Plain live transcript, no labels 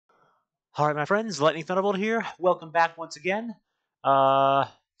Alright, my friends, Lightning Thunderbolt here. Welcome back once again.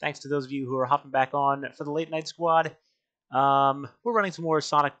 Thanks to those of you who are hopping back on for the late night squad. We're running some more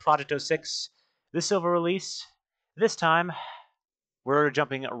Sonic Project 06, this silver release. This time, we're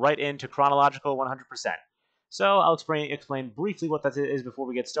jumping right into chronological 100%. So I'll explain briefly what that is before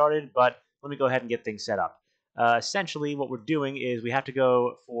we get started, but let me go ahead and get things set up. Essentially, what we're doing is we have to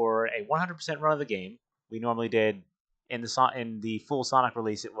go for a 100% run of the game. We normally did in the full Sonic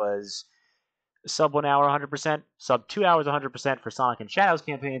release. It was sub 1 hour 100%, sub 2 hours 100% for Sonic and Shadows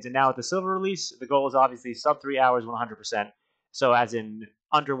campaigns, and now with the Silver release, the goal is obviously sub 3 hours 100%, so as in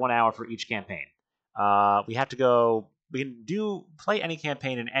under 1 hour for each campaign. We have to go, we can play any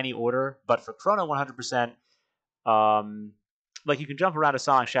campaign in any order, but for Chrono 100%, like you can jump around to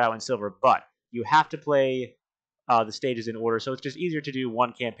Sonic, Shadow, and Silver, but you have to play the stages in order, so it's just easier to do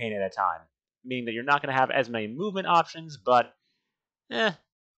one campaign at a time, meaning that you're not going to have as many movement options, but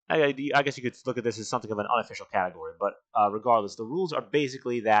I guess you could look at this as something of an unofficial category, but regardless, the rules are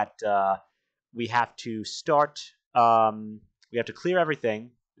basically that we have to start, we have to clear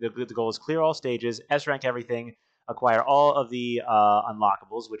everything. The goal is clear all stages, S-rank everything, acquire all of the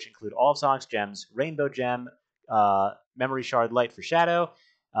unlockables, which include all of Sonic's gems, Rainbow Gem, Memory Shard Light for Shadow,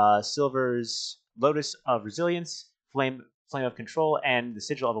 Silver's Lotus of Resilience, Flame of Control, and the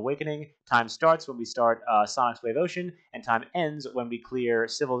Sigil of Awakening. Time starts when we start Sonic's Wave Ocean, and time ends when we clear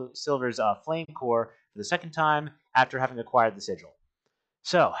Silver's Flame Core for the second time after having acquired the Sigil.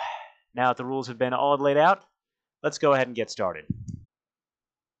 So, now that the rules have been all laid out, let's go ahead and get started.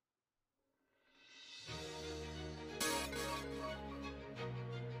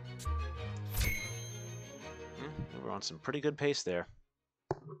 We're on some pretty good pace there.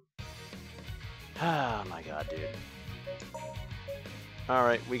 Oh my god, dude.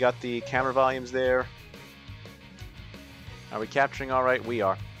 Alright, we got the camera volumes there. Are we capturing alright? We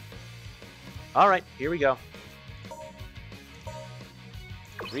are. Alright, here we go.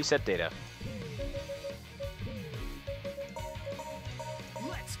 Reset data.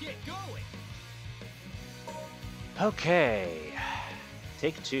 Let's get going. Okay.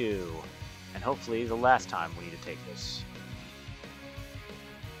 Take two. And hopefully the last time we need to take this.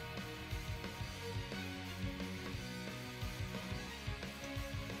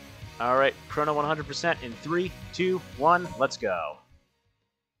 Alright, Chrono 100% in 3, 2, 1, let's go.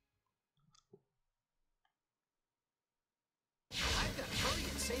 I've got to hurry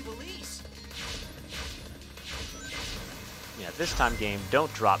and save Elise. Yeah, this time game,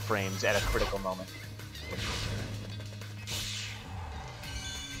 don't drop frames at a critical moment.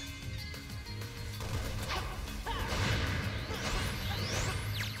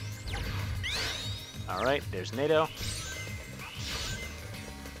 Alright, there's NATO.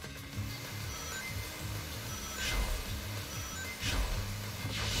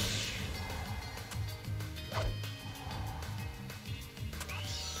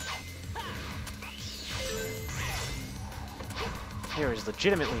 There is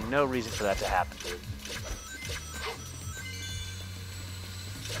legitimately no reason for that to happen, dude.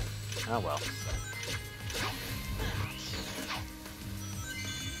 Oh well.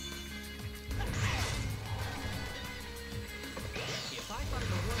 If I thought of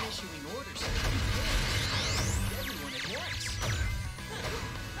the one issuing orders, everyone at once.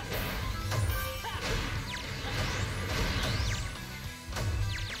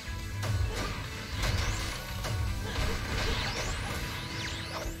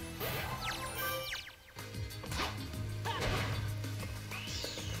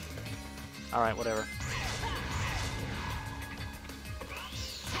 Alright, whatever.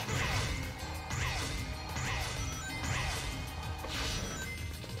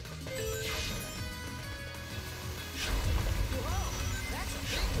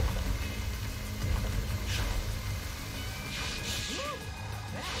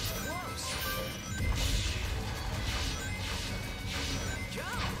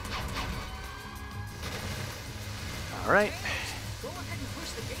 Alright.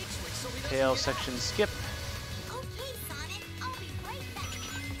 Tail section skip. Okay, Sonic, I'll be right back.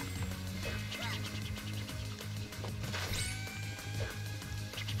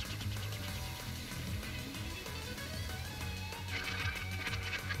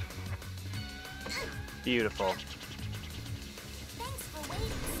 Beautiful. Thanks for waiting,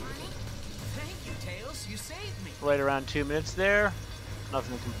 Sonic. Thank you, Tails. You saved me. Right around 2 minutes there.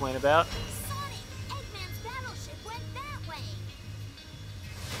 Nothing to complain about. Sonic, Eggman's battleship went that way.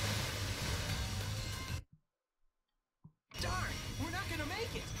 Darn, we're not gonna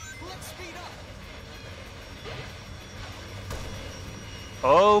make it. Let's speed up.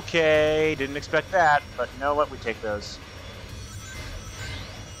 Okay, didn't expect that, but you know what? We take those.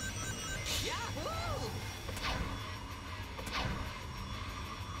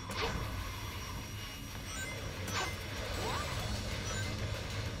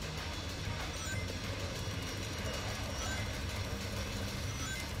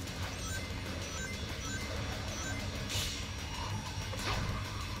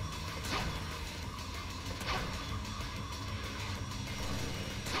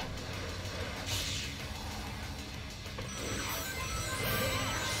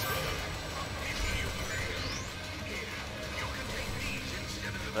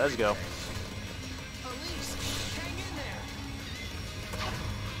 Let's go. Elise, hang in there.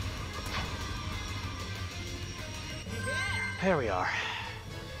 Yeah. There we are.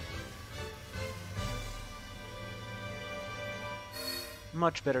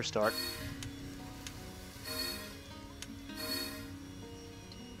 Much better start.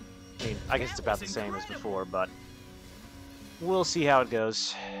 I mean, I guess it's about the same as before, but we'll see how it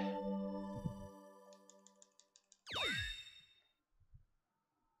goes.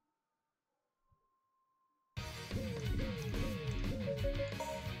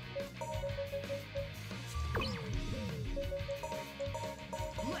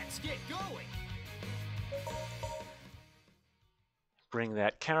 Let's get going. Bring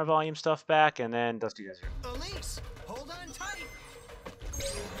that counter volume stuff back, and then Dusty Desert. Elise, hold on tight.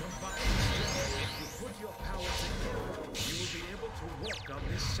 Combined strength. If you put your power together, you will be able to walk on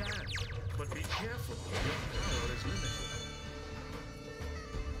this sand. But be careful, your power is limited.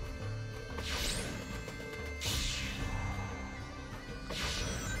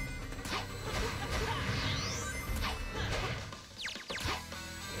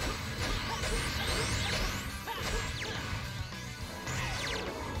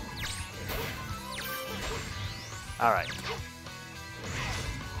 All right.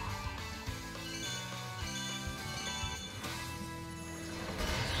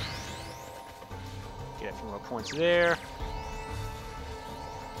 Get a few more points there.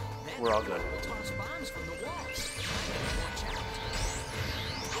 We're all good. Toss bombs from the walls. Watch out.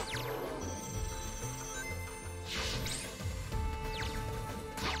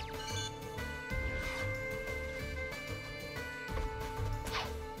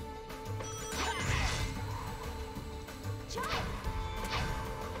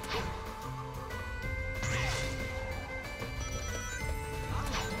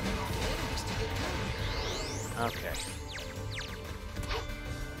 Okay.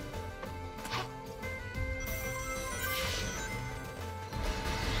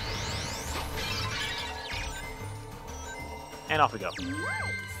 And off we go.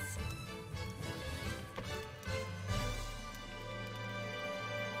 Nice.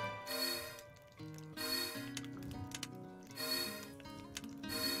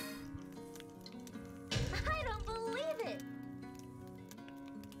 I don't believe it.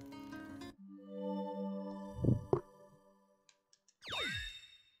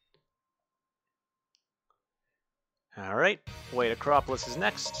 All right. Wait, Acropolis is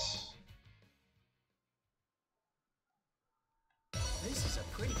next. This is a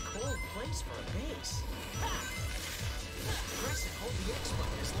pretty cold place for a base. Press and hold the X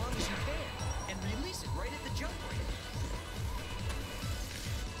button as long as you can, and release it right at the jump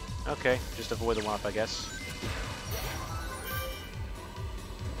rate. Okay, just avoid the one-up, I guess.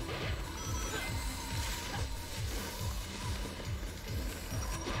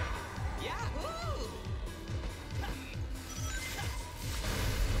 Yahoo!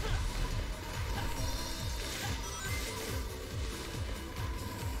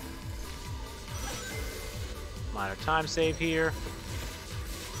 Minor time save here.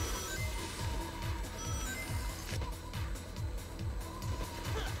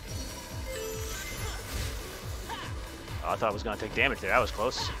 Oh, I thought I was going to take damage there. That was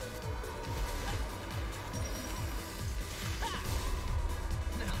close. Now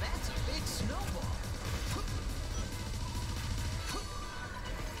that's a big snowball.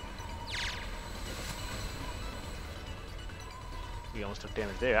 We almost took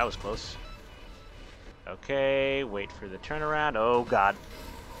damage there. That was close. Okay, wait for the turnaround. Oh, God.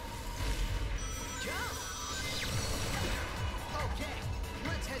 Jump! Okay,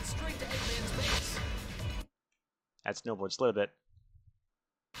 let's head straight to Eggman's base. That snowboard slid a bit.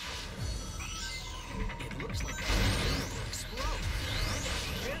 It looks like the thing will explode. I better be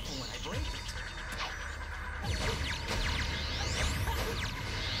careful when I break it.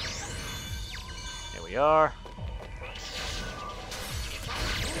 There we are.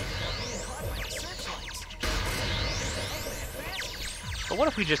 But what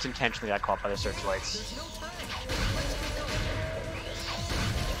if we just intentionally got caught by the searchlights? There's no time.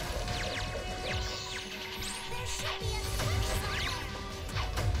 There should be a switch somewhere.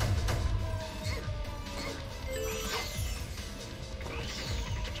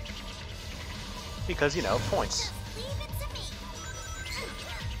 Because, you know, points. Just leave it to me. Yeah.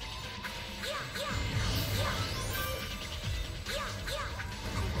 I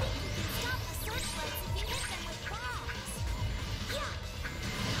think you can stop the searchlights if you hit them with bombs. Yeah.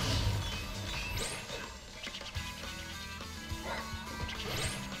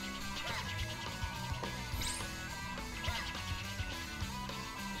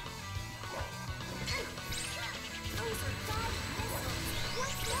 Those are guided missiles.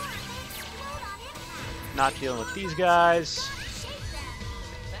 What's the Not dealing with these guys. Shake them.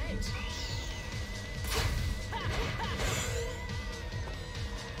 Thanks.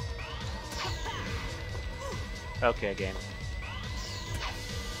 Okay, game.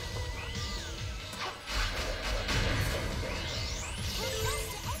 We're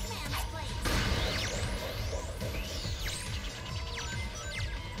close to Eggman's place.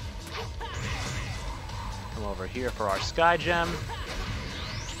 Come over here for our Sky Gem.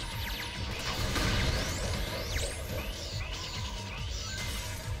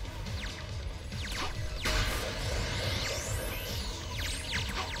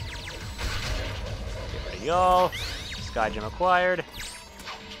 Get rid of y'all. Sky Gem acquired.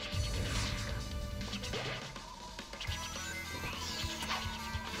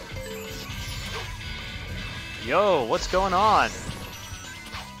 Yo, what's going on?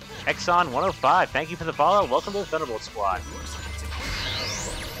 Exxon 105, thank you for the follow. Welcome to the Thunderbolt Squad. Looks like it's a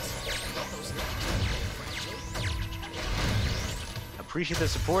Appreciate the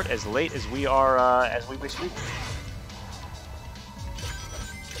support as late as we are, as we wish we could.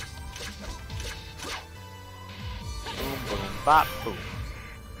 Boom, boom, bop, boom.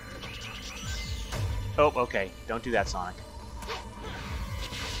 Oh, okay. Don't do that, Sonic.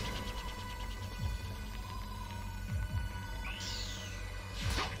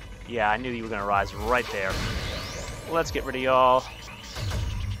 Yeah, I knew you were gonna rise right there. Let's get rid of y'all.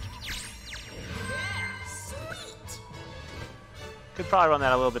 Could probably run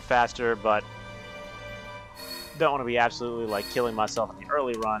that a little bit faster, but don't want to be absolutely like killing myself in the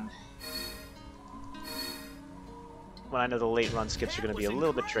early run when I know the late run skips are going to be a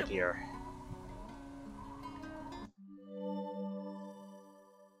little bit trickier.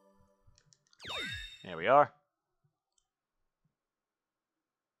 There we are.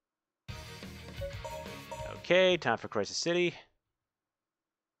 Okay, time for Crisis City.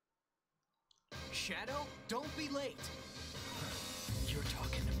 Shadow, don't be late. You're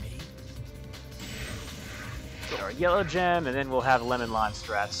talking to me? Get our yellow gem, and then we'll have lemon lime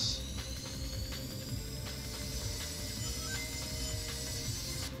strats.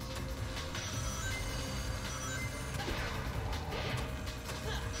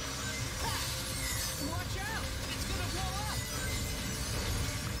 Watch out! It's gonna blow up!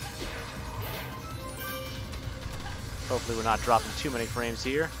 Hopefully we're not dropping too many frames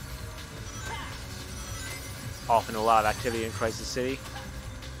here. Often a lot of activity in Crisis City.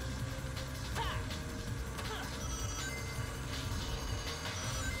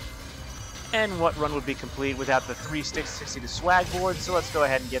 And what run would be complete without the 3 sticks 60 to swag board, so let's go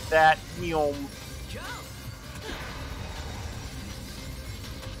ahead and get that. Meow. Jump!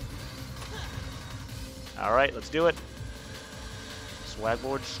 Alright, let's do it. Swag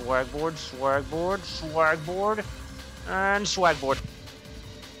board, swag board, swag board, swag board, and swag board.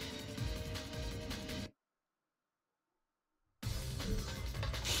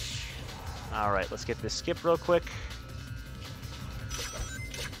 Alright, let's get this skip real quick.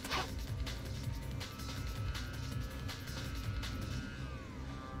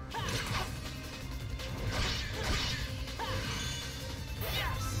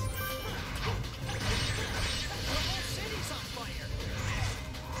 City's on fire!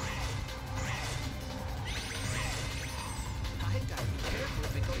 I've got to be careful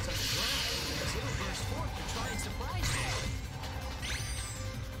if it goes underground, because it'll burst forth to try and surprise me.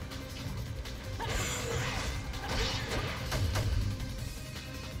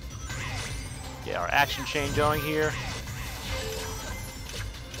 Get our action chain going here.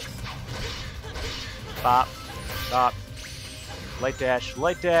 Bop, bop. Light dash,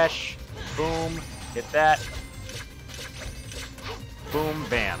 boom, hit that. Boom,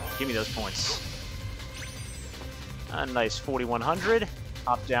 bam. Give me those points. A nice 4100.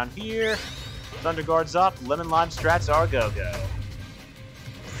 Hop down here. Thunder Guard's up. Lemon Lime strats are go-go.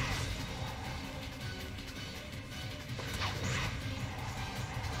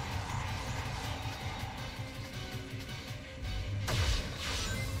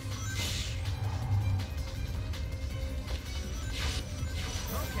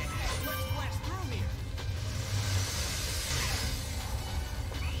 Okay, let's blast through here.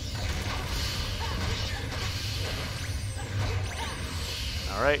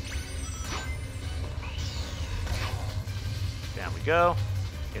 All right. Down we go.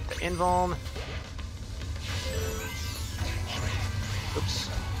 Get the invuln. Oops,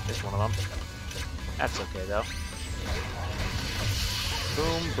 missed one of them. That's okay though.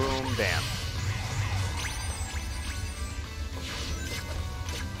 Boom, boom, bam.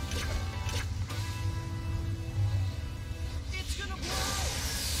 It's gonna blow!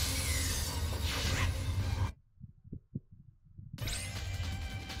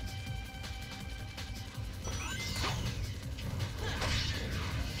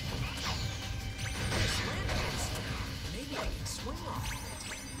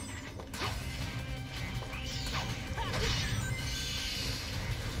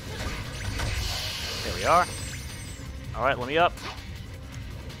 we are. Alright, let me up.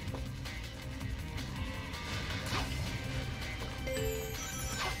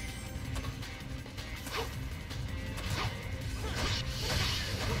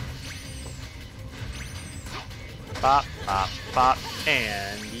 Pop, pop, pop,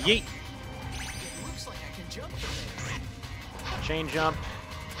 and yeet. Looks like I can jump from there. Chain jump.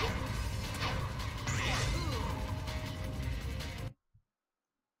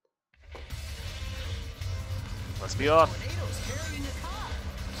 Let's be off. Tornado's carrying a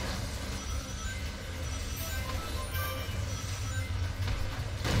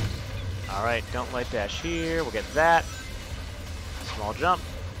car. Alright, don't light dash here. We'll get that. Small jump.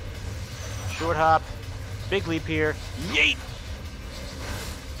 Short hop. Big leap here. Yeet!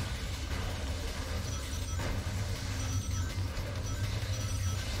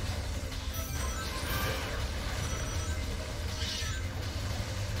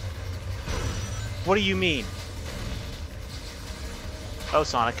 What do you mean? Oh,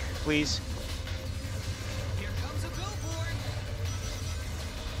 Sonic, please. Here comes a billboard.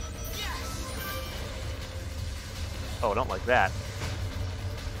 Yes. Oh, I don't like that.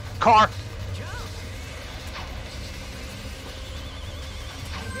 Car! Jump.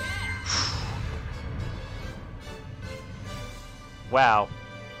 Wow.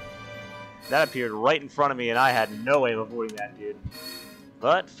 That appeared right in front of me, and I had no way of avoiding that, dude.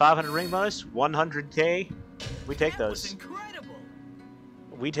 But 500 ring bonus, 100k. We take That was those. incredible.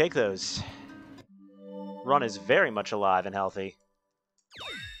 We take those. Run is very much alive and healthy.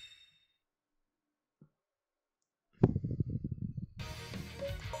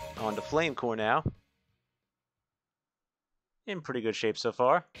 On to Flame Core now. In pretty good shape so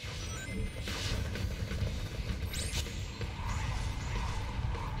far.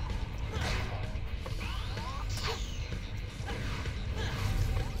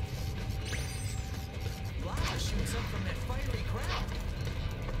 Lava shoots up from that fiery ground.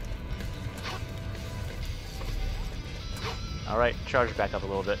 Alright, charge back up a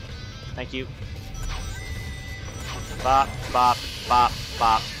little bit. Thank you. Bop, bop, bop,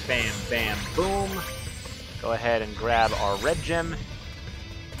 bop, bam, bam, boom. Go ahead and grab our red gem.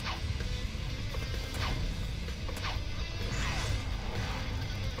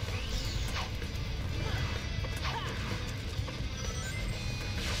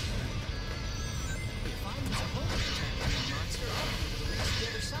 If I use a homing attack on the monster, I'll be able to reach the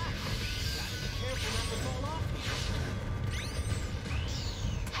other side. Gotta be careful not to fall off here.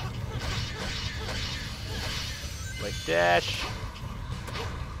 Quick dash.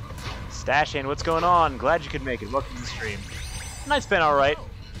 Stash in, what's going on? Glad you could make it. Welcome to the stream. Night's been alright. Are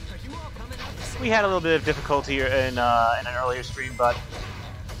you all coming out the same We had a little bit of difficulty in an earlier stream, but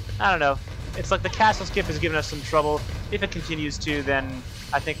I don't know. It's like the castle skip has given us some trouble. If it continues to, then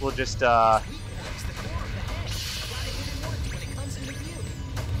I think we'll just weak point's the core of the head. Gotta hit it once when it comes into view.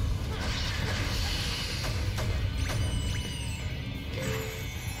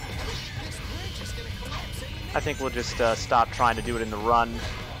 This bridge is gonna collapse any minute. I think we'll just stop trying to do it in the run.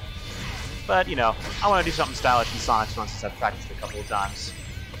 But, you know, I want to do something stylish in Sonic's Run since I've practiced it a couple of times.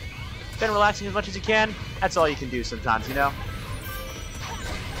 Been relaxing as much as you can. That's all you can do sometimes, you know?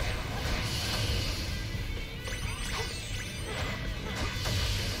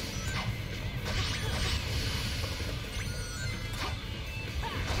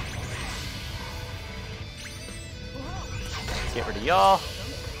 Get rid of y'all.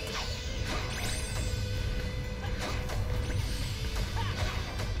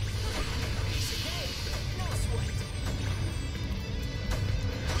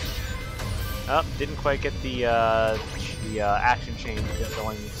 Oh, didn't quite get the action change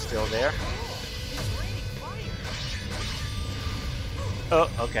going still there. Oh,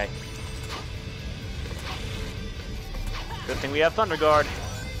 okay. Good thing we have Thunder Guard.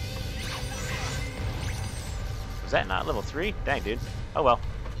 Was that not level 3? Dang, dude. Oh well.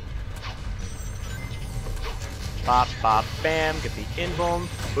 Pop, pop, bam. Get the invuln.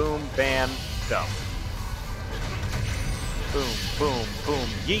 Boom, bam, go. Boom, boom, boom,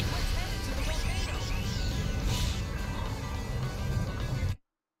 yeet.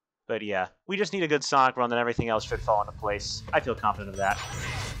 But yeah, we just need a good Sonic run, then everything else should fall into place. I feel confident of that.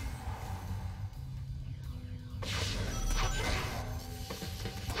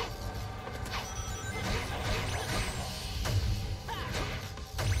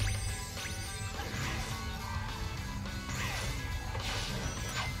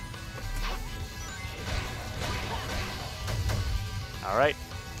 All right.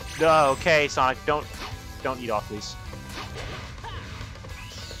 Okay, Sonic, don't eat off, please.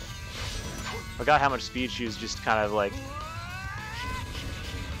 Forgot how much speed shoes just kind of like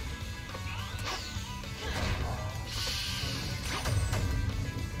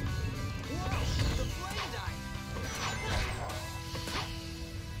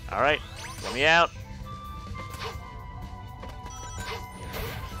Alright, let me out.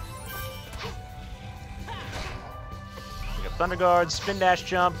 We got Thunder Guard, Spin Dash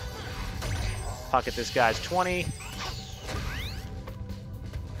Jump. Pocket this guy's 20.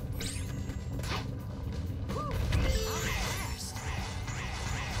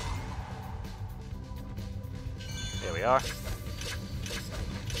 There we are.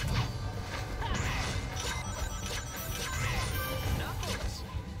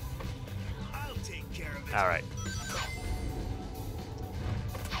 I'll take care of it. All right.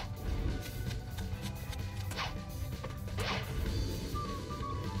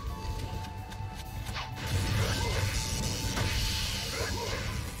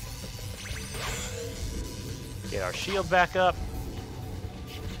 Get our shield back up.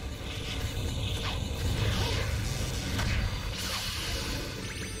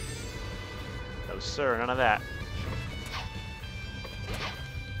 No, sir, none of that.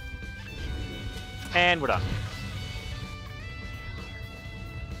 And we're done.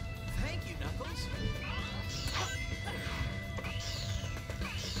 Thank you, Knuckles.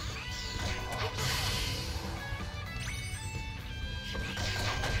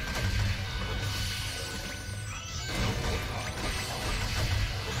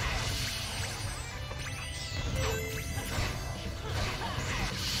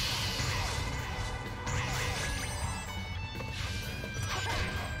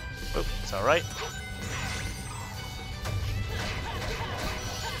 Oh, it's all right.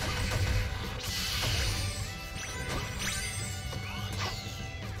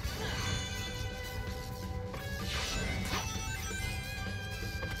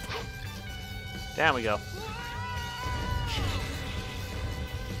 Down we go.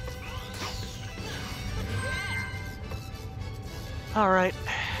 All right.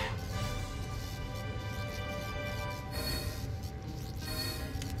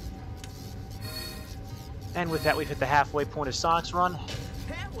 And with that, we've hit the halfway point of Sonic's run.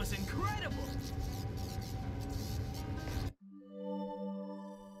 That was incredible.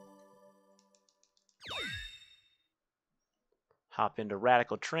 Hop into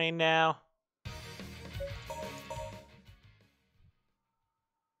Radical Train now.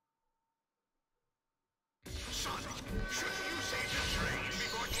 Sonic, shouldn't you save the train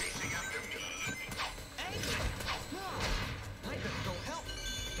before chasing after me? Hey! No! I better go help.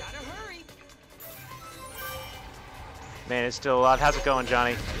 Gotta hurry. Man, it's still alive. How's it going,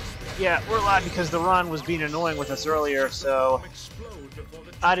 Johnny? Yeah, we're alive because the run was being annoying with us earlier, so Explode before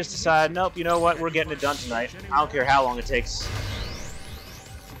the I just decided, nope, you know what? We're getting it done tonight. I don't care how long it takes.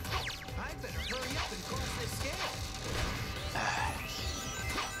 I better hurry up and cross this scale.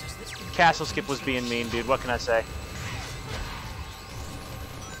 Castle Skip was being mean, dude. What can I say?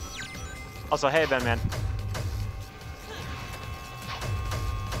 Also, hey, Ben, man.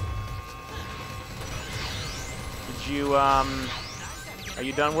 Did you, are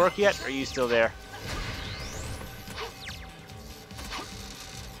you done work yet? Or are you still there?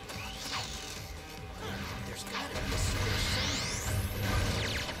 There's gotta be a switch.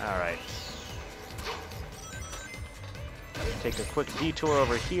 Alright. Take a quick detour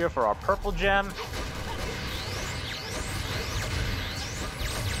over here for our purple gem.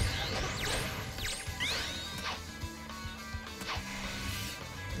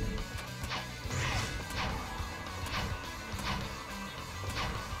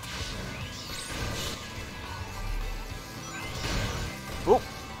 Oop!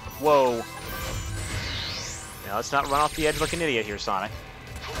 Whoa. Now let's not run off the edge like an idiot here, Sonic.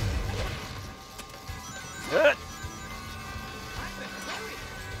 Good.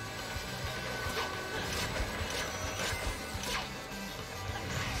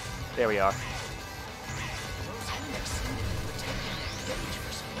 There we are. Those enemies seem to be protecting the gauge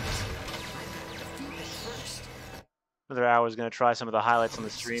for some reason. I better defeat them first. Another hour is going to try some of the highlights on the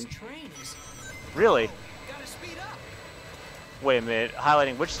stream. This train is... Really? Gotta speed up. Wait a minute.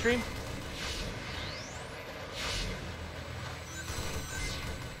 Highlighting which stream?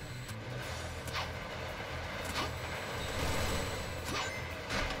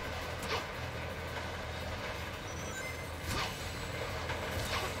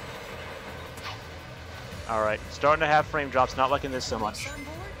 Alright, starting to have frame drops, not liking this so much. On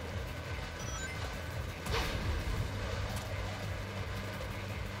board?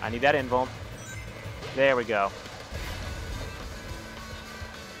 I need that invuln. There we go.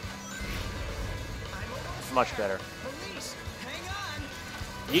 I'm almost Much there. better. Police, hang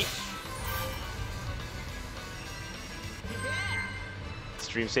on. Yeet. Yeah.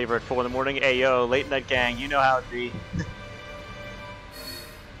 Stream saver at 4 in the morning. Hey yo, late night gang, you know how it be.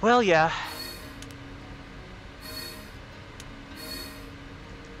 Well, yeah.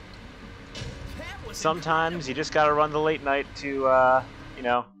 Sometimes you just gotta run the late night to, you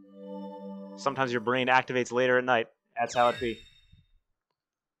know, sometimes your brain activates later at night. That's how it be.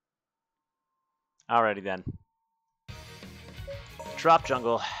 Alrighty then. Drop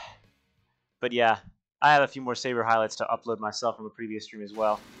jungle. But yeah, I have a few more Saber highlights to upload myself from a previous stream as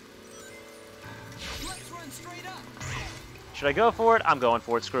well. Let's run straight up. Should I go for it? I'm going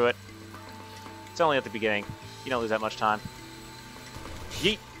for it. Screw it. It's only at the beginning. You don't lose that much time.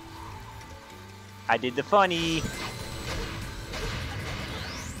 Yeet. I did the funny.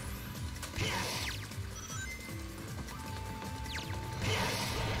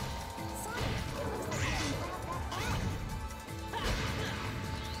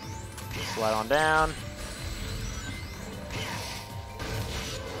 Slide on down.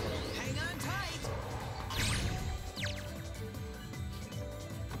 Hang on tight.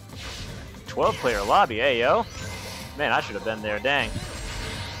 12-player lobby, hey yo. Man, I should have been there, dang.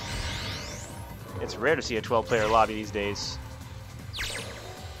 It's rare to see a 12-player lobby these days.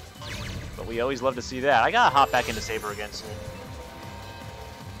 But we always love to see that. I gotta hop back into Saber again soon.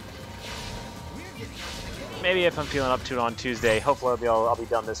 Maybe if I'm feeling up to it on Tuesday. Hopefully I'll be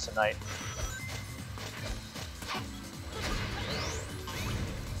done this tonight.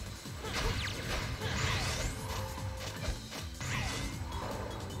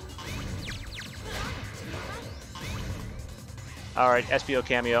 Alright, SBO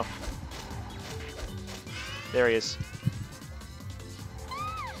cameo. There he is.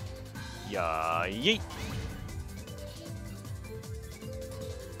 Yeah, yeet.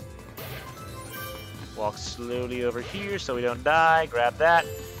 Walk slowly over here so we don't die. Grab that.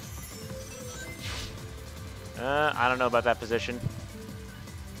 I don't know about that position.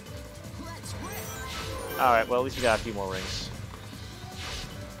 Alright, well at least we got a few more rings.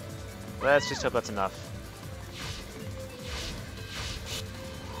 Let's just hope that's enough.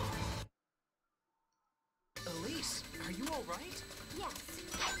 Elise, are you alright? Yes.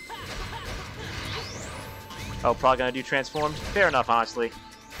 Oh, probably gonna do transformed? Fair enough, honestly.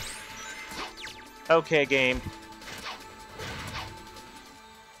 Okay, game.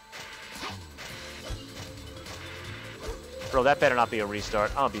 Bro, that better not be a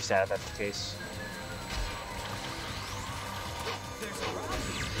restart. I'm gonna be sad if that's the case. There's a rock.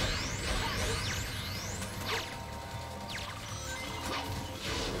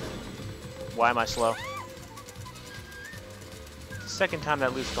 Why am I slow? Second time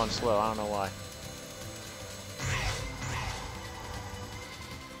that loop's gone slow. I don't know why.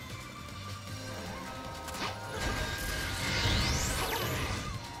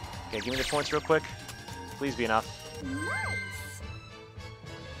 Okay, give me the points real quick. Please be enough. Nice.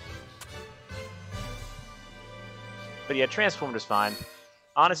 But yeah, transformed is fine.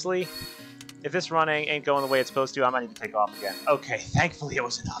 Honestly, if this running ain't going the way it's supposed to, I might need to take off again. Okay, thankfully it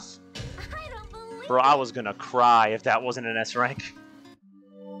was enough. I don't believe Bro, I was gonna cry if that wasn't an S rank.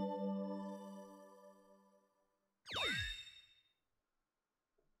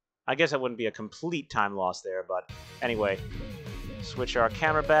 I guess that wouldn't be a complete time loss there, but anyway. Switch our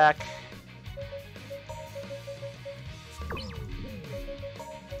camera back.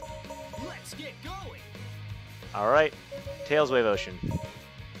 Let's get going. Alright, Tails Wave Ocean. Elise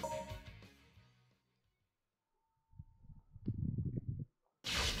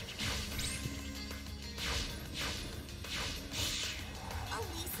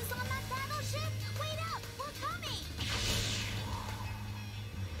is on that battleship? Wait up, we're coming.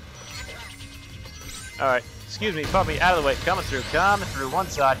 Alright, excuse me, puppy, out of the way. Coming through one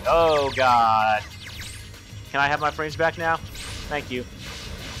side. Oh, God. Can I have my frames back now? Thank you.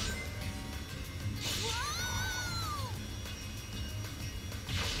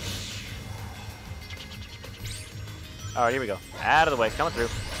 Alright, here we go. Out of the way, coming through.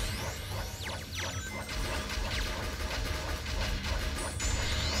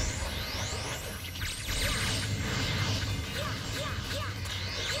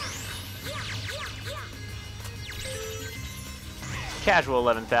 Casual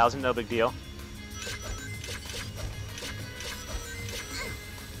 11,000, no big deal.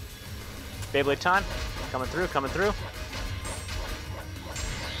 Beyblade time. Coming through, coming through.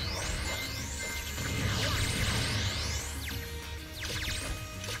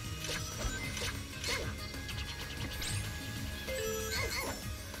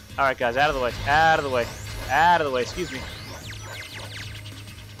 Alright guys, out of the way, out of the way, out of the way, excuse me.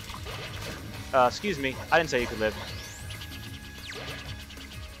 Excuse me, I didn't say you could live.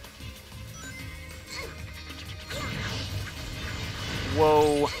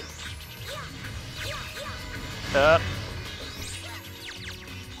 Whoa.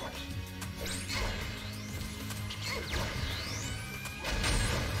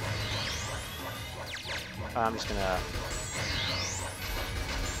 I'm just gonna...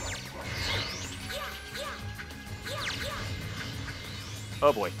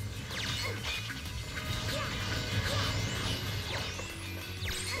 Oh boy.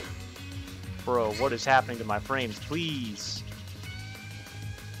 Bro, what is happening to my frames? Please.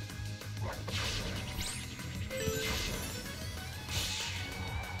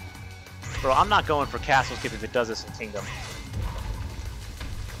 Bro, I'm not going for castle skip if it does this in Kingdom.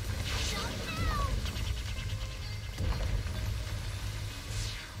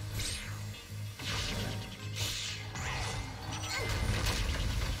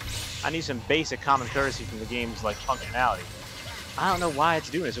 I need some basic common courtesy from the game's like functionality. I don't know why it's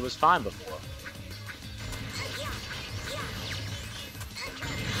doing this. It was fine before.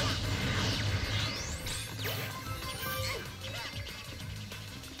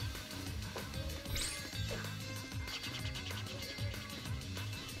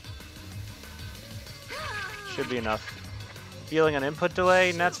 Should be enough. Feeling an input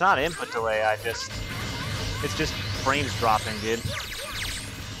delay? That's not input delay. It's just frames dropping, dude.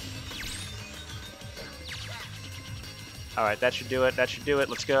 Alright, that should do it. That should do it.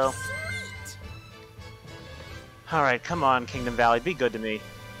 Let's go. Alright, come on, Kingdom Valley. Be good to me.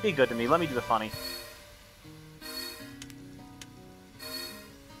 Be good to me. Let me do the funny.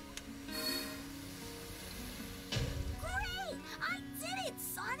 Great! I did it,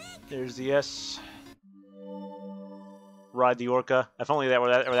 Sonic! There's the S. Ride the Orca. If only that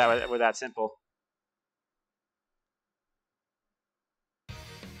were that simple.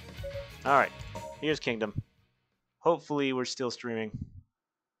 Alright, here's Kingdom. Hopefully we're still streaming.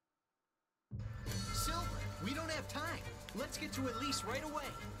 Silver, we don't have time. Let's get to Elise right away.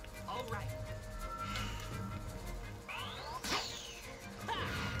 All right.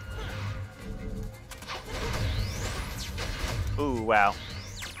 Ooh, wow.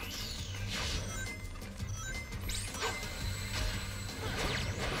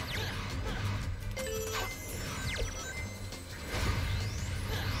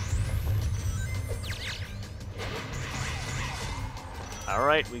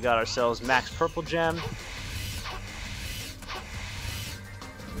 Alright, we got ourselves max purple gem.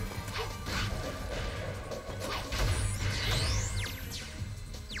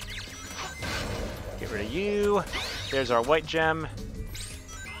 Get rid of you. There's our white gem.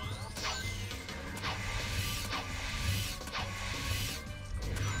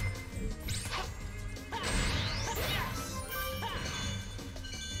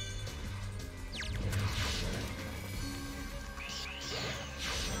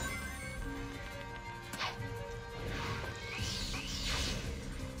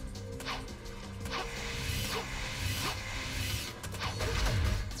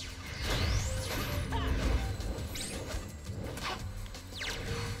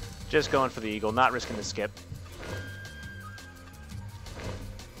 Just going for the eagle, not risking the skip.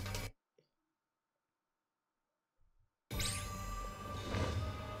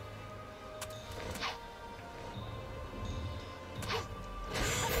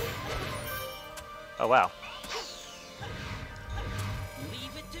 Oh, wow.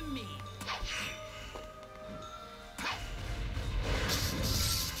 Leave it to me.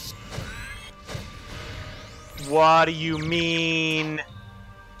 What do you mean?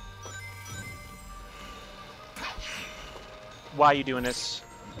 Why are you doing this?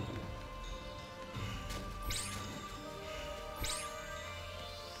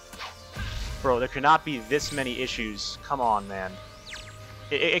 Bro, there cannot be this many issues. Come on, man.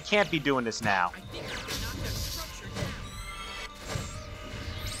 It can't be doing this now. I think I can knock that structure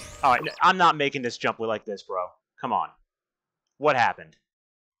down. Alright, I'm not making this jump like this, bro. Come on. What happened?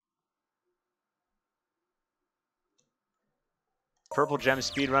 Purple Gem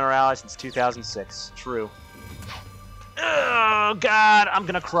Speedrunner Ally since 2006. True. Oh, God. I'm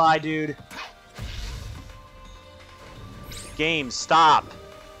gonna cry, dude. Game, stop.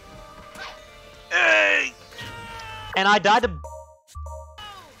 Hey! And I died to...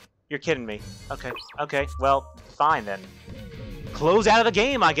 You're kidding me. Okay, okay. Well, fine then. Close out of the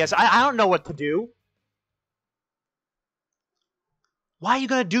game, I guess. I don't know what to do. Why are you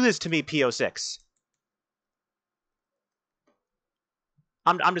gonna do this to me, P-06?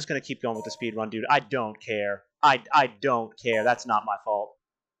 I'm just gonna keep going with the speed run, dude. I don't care. I don't care. That's not my fault.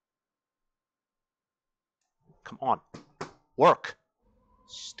 Come on. Work.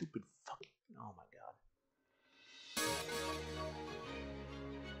 Stupid fucking... Oh my god.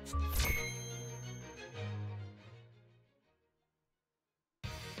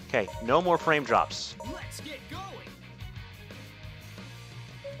 Okay, no more frame drops. Let's get going.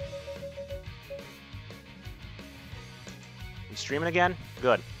 You streaming again?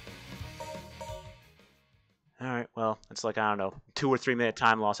 Good. Alright, well, it's like, I don't know, 2 or 3 minute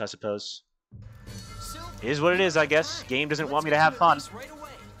time loss, I suppose. Silver, It is what it is, I guess. Game doesn't want me to have fun. Right away.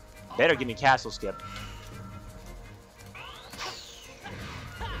 Better give me castle skip.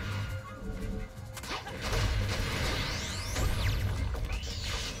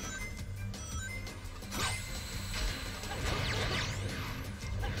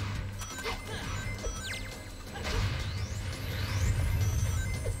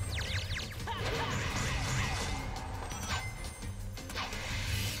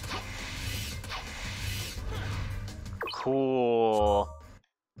 Cool.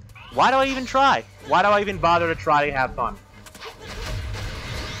 Why do I even try? Why do I even bother to try to have fun?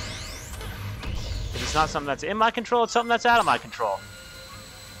 If it's not something that's in my control, it's something that's out of my control.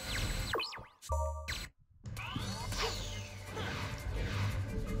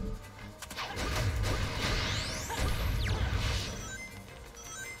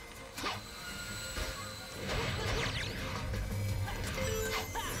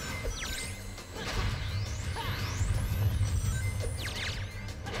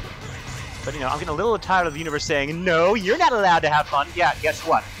 But, you know, I'm getting a little tired of the universe saying, no, you're not allowed to have fun. Yeah, guess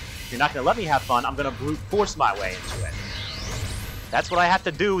what? If you're not going to let me have fun, I'm going to brute force my way into it. That's what I have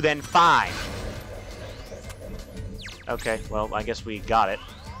to do, then fine. Okay, well, I guess we got it.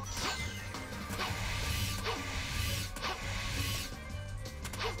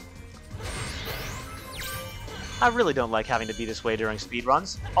 I really don't like having to be this way during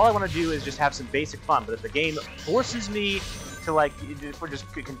speedruns. All I want to do is just have some basic fun, but if the game forces me to, like, or just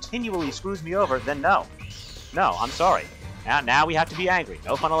continually screws me over, then no. No, I'm sorry. Now we have to be angry.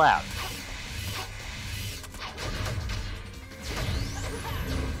 No fun allowed.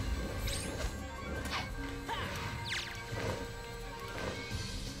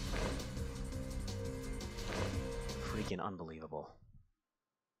 Freaking unbelievable.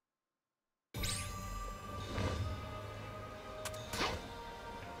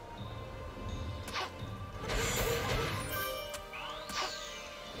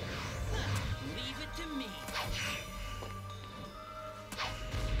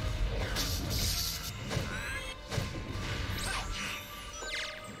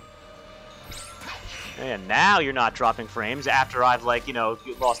 And now you're not dropping frames after I've, like, you know,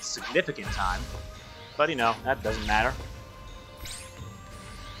 lost significant time. But, you know, that doesn't matter.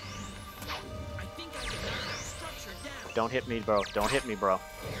 I think I can knock that structure down. Don't hit me, bro. Don't hit me, bro.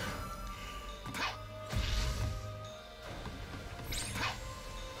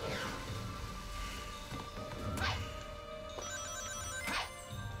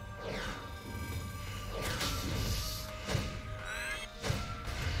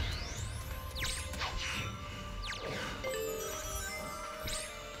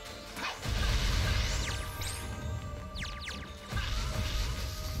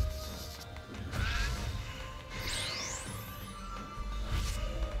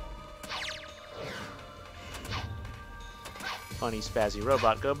 Funny spazzy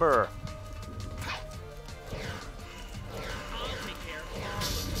robot, go burr. I'll take care of all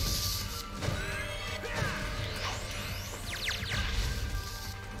of this.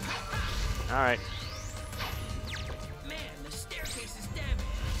 Alright. Man, the staircase is damaged.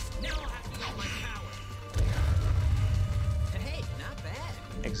 Now I'll have to use my power. Hey, not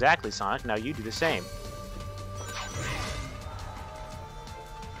bad. Exactly, Sonic. Now you do the same.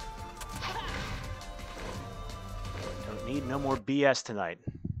 Don't need no more BS tonight.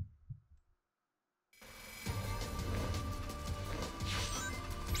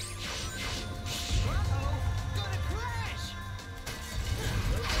 Gonna crash!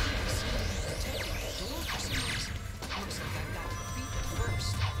 Looks like I've got to defeat them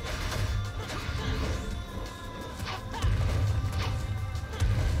first.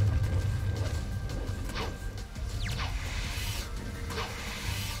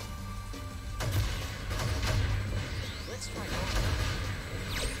 Let's try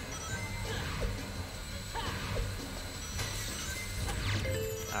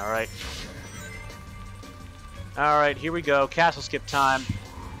Alright. Alright, here we go. Castle skip time.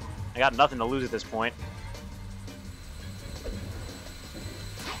 I got nothing to lose at this point.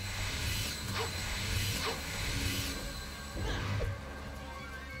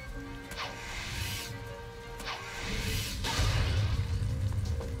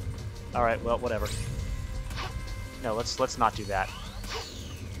 Alright, well, whatever. No, let's not do that.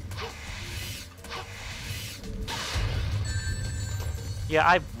 Yeah,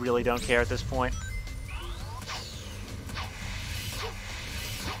 I really don't care at this point.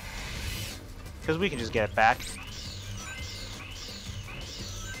 Because we can just get it back.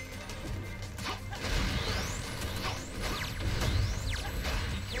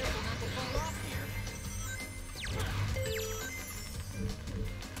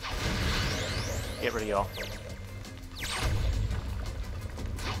 get rid of y'all.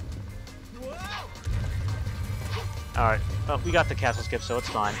 Alright. Oh, we got the castle skip, so it's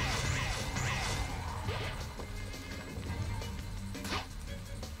fine.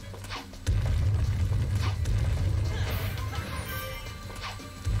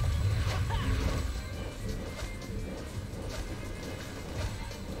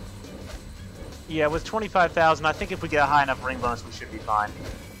 Yeah, with 25,000, I think if we get a high enough ring bonus, we should be fine.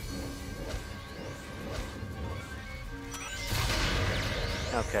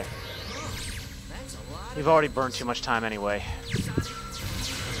 Okay. We've already burned too much time anyway.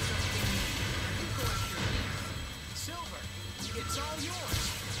 Silver, it's all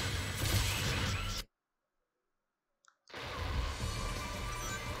yours.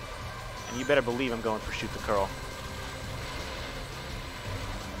 And you better believe I'm going for shoot the curl.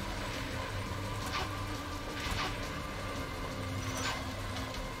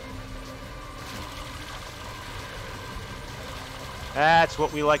 That's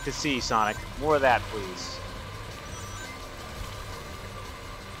what we like to see, Sonic. More of that, please.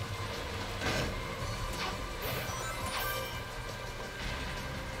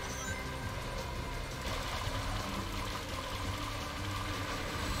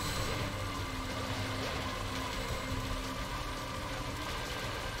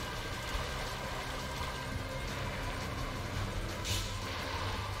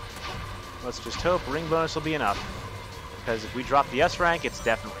 Let's just hope ring bonus will be enough. Because if we drop the S rank, it's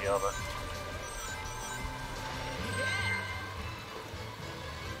definitely over.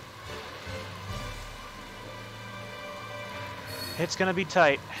 It's gonna be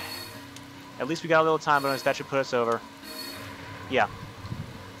tight. At least we got a little time bonus. That should put us over. Yeah.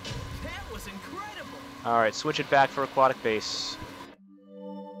 That was incredible. Alright, switch it back for aquatic base.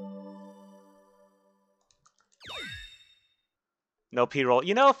 No P-roll.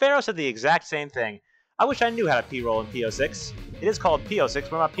 You know, Pharaoh said the exact same thing. I wish I knew how to P-roll in P-06. It is called P-06,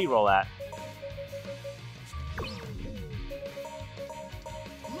 where my P-roll at?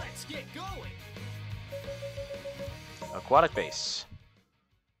 Let's get going. Aquatic base.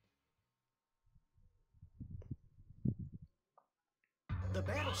 The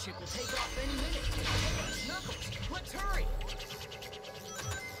battleship will take off any minute. Knuckles, let's hurry.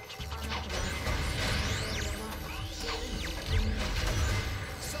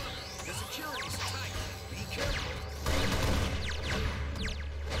 Son, the security's tight. Be careful.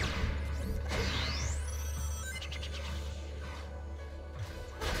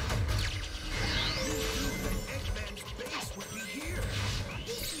 Eggman's base would be here.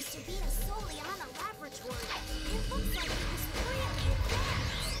 This used to be a Soliana laboratory. It looks like it was really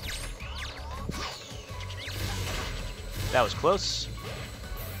advanced. That was close.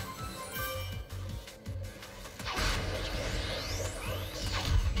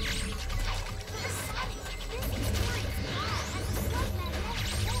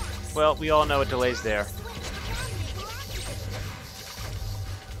 Well, we all know what delay's there.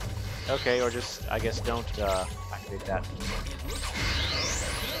 Okay, or just, I guess, don't activate that.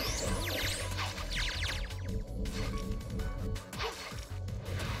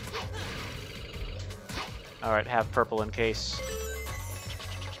 Alright, have purple in case.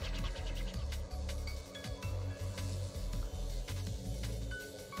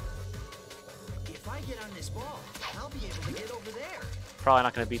 If I get on this ball, I'll be able to get over there. Probably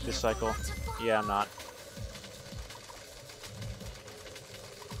not going to beat this cycle. Yeah, I'm not.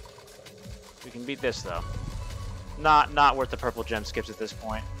 We can beat this, though. Not worth the purple gem skips at this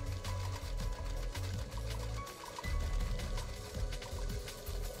point.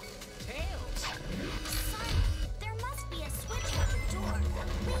 Tails. Sonic, there must be a switch at the door.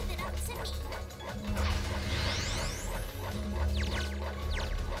 Leave it up to me.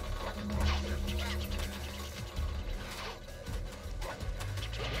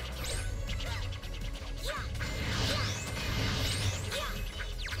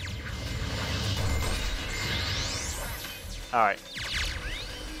 Alright.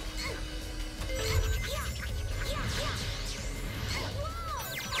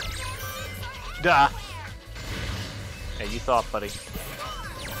 Duh! Yeah, you thought, buddy.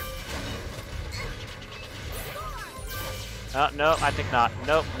 No, I think not.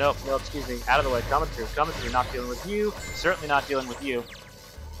 Nope, excuse me. Out of the way. Coming through. Not dealing with you. Certainly not dealing with you.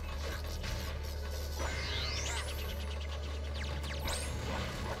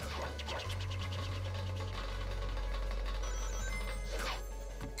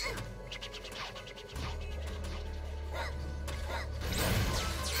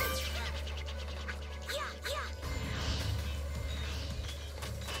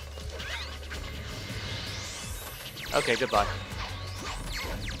 Okay, goodbye.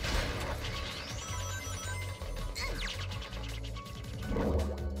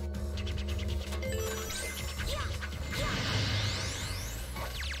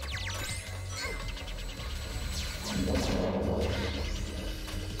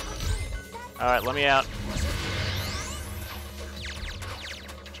 Alright, let me out.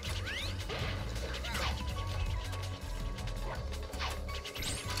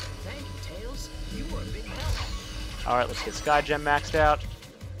 Thank you, Tails. You were a big help. Alright, let's get Sky Gem maxed out.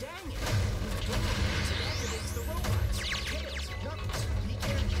 Dang it. It activates the robots. Tails, Knuckles, be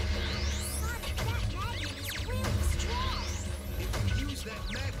careful. Sonic, that magnet is really strong. If you use that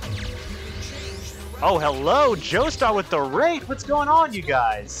magnet, you can change the route. Oh, hello! Joestar with the rate! What's going on, you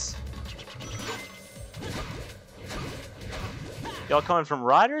guys? Y'all coming from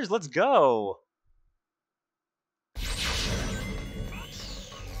Riders? Let's go!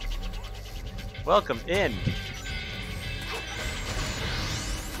 Welcome in.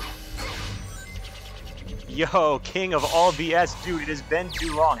 Yo, king of all BS. Dude, it has been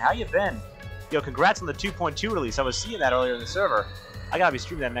too long. How you been? Yo, congrats on the 2.2 release. I was seeing that earlier in the server. I gotta be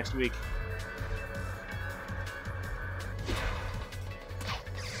streaming that next week.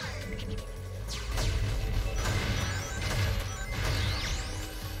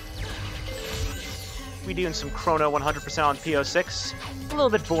 We doing some Chrono 100% on P-06. A little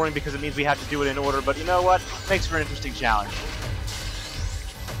bit boring because it means we have to do it in order, but you know what? Makes for an interesting challenge.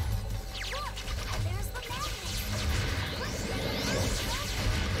 There's the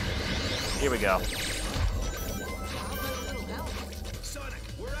magnet. Here we go. Sonic,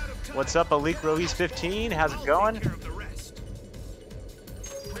 we're out of time. What's up, Alik Rohis 15? How's it going? Take care of the rest.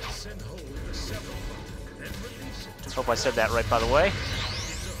 Press and hold the several button, then release it to Hope I said that right, by the way.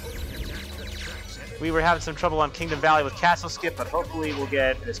 We were having some trouble on Kingdom Valley with Castle Skip, but hopefully we'll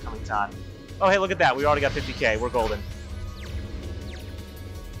get it this coming time. Oh, hey, look at that. We already got 50k. We're golden.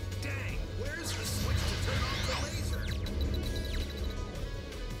 Dang, where's the switch to turn off the laser?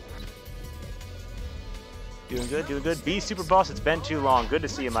 Doing good, doing good. B Super Boss, it's been too long. Good to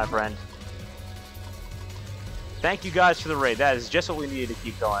see you, my friend. Thank you guys for the raid. That is just what we needed to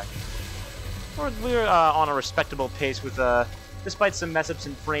keep going. We're on a respectable pace with despite some mess-ups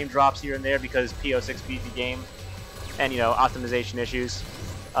and frame drops here and there because P-06 beat the game and, you know, optimization issues.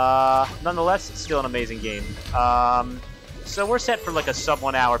 Nonetheless, it's still an amazing game. So we're set for like a sub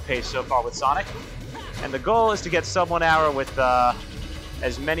 1 hour pace so far with Sonic, and the goal is to get sub 1 hour with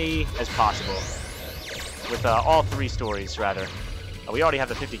as many as possible. With all 3 stories, rather. We already have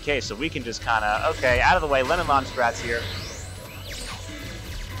the 50k, so we can just kind of, okay, out of the way, Lennon Lawn strats here.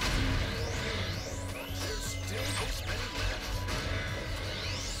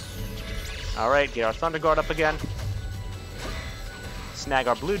 Alright, get our Thunder Guard up again. Snag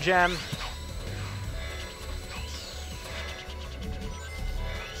our blue gem.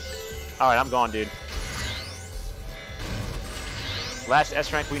 Alright, I'm gone, dude. Last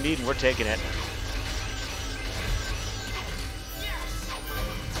S rank we need, and we're taking it.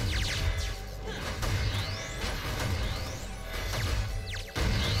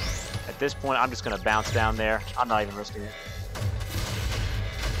 At this point, I'm just going to bounce down there. I'm not even risking it.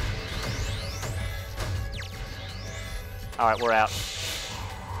 Alright, we're out.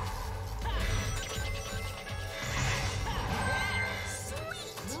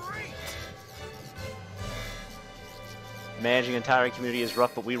 Managing an entire community is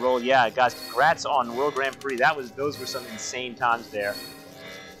rough, but we roll. Yeah, guys, congrats on World Grand Prix. Those were some insane times there.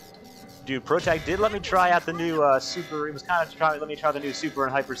 Dude, Protag did let me try out the new Super. It was kind of let me try the new Super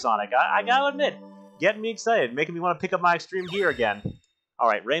and Hypersonic. I gotta admit, getting me excited, making me want to pick up my Extreme gear again.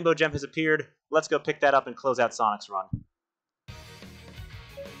 Alright, Rainbow Gem has appeared. Let's go pick that up and close out Sonic's run.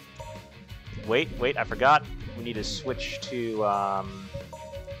 Wait, I forgot. We need to switch to,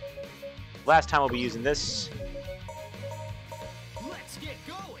 last time we'll be using this. Let's get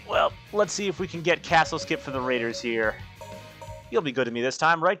going. Well, let's see if we can get Castle Skip for the Raiders here. You'll be good to me this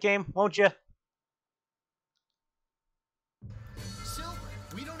time, right, game? Won't you? Silver,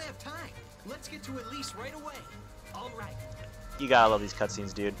 we don't have time. Let's get to Elise right away. All right. You gotta love these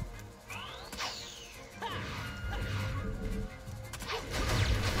cutscenes, dude.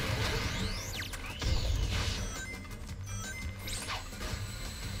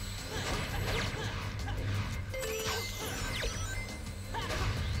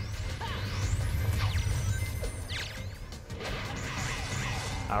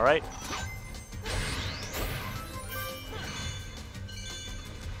 All right.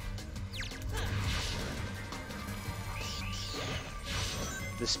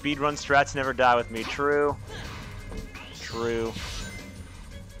 The speedrun strats never die with me. True. True.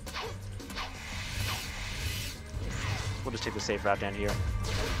 We'll just take the safe route down here.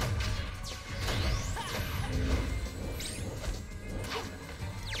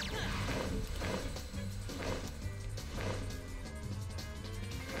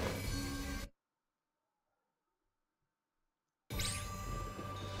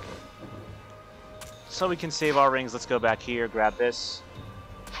 so we can save our rings. Let's go back here, grab this.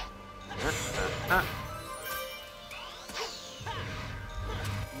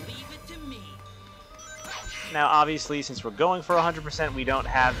 Leave it to me. Now, obviously, since we're going for 100%, we don't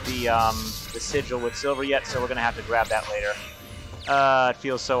have the sigil with silver yet, so we're going to have to grab that later. It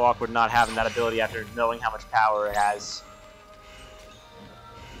feels so awkward not having that ability after knowing how much power it has.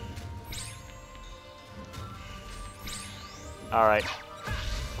 Alright.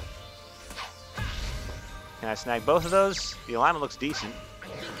 Can I snag both of those? The alignment looks decent. I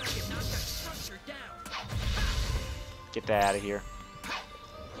think I can knock that structure down. Get that out of here.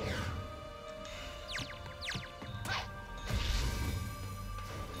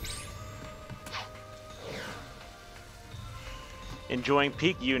 Enjoying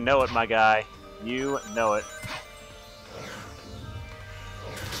peak? You know it, my guy. You know it.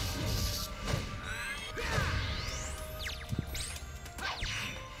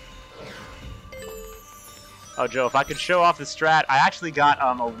 Oh, Joe, if I could show off the strat, I actually got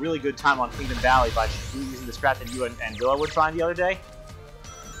a really good time on Kingdom Valley by using the strat that you and Villa were trying the other day.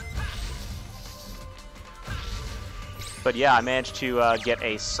 But yeah, I managed to get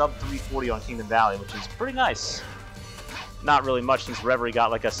a sub 340 on Kingdom Valley, which is pretty nice. Not really much since Reverie got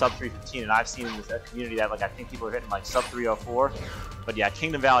like a sub 315, and I've seen in the community that like I think people are hitting like sub 304. But yeah,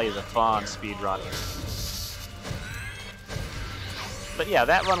 Kingdom Valley is a fun speed run. But yeah,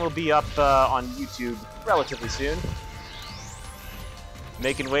 that run will be up on YouTube relatively soon.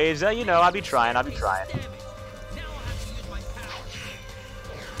 Making waves, you know, I'll be trying. Damn it. Now I'll have to use my power.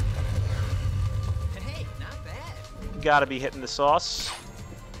 Hey, not bad. Gotta be hitting the sauce.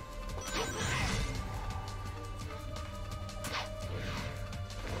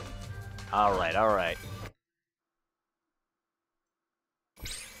 Alright, alright.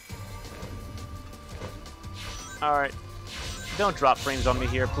 Alright. Don't drop frames on me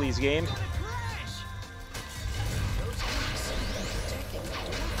here, please, game. Gonna crash. Those guys seem to be protecting the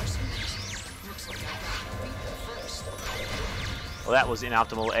door for some reason. Looks like I got to beat them first. Well, that was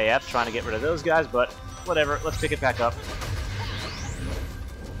inoptimal AF, trying to get rid of those guys, but whatever. Let's pick it back up.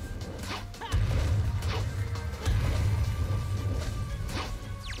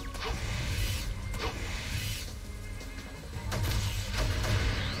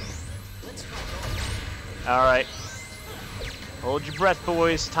 Alright. Hold your breath,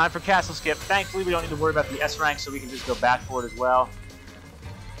 boys. Time for castle skip. Thankfully, we don't need to worry about the S rank, so we can just go back for it as well.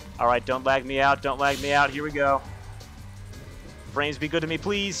 Alright, don't lag me out. Don't lag me out. Here we go. Frames be good to me,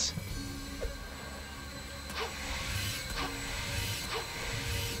 please.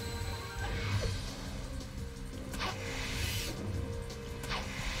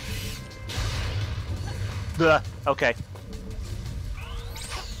 Duh. Okay.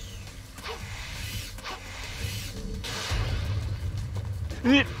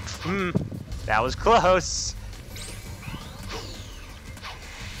 That was close.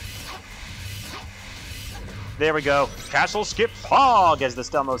 There we go. Castle skip hog, as the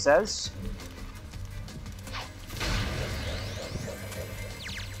Stelmo says.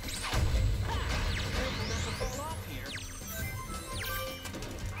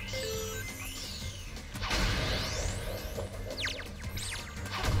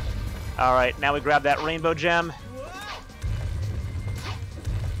 Alright, now we grab that rainbow gem.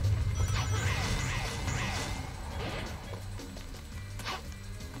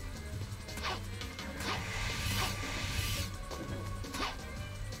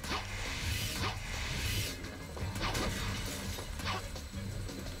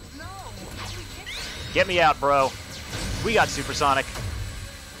 Get me out, bro. We got supersonic.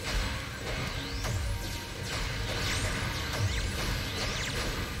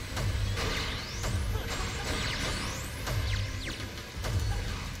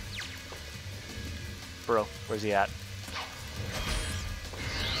 Bro, where's he at?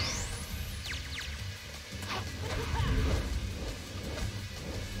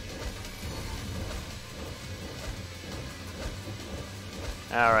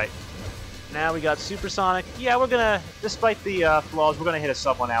 Alright. Now we got supersonic. Yeah, we're gonna, despite the flaws, we're gonna hit a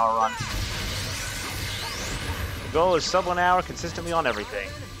sub 1 hour run. The goal is sub 1 hour consistently on everything.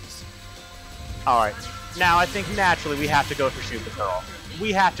 Alright. Now I think naturally we have to go for shoot the curl.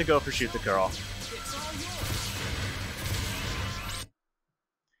 We have to go for shoot the curl.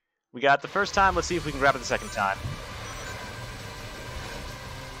 We got it the first time, let's see if we can grab it the second time.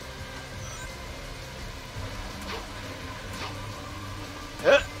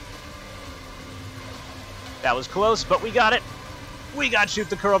 That was close, but we got it. We got shoot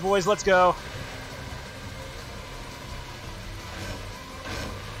the curl, boys. Let's go.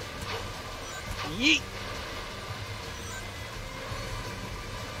 Yeet.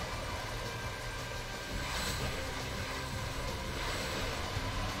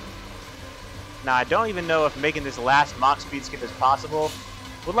 Now, I don't even know if making this last Mach speed skip is possible.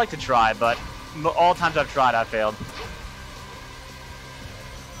 Would like to try, but all times I've tried, I've failed.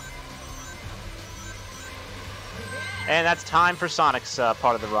 And that's time for Sonic's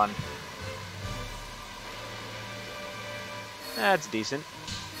part of the run. That's decent.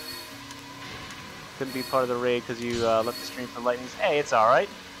 Couldn't be part of the raid because you left the stream for lightnings. Hey, it's alright.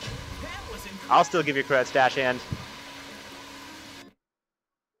 I'll still give you credit, Stash Hand.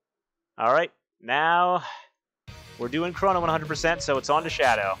 Alright, now we're doing Chrono 100%, so it's on to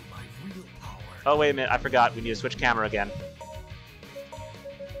Shadow. Oh, wait a minute, I forgot. We need to switch camera again.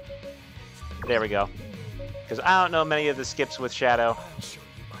 There we go. Because I don't know many of the skips with Shadow.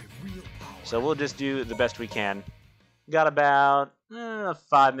 So we'll just do the best we can. Got about a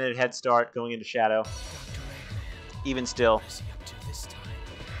 5-minute head start going into Shadow. Even still.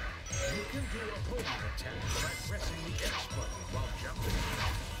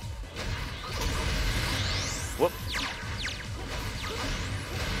 Whoop.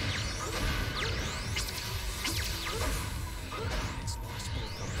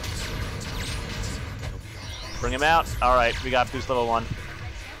 Bring him out. Alright, we got boost level 1.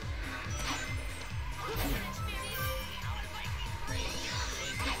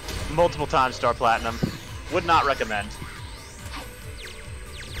 Multiple times Star Platinum. Would not recommend.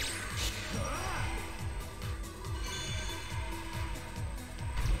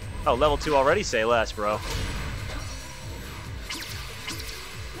 Oh, level 2 already? Say less, bro.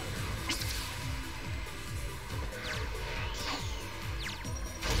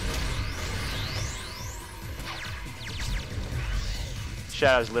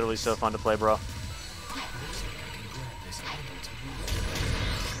 Shadow's literally so fun to play, bro.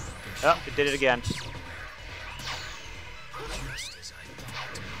 Oh, it did it again.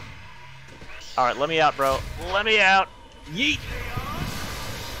 Alright, let me out, bro. Let me out. Yeet!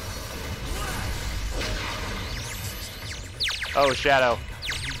 Oh, Shadow.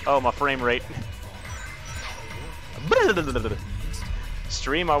 Oh, my frame rate.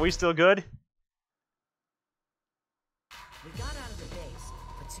 Stream, are we still good? We got out of the base,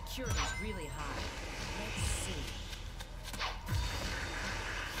 but security's really high. Let's see.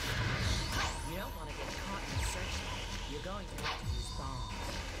 You don't want to get caught in a search. You're going to have to use bombs.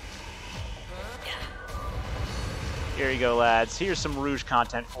 Here you go, lads. Here's some Rouge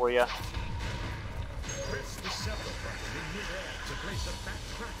content for you. Press the separate button in midair to place a fat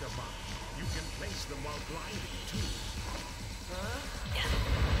cracker bomb. You can place them while gliding, too.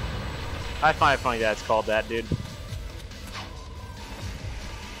 I find it funny that it's called that, dude.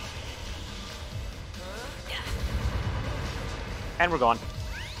 And we're gone.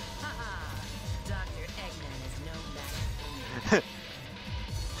 Dr. Eggman is no match for me.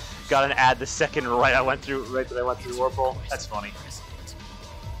 Got an ad the second right that I went through Warple. That's funny.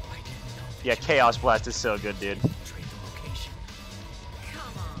 Yeah, Chaos Blast is so good, dude. Come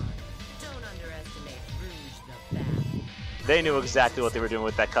on, don't underestimate Rouge the Bat. They knew exactly what they were doing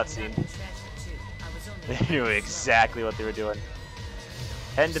with that cutscene. They knew exactly what they were doing.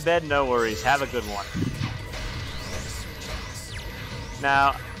 Heading to bed, no worries. Have a good one.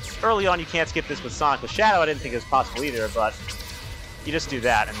 Now, early on you can't skip this with Sonic. With Shadow I didn't think it was possible either, but you just do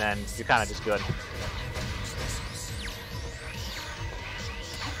that and then you're kind of just good.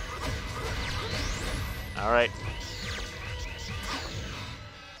 Alright.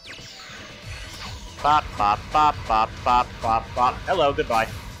 Pop, pop, pop, pop, pop, pop, pop. Hello, goodbye.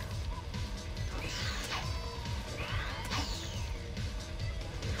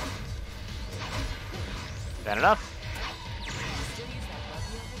 That enough?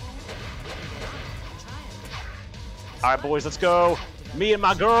 Alright, boys, let's go. Me and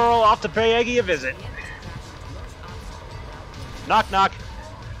my girl off to pay Eggy a visit. Knock, knock.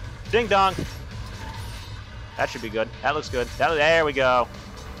 Ding dong. That should be good. That looks good. There we go.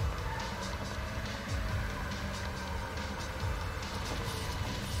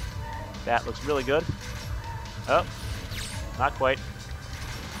 That looks really good. Oh, not quite.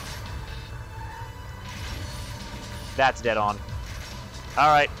 That's dead on. All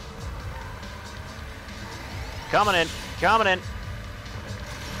right. Coming in. Coming in.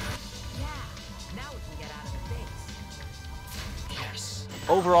 Yeah, now we can get out of the base. Yes.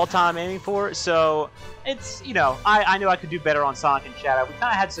 Overall time I'm aiming for, so it's, you know, I knew I could do better on Sonic and Shadow. We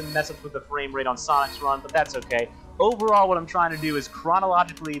kind of had some mess-ups with the frame rate on Sonic's run, but that's okay. Overall, what I'm trying to do is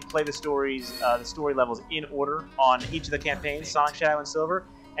chronologically play the stories, the story levels in order on each of the campaigns, Sonic, Shadow, and Silver.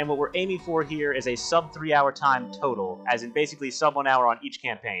 And what we're aiming for here is a sub 3 hour time total, as in basically sub 1 hour on each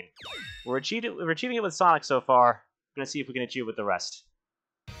campaign. We're achieving it with Sonic so far. I'm gonna see if we can achieve it with the rest.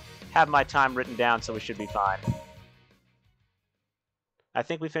 Have my time written down, so we should be fine. I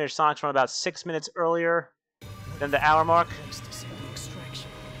think we finished Sonic's run about 6 minutes earlier than the hour mark. Close to some extraction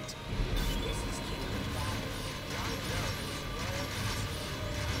point. This is Kingdom Valley.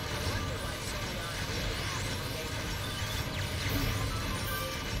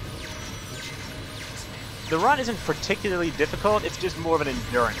 The run isn't particularly difficult, it's just more of an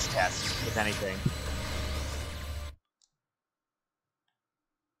endurance test, if anything.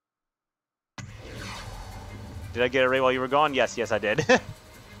 Did I get it right while you were gone? Yes, I did.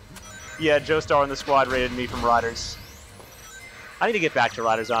 Yeah, Joestar in the squad rated me from Riders. I need to get back to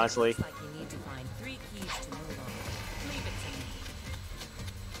Riders, honestly. Looks like you need to find 3 keys to move on. Leave it to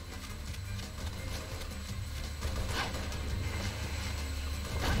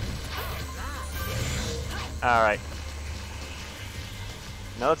me. Alright.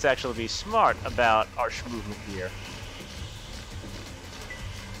 Now let's actually be smart about our movement here.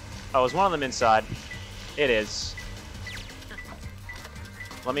 Oh, is one of them inside? It is.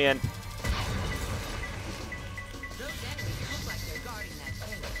 Let me in. Those enemies look like they're guarding that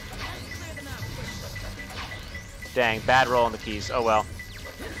cave. Let's clear them out quickly. Dang, bad roll on the keys. Oh well.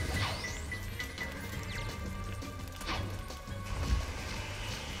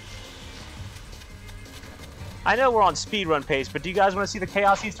 I know we're on speedrun pace, but do you guys want to see the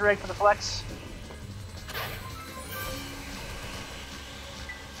Chaos Easter egg for the flex?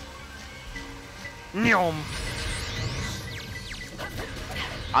 Nyom.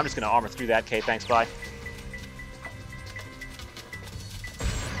 I'm just gonna armor through that. Okay, thanks, bye.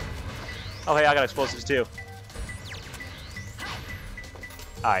 Oh hey, I got explosives too.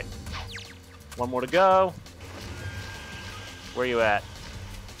 Alright. One more to go. Where you at?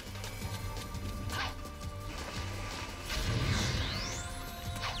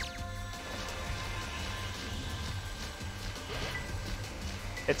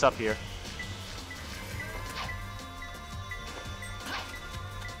 It's up here.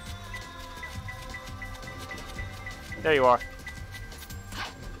 There you are.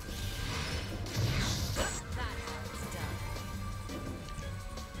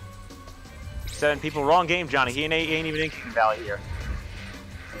 Seven people. Wrong game, Johnny. He ain't even in Kingdom Valley here.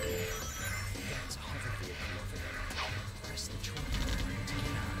 That's a hover vehicle over there. Press the trigger to get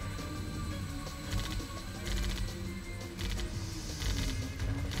out.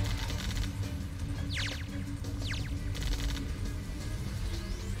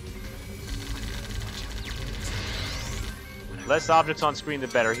 Less objects on screen, the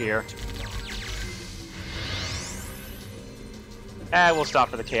better here. We'll stop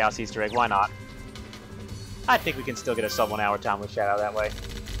for the Chaos Easter egg. Why not? I think we can still get a sub 1 hour time with Shadow that way.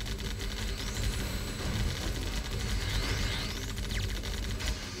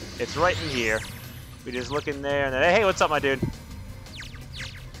 It's right in here. We just look in there and then, hey, what's up, my dude?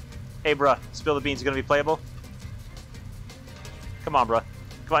 Hey, bruh, spill the beans. Is gonna be playable? Come on, bruh.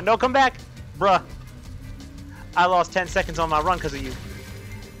 Come on, no, come back, bruh. I lost 10 seconds on my run because of you.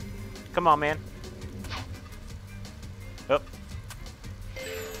 Come on, man. Oh.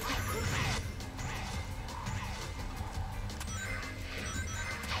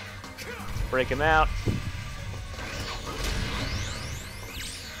 Break him out.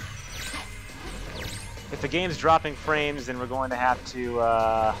 If the game's dropping frames, then we're going to have to,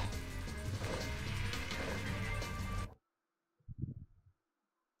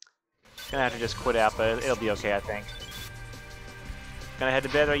 gonna have to just quit out, but it'll be okay, I think. Gonna head to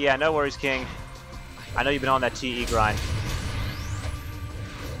bed, yeah, no worries, King. I know you've been on that TE grind.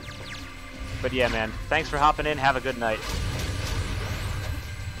 But yeah, man, thanks for hopping in. Have a good night.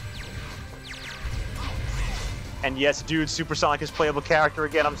 And yes, dude, Supersonic is playable character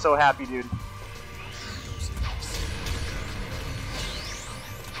again. I'm so happy, dude.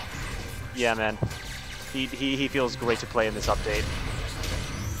 Yeah, man. He feels great to play in this update.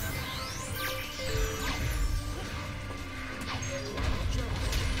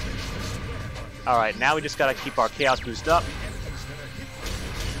 Alright, now we just gotta keep our Chaos boost up.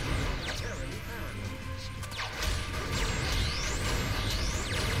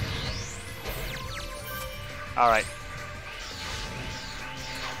 Alright.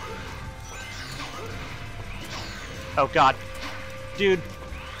 Oh god. Dude.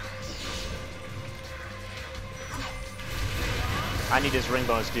 I need this ring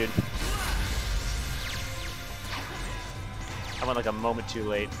bonus, dude. I went like a moment too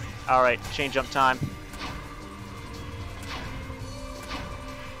late. Alright, chain jump time.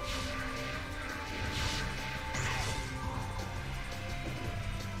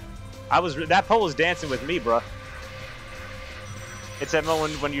 That pole was dancing with me, bruh. It's that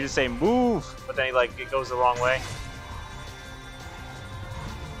moment when you just say move, but then it goes the wrong way.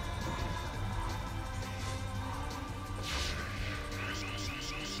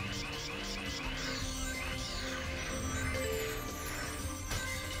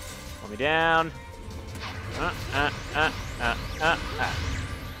 me down.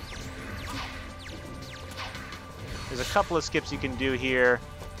 There's a couple of skips you can do here,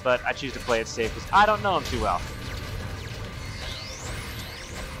 but I choose to play it safe because I don't know him too well.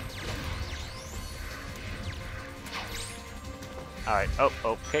 Alright, oh,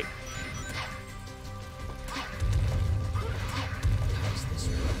 okay. How's this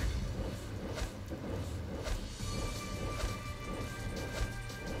work?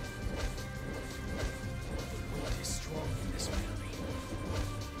 The wind is strong in this valley.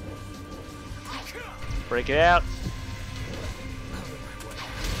 Break it out.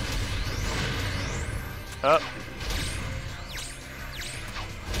 Up.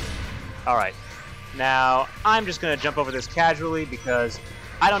 Alright. Now, I'm just going to jump over this casually because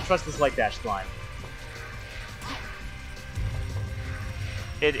I don't trust this light dash climb.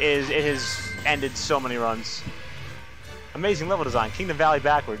 It has ended so many runs. Amazing level design. Kingdom Valley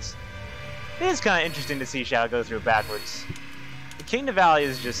backwards. It is kind of interesting to see Shadow go through it backwards. The Kingdom Valley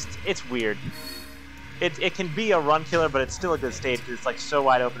is just, it's weird. It can be a run killer, but it's still a good stage because it's like so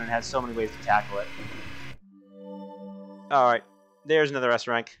wide open and has so many ways to tackle it. Alright, there's another S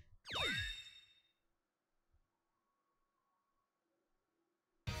rank.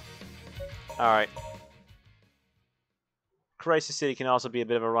 Alright. Crisis City can also be a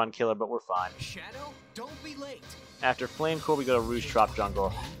bit of a run killer, but we're fine. Shadow, don't be late. After Flame Core, we go to Rouge Trop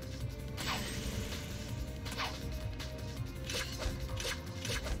Jungle.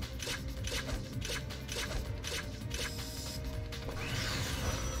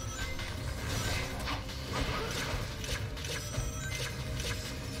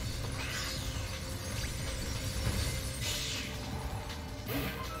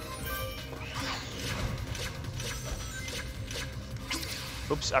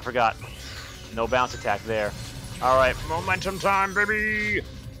 Oops, I forgot. No bounce attack there. Alright, momentum time, baby!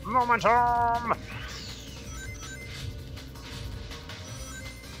 Momentum!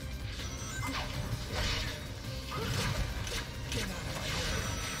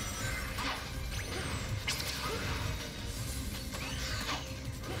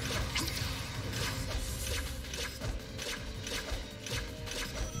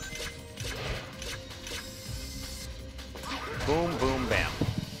 Boom, boom, bam.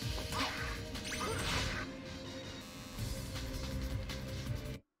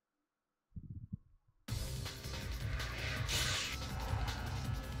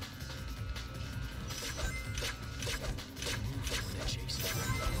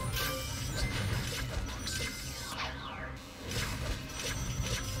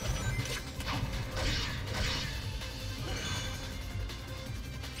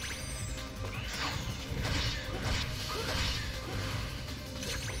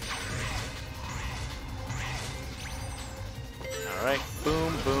 Alright,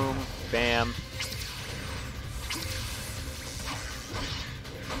 boom, boom, bam.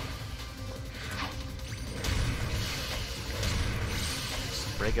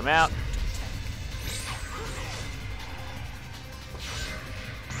 Break him out.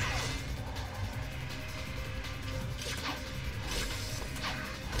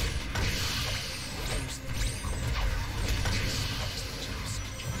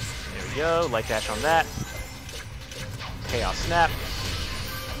 There we go, light dash on that. Chaos Snap.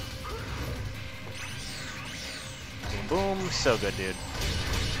 Boom, boom. So good, dude.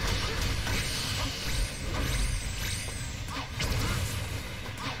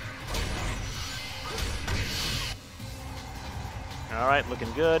 Alright,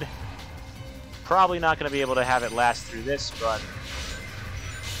 looking good. Probably not going to be able to have it last through this, but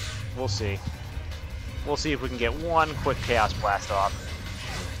we'll see. We'll see if we can get one quick Chaos Blast off.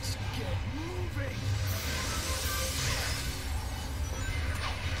 Let's get moving.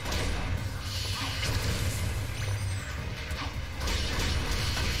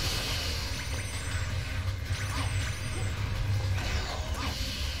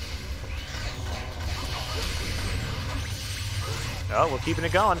 Oh, we're keeping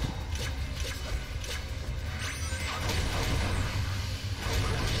it going.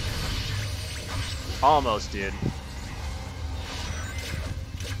 Almost, dude.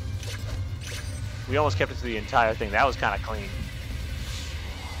 We almost kept it to the entire thing. That was kind of clean.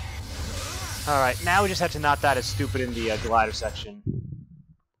 Alright, now we just have to not die as stupid in the glider section.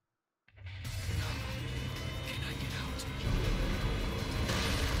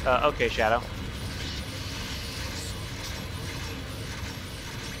 Okay, Shadow.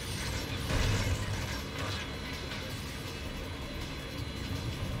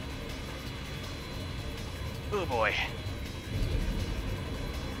 Oh boy.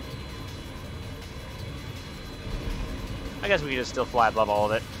 I guess we can just still fly above all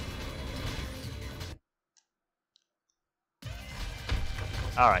of it.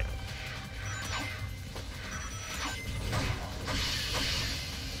 Alright.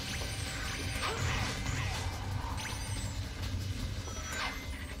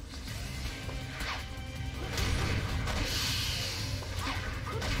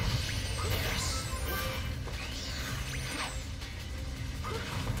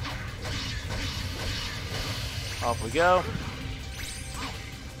 Off we go.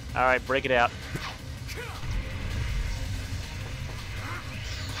 Alright, break it out.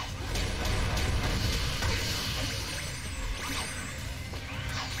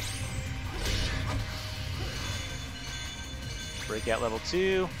 Break out level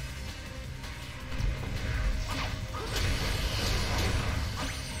 2.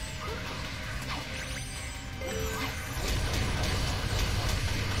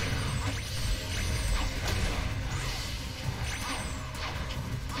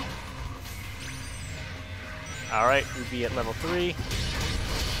 Alright, we'd be at level 3.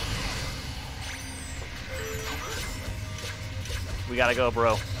 We gotta go,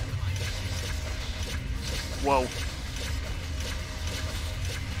 bro. Whoa.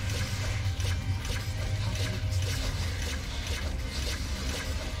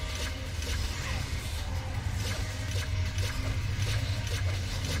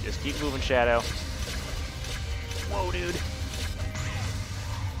 Just keep moving, Shadow. Whoa, dude.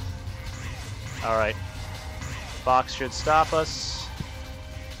 Alright. Box should stop us.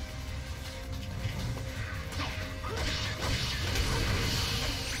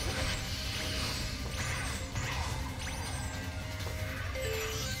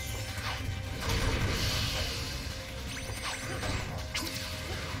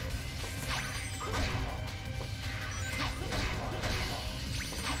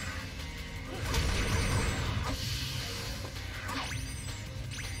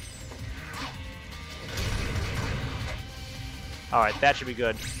 Alright, that should be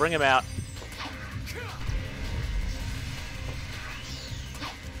good. Bring him out.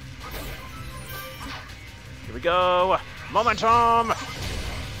 Here we go. Momentum!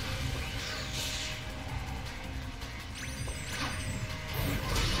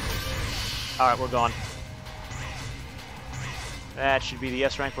 Alright, we're gone. That should be the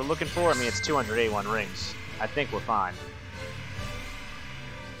S rank we're looking for. I mean, it's 281 rings. I think we're fine.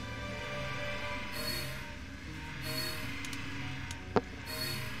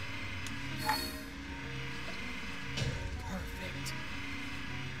 Perfect.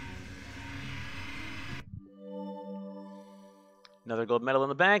 Another gold medal in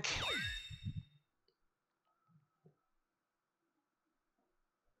the bank.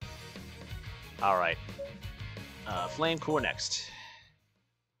 All right. Flame core next.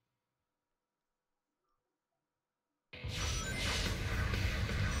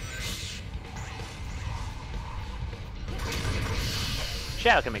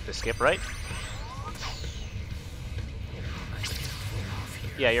 Shadow can make the skip, right?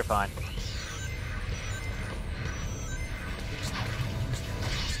 Yeah, you're fine.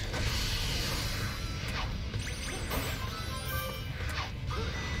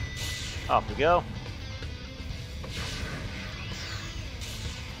 Off we go.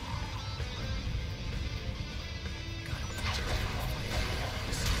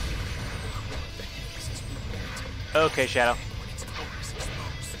 Okay, Shadow.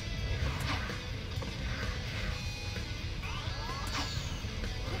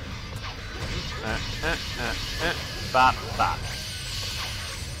 Bop, bop.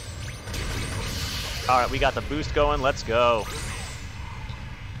 Alright, we got the boost going. Let's go.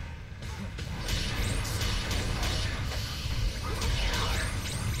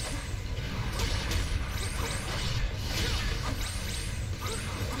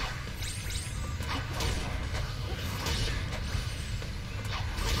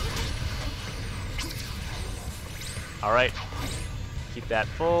 Alright. Keep that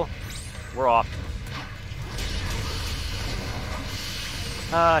full. We're off.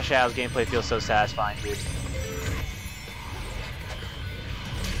 Shadow's gameplay feels so satisfying, dude.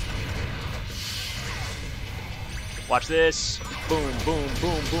 Watch this. Boom, boom,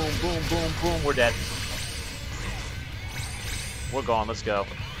 boom, boom, boom, boom, boom. We're dead. We're gone. Let's go.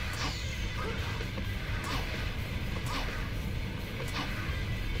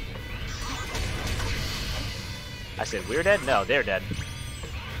 I said we're dead? No, they're dead.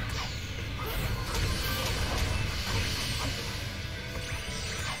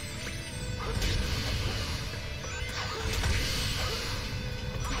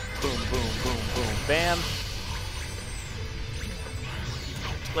 Boom, boom, boom, boom, bam.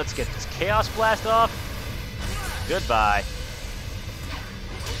 Let's get this Chaos Blast off. Goodbye.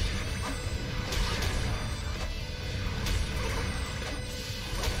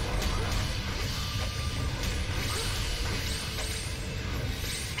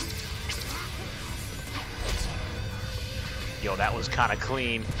 Yo, that was kind of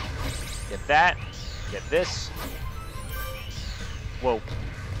clean. Get that. Get this. Whoa.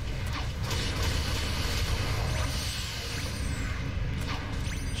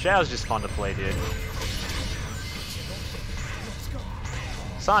 Shadow's just fun to play, dude.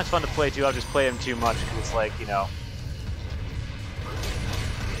 Sonic's fun to play too. I'll just play him too much because it's like, you know.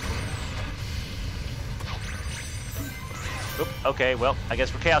 Oop, okay, well, I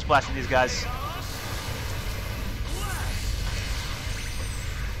guess we're Chaos Blasting these guys.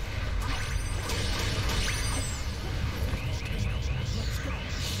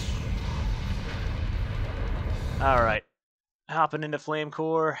 Alright. Hopping into Flame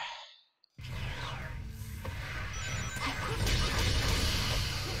Core.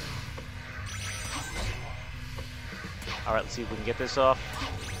 Alright, let's see if we can get this off.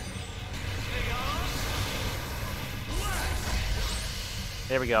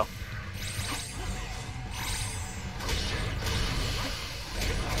 There we go.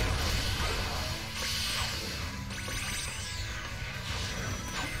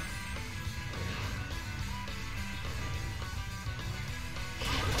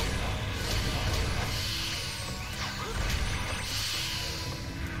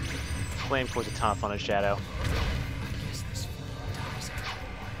 Flame Core's a ton of fun in Shadow.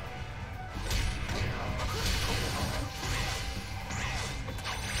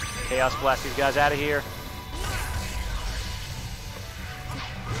 Chaos Blast these guys out of here.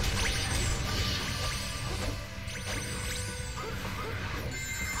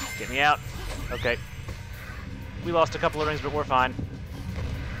 Get me out. Okay. We lost a couple of rings, but we're fine.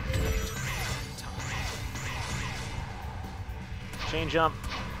 Chain jump.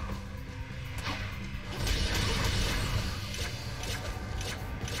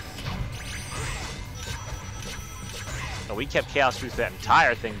 Oh, we kept Chaos through that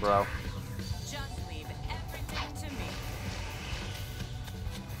entire thing, bro. Just leave everything to me.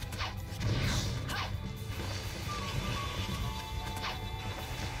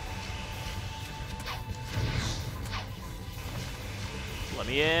 Let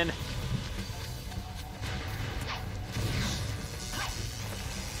me in.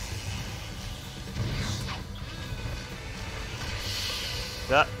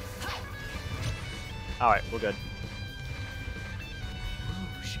 Alright, we're good.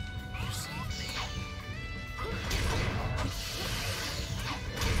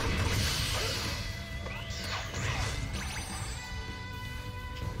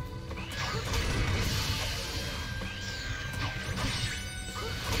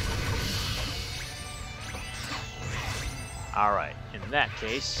 Alright, in that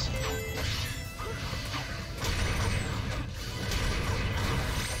case...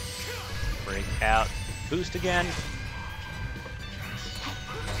 break out, boost again.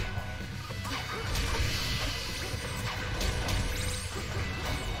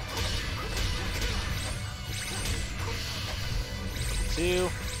 Two.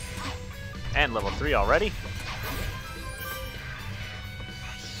 And level 3 already.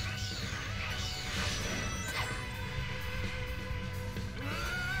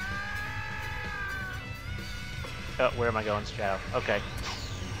 Oh, where am I going, Shadow? Okay.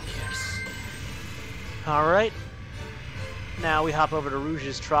 Alright. Now we hop over to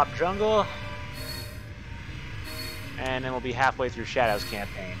Rouge's Trop Jungle. And then we'll be halfway through Shadow's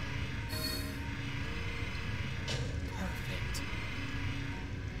campaign. Perfect.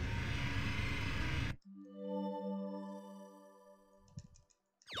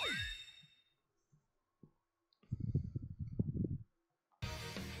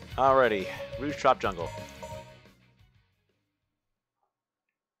 Alrighty. Rouge Trop Jungle.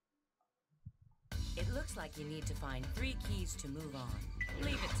 It looks like you need to find 3 keys to move on.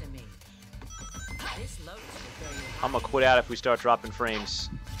 Leave it to me. This lotus will throw you. I'm gonna quit out if we start dropping frames.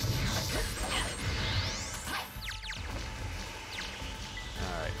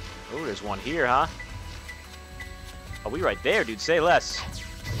 Alright. Oh, there's one here, huh? Oh, we right there, dude. Say less.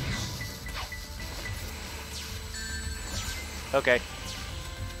 Okay.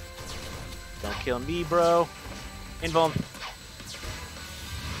 Don't kill me, bro. Invuln.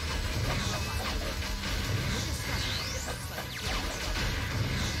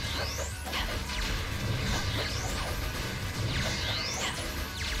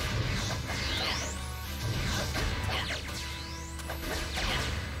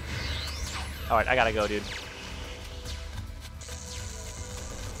 Alright, I gotta go, dude.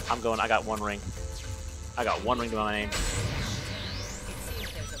 I'm going. I got 1 ring. I got 1 ring to my name. It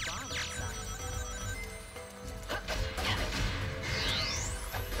seems there's a bomb inside.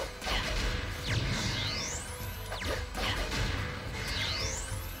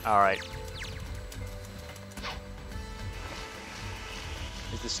 Alright.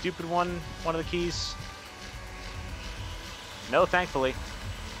 the stupid one of the keys? No, thankfully.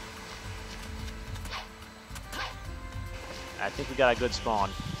 I think we got a good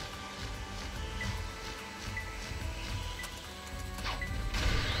spawn.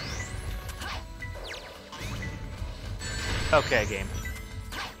 Okay, game.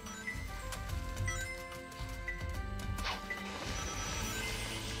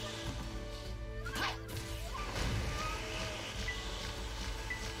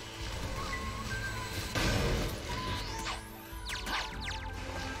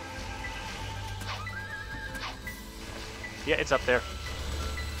 Yeah, it's up there.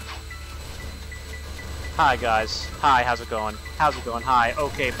 Hi, guys. Hi, how's it going? How's it going? Hi.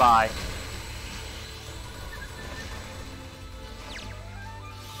 Okay, bye.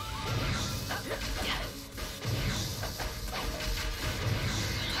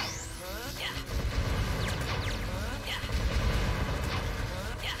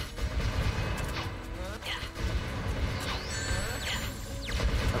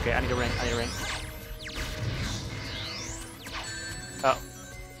 Okay, I need a ring. I need a ring. Oh,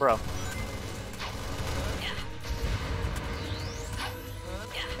 bro.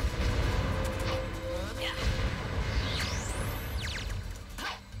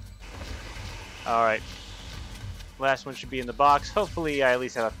 Alright. Last one should be in the box. Hopefully I at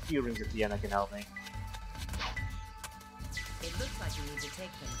least have a few rings at the end that can help me. It looks like you need to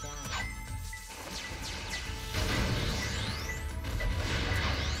take them down.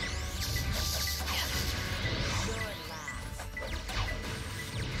 You're last.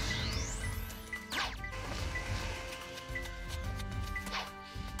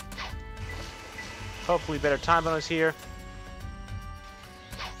 Hopefully better time bonus here.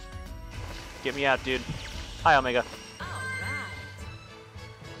 Get me out, dude. Hi, Omega. All right.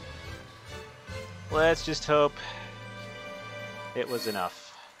 Let's just hope it was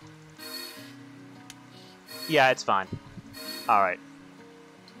enough. Yeah, it's fine. Alright.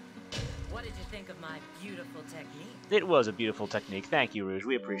 What did you think of my beautiful technique? It was a beautiful technique. Thank you, Rouge.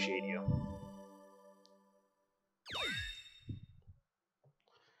 We appreciate you.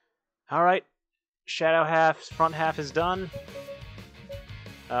 Alright. Shadow half, front half is done.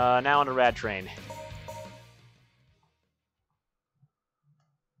 Now on to Rad Train.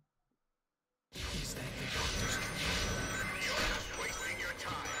 Is that the doctor's train? Wasting your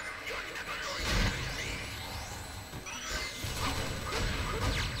time. You're never going to succeed. I'm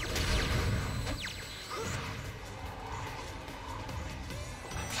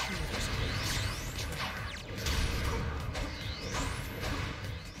sure there's a way to stop the train.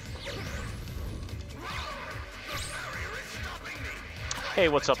 Hey,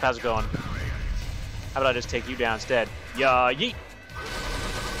 what's up? How's it going? How about I just take you down instead? Yeah, yeet!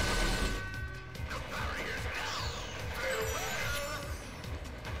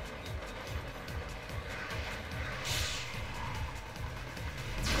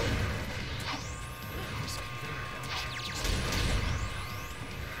 This conveyor belt changes the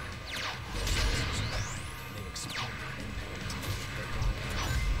they explode their impact. They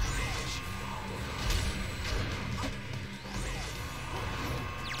want competition all over.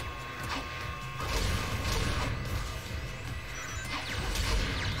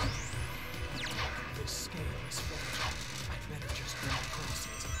 This scale is fragile. I'd better just run across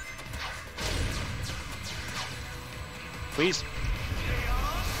it. Please.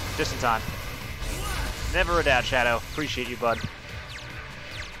 Just in time. Never a doubt, Shadow. Appreciate you, bud.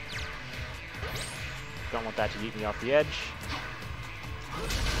 Don't want that to eat me off the edge.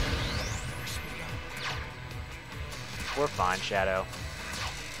 We're fine, Shadow.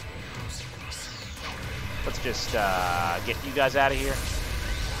 Let's just get you guys out of here.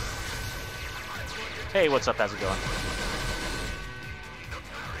 Hey, what's up? How's it going?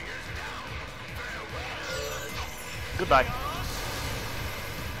 Goodbye.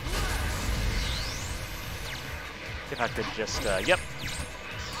 If I could just, yep.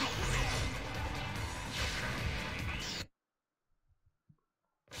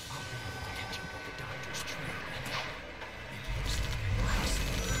 Catching the doctor's train.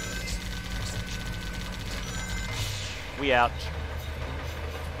 We out.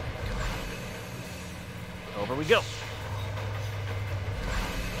 Over we go.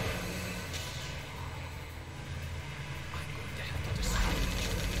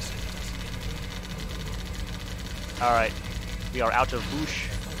 Alright. We are out of Boosh,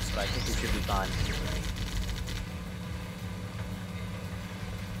 but I think we should be fine.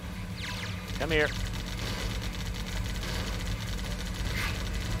 Come here.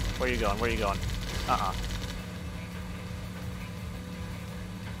 Where are you going? Where are you going? Uh-uh.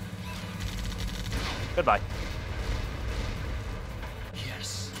 Goodbye.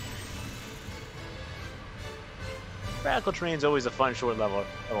 Yes. Radical Terrain's always a fun short level.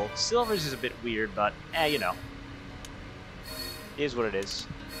 Silver's is a bit weird, but you know. It is what it is.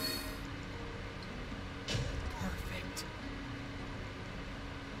 Perfect.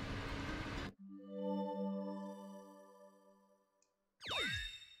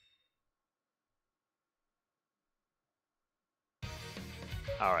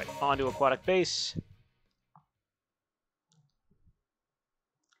 Alright, on to Aquatic Base.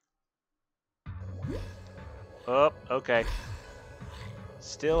 Oh, okay.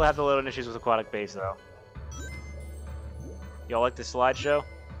 Still have the loading issues with Aquatic Base, though. Y'all like this slideshow?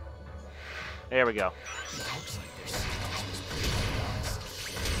 There we go. Looks like their sequence was pretty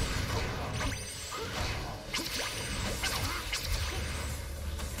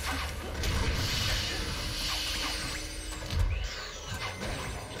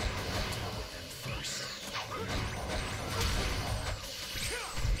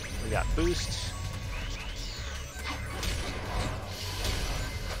We got boost.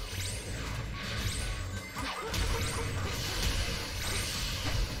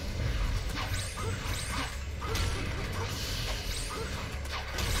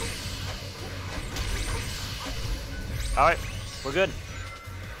 Alright, we're good.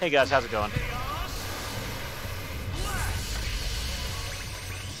 Hey guys, how's it going?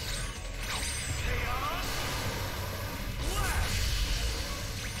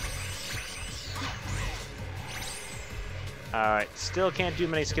 Alright, still can't do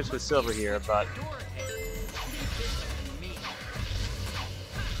many skips with Silver here, but...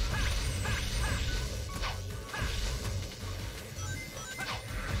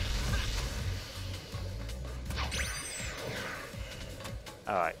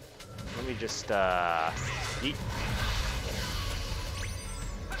 Alright, let me just, yeet.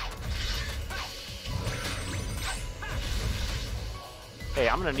 Hey,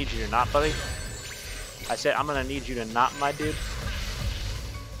 I'm gonna need you to not, buddy. I said I'm gonna need you to not, my dude.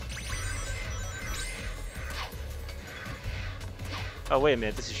 Oh, wait a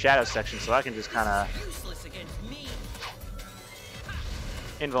minute, this is Shadow section, so I can just kinda... Useless against me.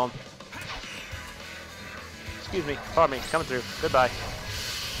 Invuln. Excuse me, pardon me, coming through. Goodbye.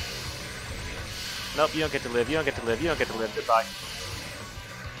 Nope, you don't get to live, you don't get to live, you don't get to live. Goodbye.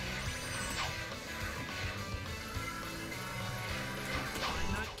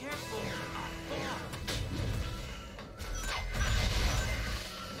 I'm not careful.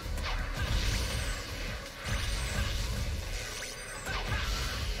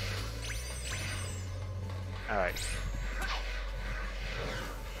 Alright.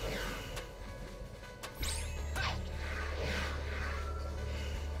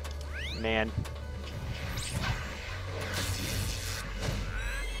 Man.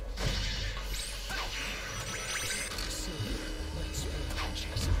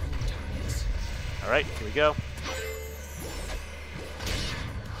 Alright, here we go.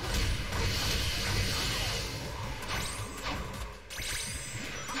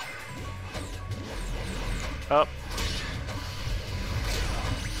 Up.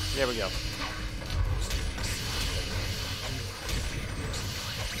 There we go.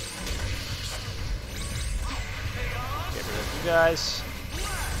 Get rid of you guys.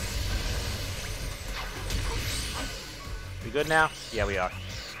 We good now? Yeah, we are.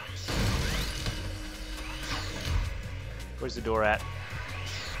 Where's the door at?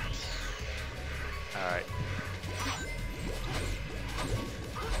 Alright.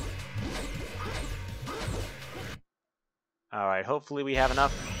 Alright, hopefully we have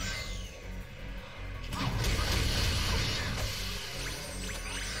enough.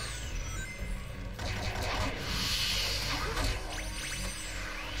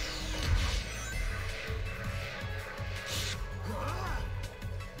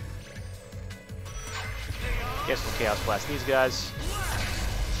 Guess we'll Chaos Blast these guys.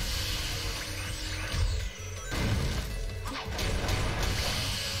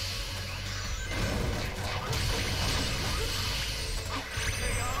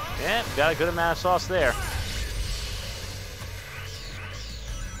 Yeah, got a good amount of sauce there.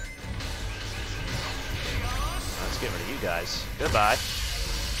 Let's get rid of you guys. Goodbye.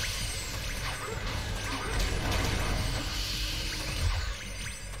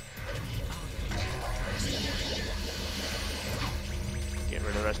 Get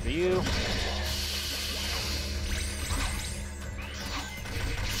rid of the rest of you.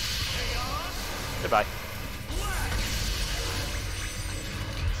 Goodbye.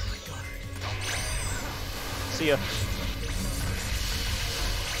 See ya.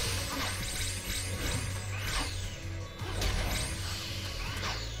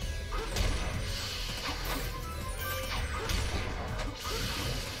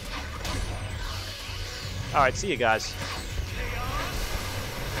 Alright, see you guys.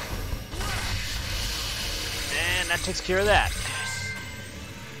 And that takes care of that.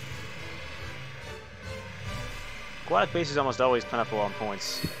 Aquatic base is almost always plentiful on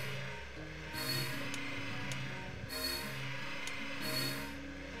points.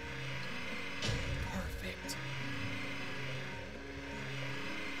 Perfect.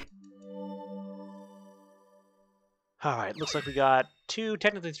 Alright, looks like we got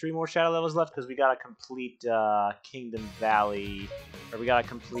technically three more shadow levels left because we got a complete Kingdom Valley, or we got a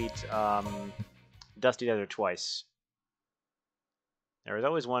complete Dusty Desert twice. There is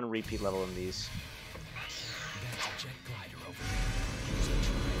always one repeat level in these. That's a jet glider over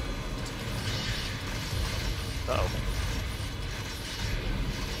there. Uh-oh.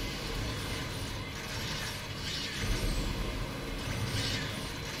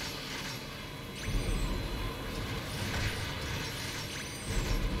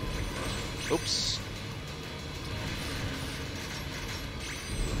 Oops.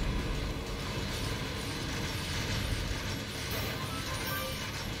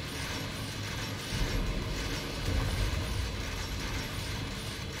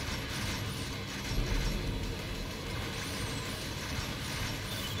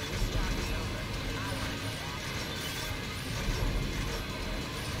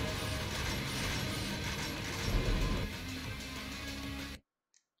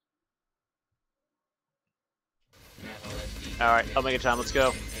 Alright, Omega time, let's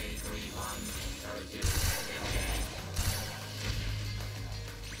go.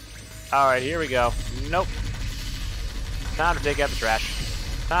 Alright, here we go. Nope. Time to take out the trash.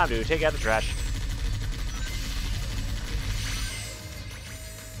 Time to take out the trash.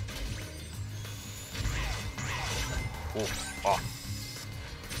 Ooh, oh.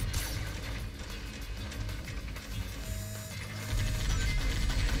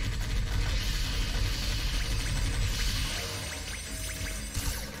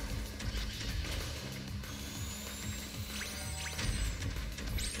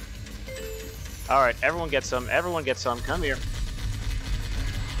 Alright, everyone gets some. Everyone gets some. Come here.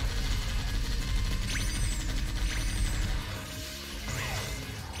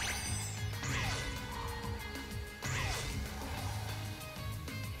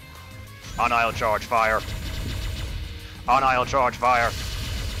 Unile charge fire. Unile charge fire.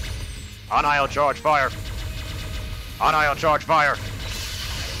 Unile charge fire. Unile charge fire.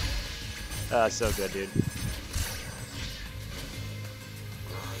 So good, dude.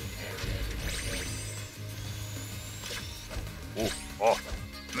 Ooh, oh.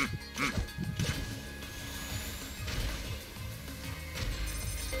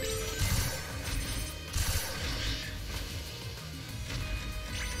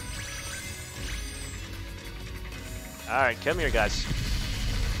 Alright, come here, guys.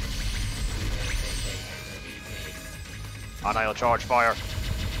 Unile charge fire.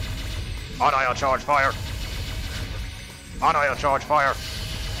 Unile charge fire. Unile charge fire.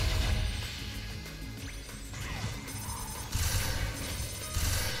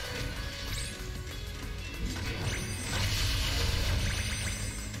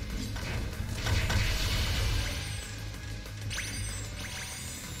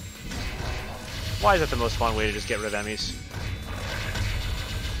 Why is that the most fun way to just get rid of enemies?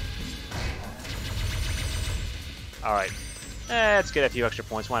 Alright. Let's get a few extra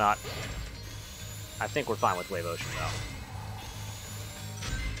points, why not? I think we're fine with Wave Ocean, though.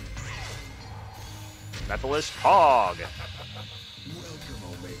 Methalist Hog! Welcome,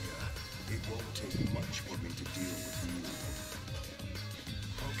 Omega. It won't take much for me to deal with you.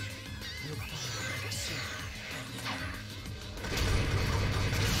 Okay, we're ready. Omega Silver.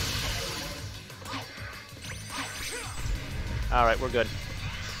 Alright, we're good.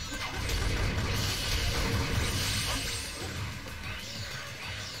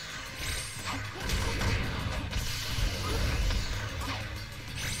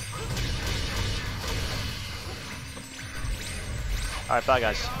 Alright, bye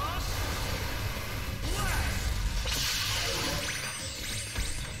guys.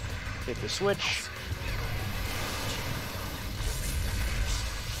 Hit the switch.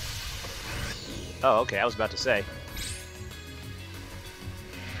 Oh, okay, I was about to say.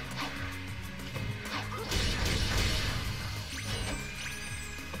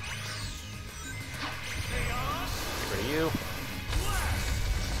 Get rid of you.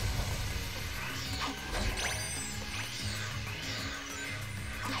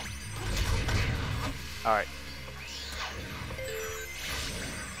 Alright.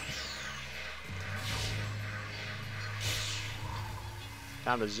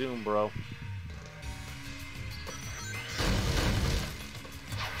 Time to zoom, bro.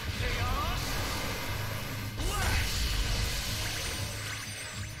 Get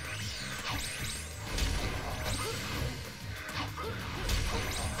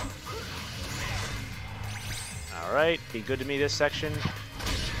Alright, be good to me this section.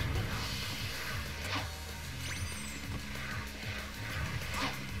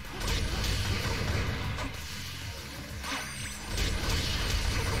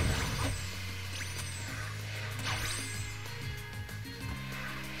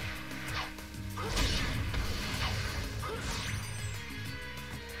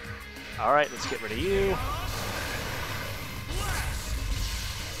 Alright, let's get rid of you.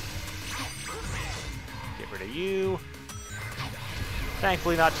 Get rid of you.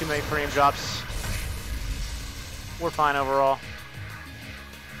 Thankfully, not too many frame drops. We're fine overall.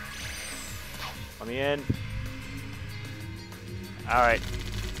 Let me in. Alright.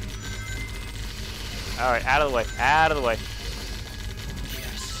 Alright, out of the way. Out of the way.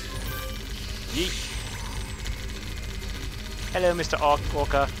 Yeet. Hello, Mr.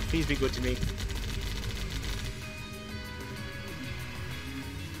 Orca. Please be good to me.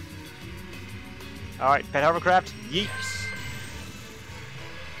 Alright, pet hovercraft. Yeet.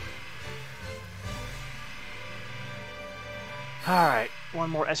 Alright, one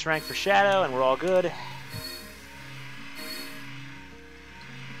more S rank for Shadow, and we're all good.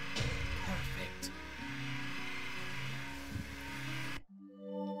 Perfect.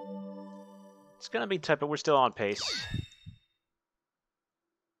 It's gonna be tough, but we're still on pace.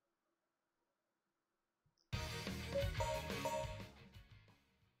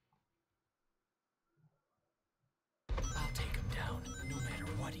 I'll take him down, no matter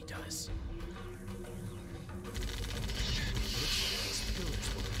what he does. Which of these pillars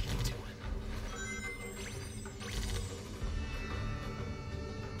will lead to him?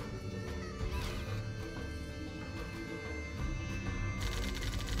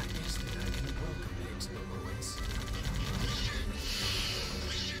 I guess that I can welcome it into the ruins.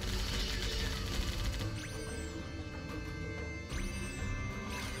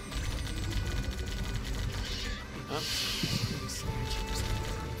 These statues are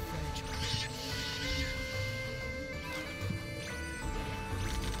pretty fragile.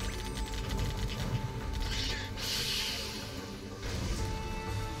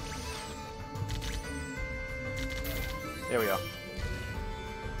 There we go.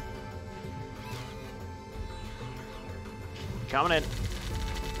 Coming in.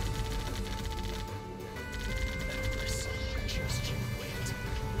 Just you wait.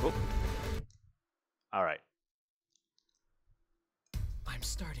 Oh. Alright. I'm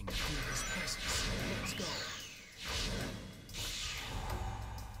starting to feel his presence. Let's go.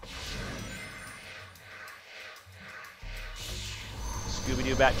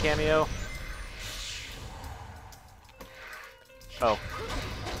 Scooby-Doo Bat cameo. Oh.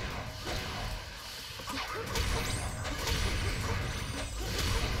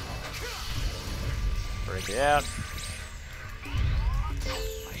 Break it out. I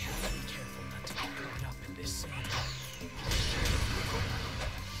have to be careful not to get caught up in this sand.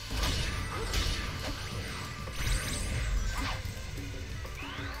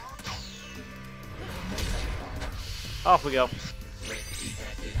 Off we go.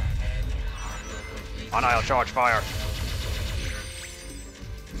 On I'll charge fire.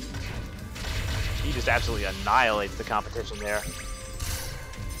 He just absolutely annihilates the competition there.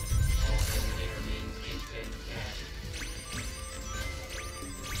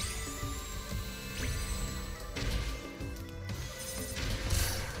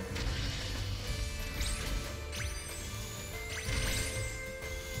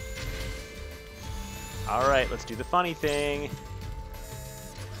 Alright, let's do the funny thing.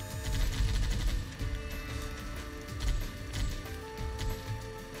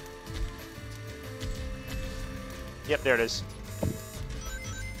 Yep, there it is.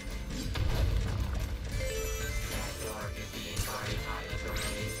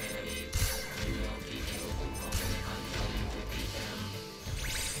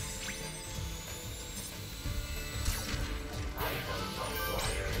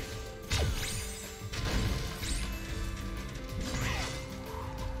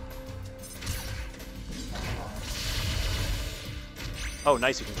 Oh,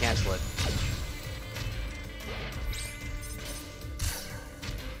 nice, you can cancel it.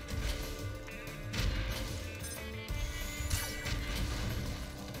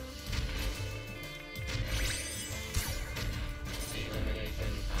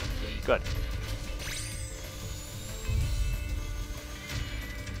 Good.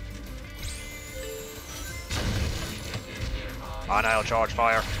 On I'll charge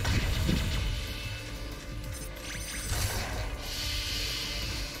fire.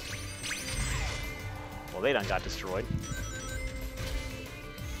 Well, they done got destroyed.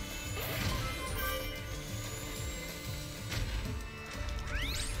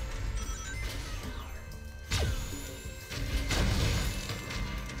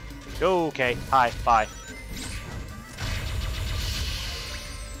 Okay, hi, bye.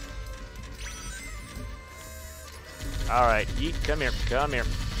 Alright, yeet, come here, come here.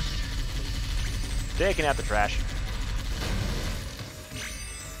 Taking out the trash.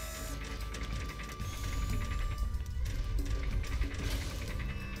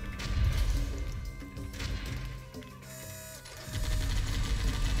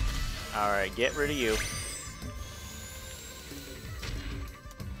 Alright, get rid of you.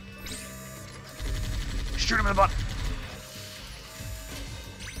 Shoot him in the butt!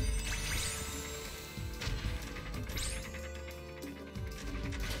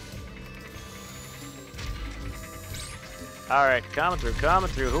 Alright, coming through, coming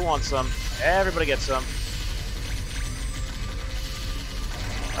through. Who wants some? Everybody gets some.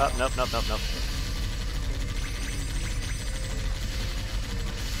 Oh, nope, nope, nope, nope.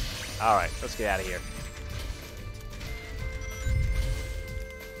 Alright, let's get out of here.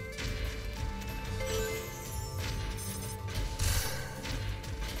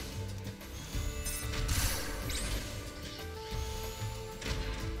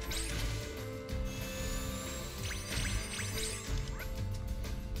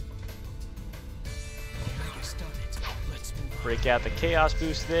 Break out the chaos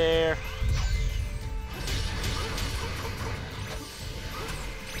boost there.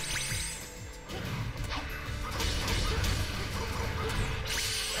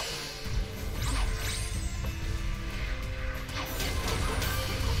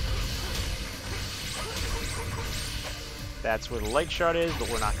 That's where the light shard is, but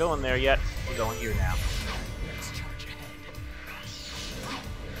we're not going there yet. We're going here now. Let's charge ahead.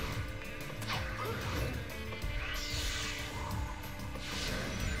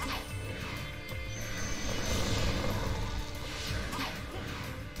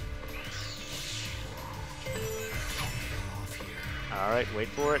 Alright, wait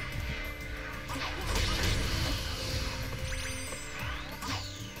for it.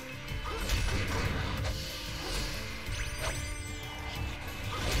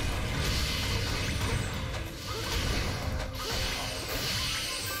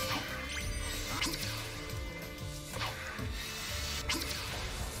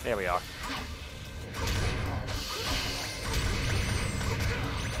 There we are.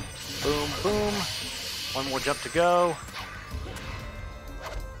 Boom, boom. One more jump to go.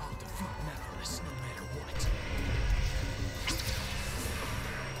 I'll defeat Megalus no matter what.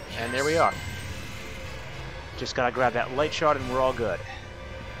 And there we are. Just gotta grab that light shard and we're all good.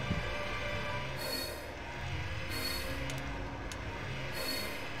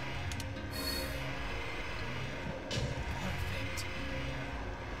 Perfect.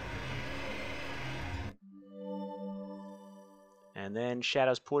 And then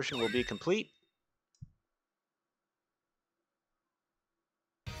Shadow's portion will be complete.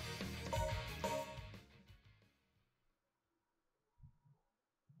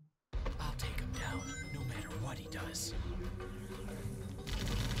 I'll take him down, no matter what he does.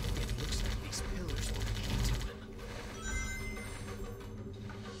 It looks like these pillars will lead to him.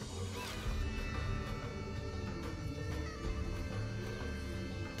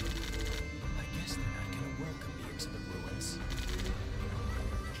 I guess they're not gonna welcome me into the ruins.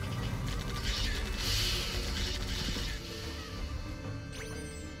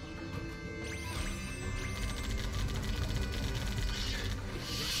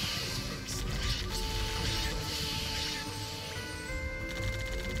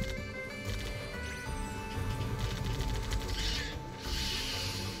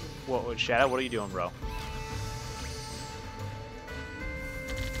 What, Shadow? What are you doing, bro?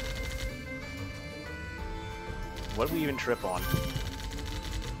 What did we even trip on?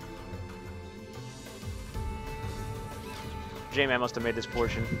 J-Man must have made this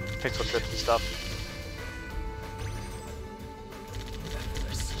portion. Pixel trips and stuff.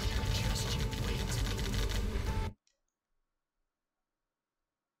 Megalus, just you wait.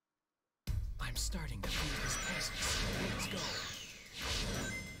 I'm starting to feel his presence. Let's go.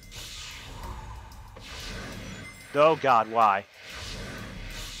 Oh god, why?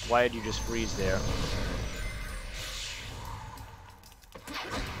 Why did you just freeze there? I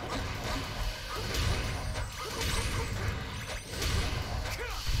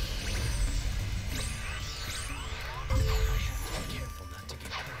have to be careful not to get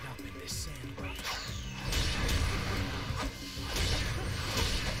caught up in this sandbox.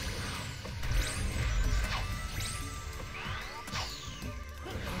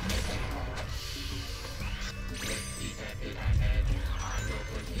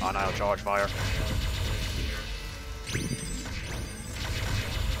 Oh, now charge fire.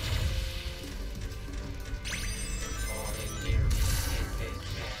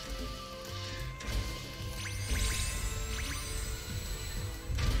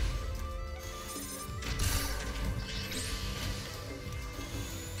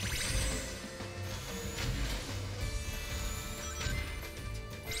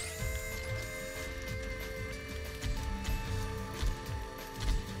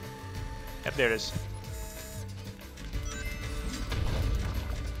 Yep, there it is.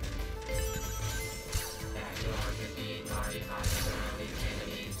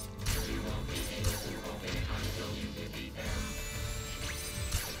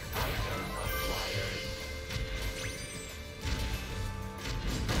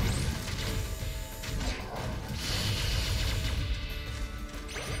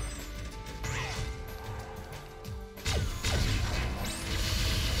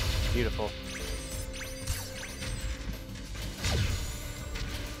 Beautiful.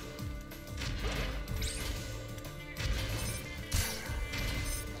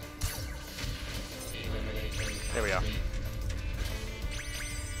 There we go.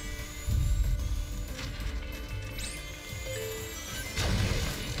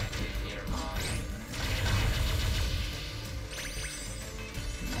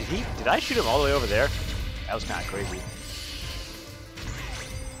 Did I shoot him all the way over there? That was kind of crazy.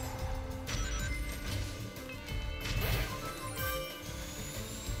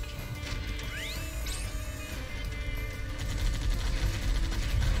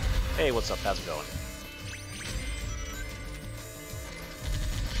 Hey, what's up? How's it going?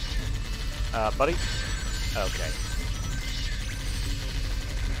 Buddy? Okay.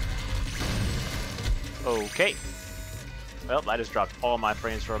 Okay. Well, I just dropped all my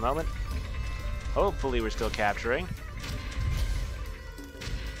frames for a moment. Hopefully we're still capturing.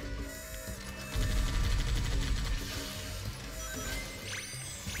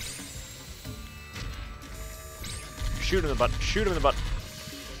 Shoot him in the butt. Shoot him in the butt.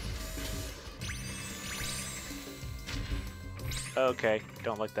 Okay,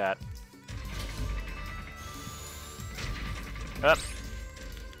 don't like that. Up.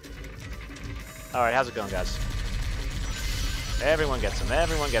 Alright, how's it going, guys? Everyone gets them.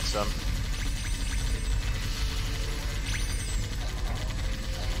 Everyone gets them.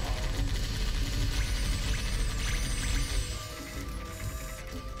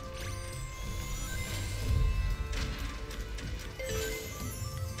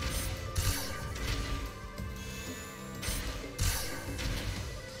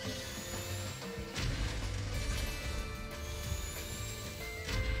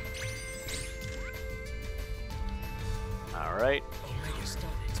 Alright. Omega started.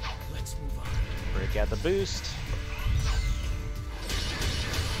 Let's move on. Break out the boost.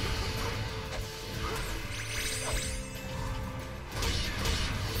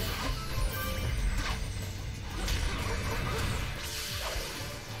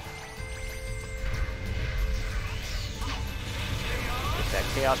 Get that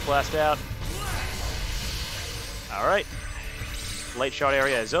Chaos Blast out. Alright. Light shot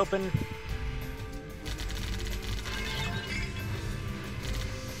area is open.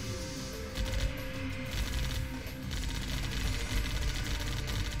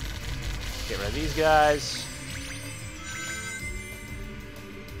 Get rid of these guys.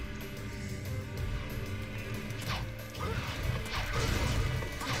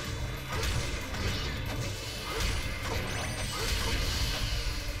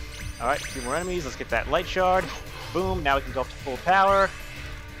 Alright, a few more enemies. Let's get that light shard. Boom, now we can go up to full power.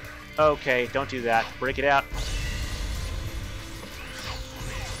 Okay, don't do that. Break it out.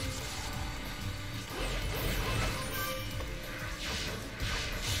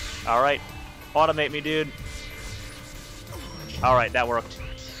 Alright, automate me, dude. Alright, that worked.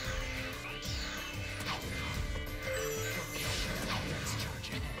 Let's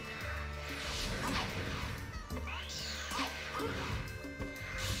charge ahead.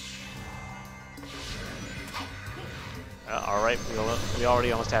 Alright, we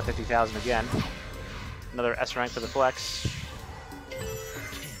already almost have 50,000 again. Another S rank for the flex. Can't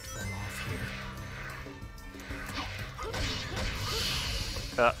fall off here.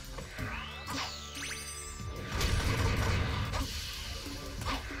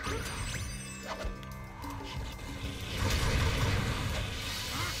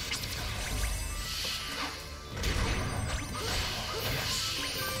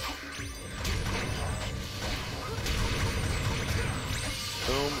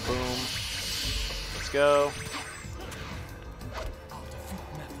 Boom, boom. Let's go. I'll defeat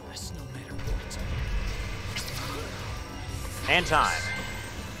Mephiles no matter what. And time.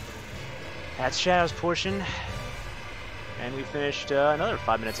 That's Shadow's portion. And we finished another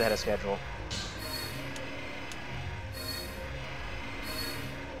 5 minutes ahead of schedule.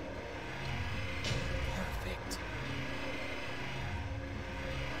 Perfect.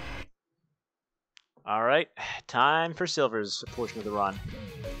 Alright, time for Silver's portion of the run.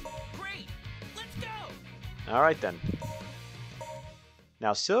 Great. Let's go. Alright then.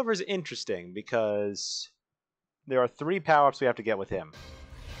 Now Silver's interesting because there are 3 power-ups we have to get with him.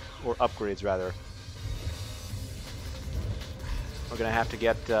 or upgrades rather. We're gonna have to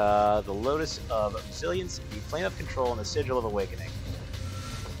get the Lotus of Resilience, the Flame of Control, and the Sigil of Awakening.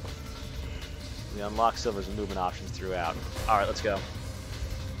 We unlock Silver's movement options throughout. Alright, let's go.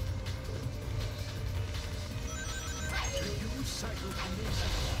 To use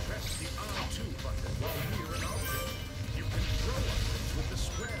psychokinesis, press the R2 button while near an object. You can throw items with the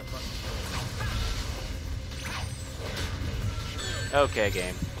square button. Okay,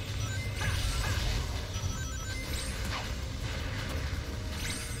 game.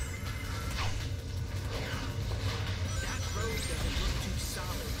 That road doesn't look too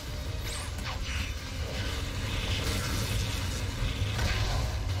solid.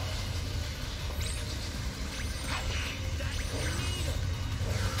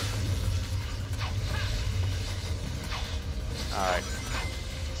 Alright.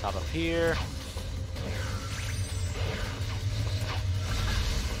 Let's hop up here.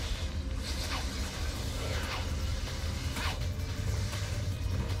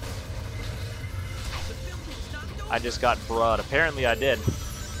 I just got broad. Apparently I did.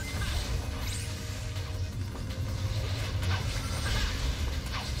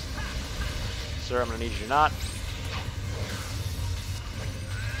 Sir, I'm gonna need you to not.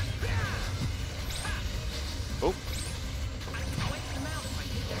 Oh.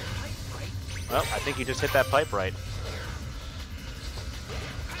 Well, I think you just hit that pipe right.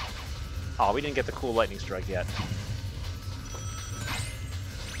 Oh, we didn't get the cool lightning strike yet.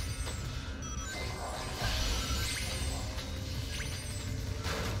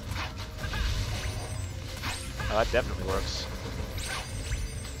 Oh, that definitely works.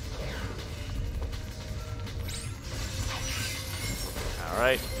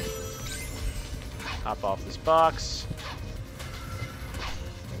 Alright. Hop off this box.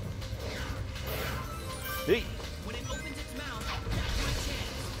 Hey! When it opens its mouth, that's my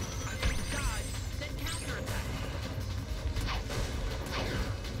chance. I can dodge, then counterattack.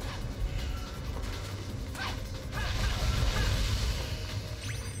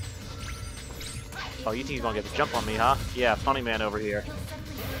 Oh, you think he's gonna get the jump on me, huh? Yeah, funny man over here. He'll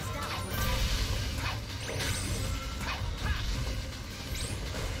suddenly burst out with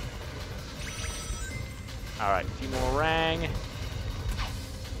Alright, a few more rang.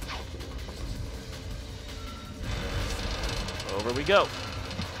 Over we go.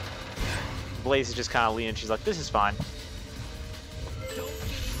 Blaze is just kind of leaning. She's like, this is fine. Don't get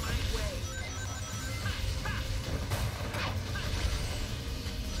in my way.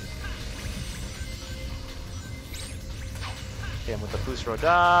 Hit him with the Boost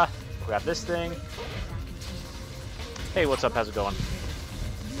Roda. Grab this thing. Hey, what's up? How's it going?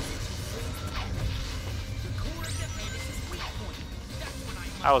 The core of the head is his weak point. That's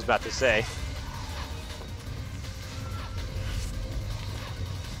when I was about to say.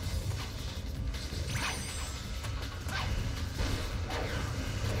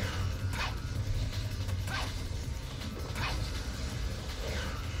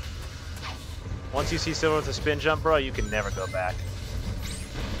 Once you see Silver with a spin jump, bro, you can never go back.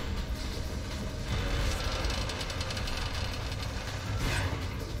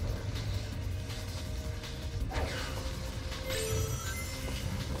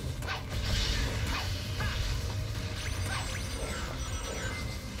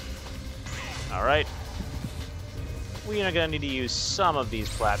 Alright. We are going to need to use some of these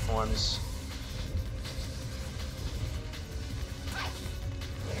platforms.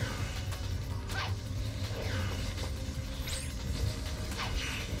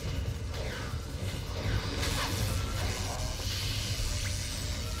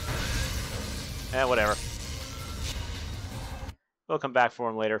 Whatever. We'll come back for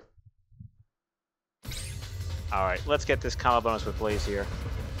him later. Alright, let's get this combo bonus with Blaze here.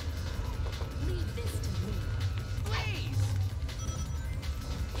 leave this to me. Please!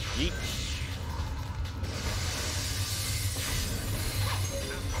 Yeet.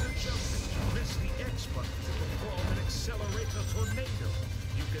 After jumping, press the X button to perform an accelerator tornado.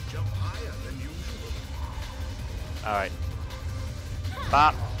 You can jump higher than usual. Alright.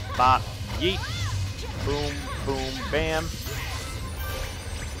 Bop, bop, yeet. Boom, boom, bam.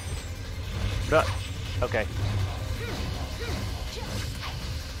 Duh. Okay.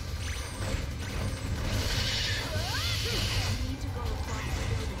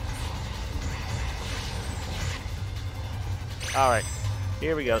 Alright.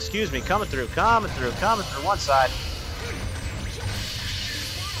 Here we go. Excuse me. Coming through one side.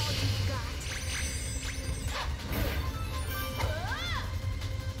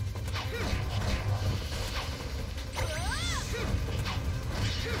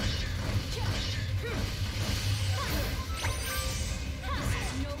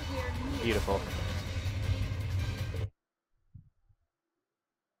 Beautiful.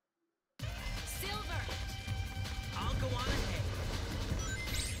 Silver. I'll go on ahead.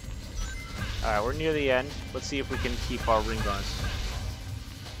 Alright, we're near the end. Let's see if we can keep our ring bonus.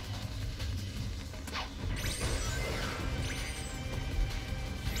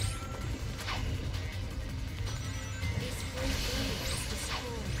 This great blade is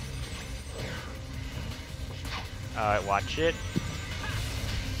destroyed. Alright, watch it.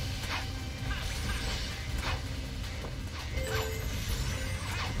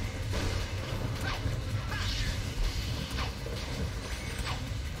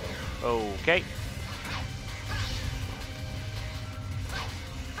 Okay.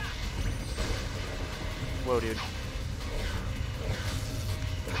 Whoa, dude.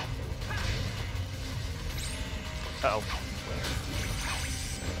 Uh-oh.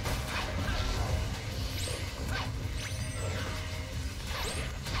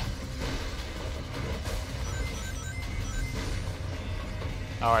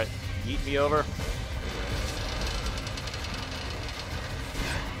 Alright, yeet me over.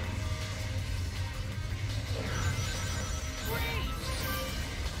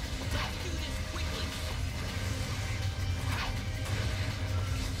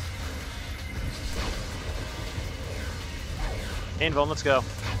 Invuln, let's go.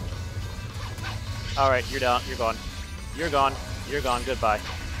 Alright, you're down. You're gone. You're gone. You're gone. Goodbye.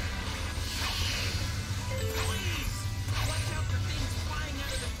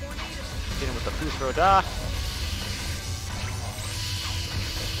 Hit him with the Fusro Da.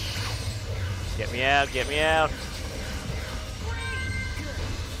 Get me out. Get me out.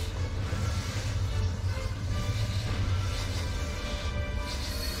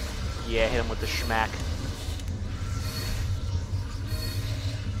 Yeah, hit him with the schmack.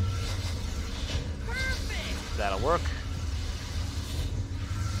 That'll work.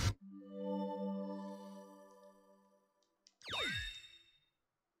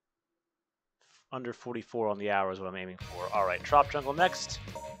 Under 44 on the hour is what I'm aiming for. Alright, Trop Jungle next.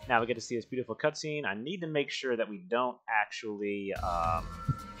 Now we get to see this beautiful cutscene. I need to make sure that we don't actually,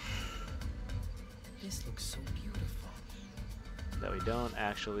 This looks so beautiful. that we don't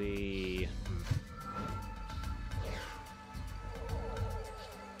actually...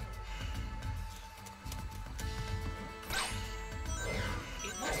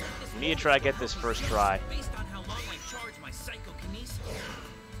 We need to try to get this first try. Based on how long I charge my psychokinesis.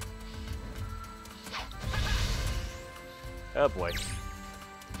 Oh boy.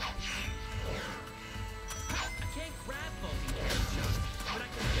 I can't grab bulky shots, but I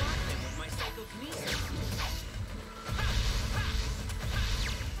can block them with my psychokinesis.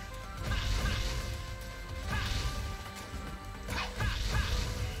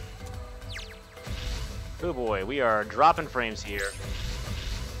 Oh boy, we are dropping frames here.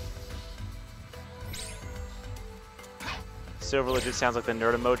 Silver legit sounds like the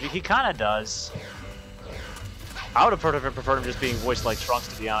nerd emoji. He kind of does. I would have preferred him just being voiced like Trunks,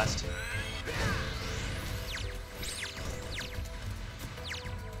 to be honest. Taking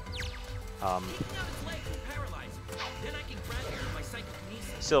out its legs will paralyze it. Then I can grab it with my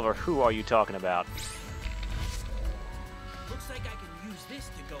psychokinesis. Silver, who are you talking about? Looks like I can use this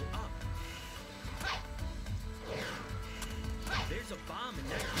to go up. There's a bomb in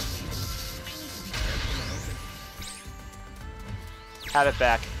that container. I need to be careful and open it. Have it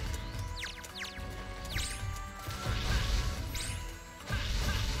back.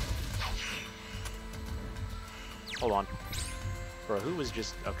 Hold on. Bro, who was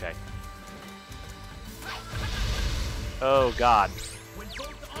just... Okay. Oh, God. When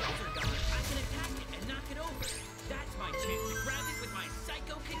both arms are gone, I can attack it and knock it over. That's my chance to grab it with my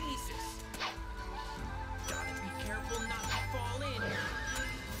psychokinesis. Gotta be careful not to fall in.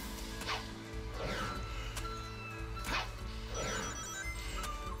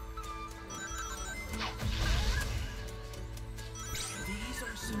 These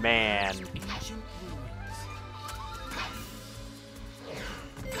are some Man. ancient ruins.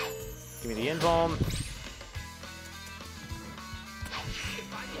 Give me the invuln. If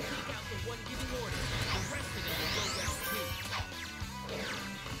I can take out the one giving orders, the rest of it will go down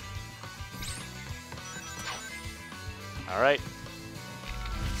too. Alright.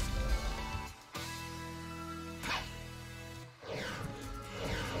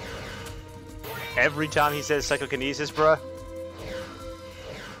 Every time he says psychokinesis, bruh.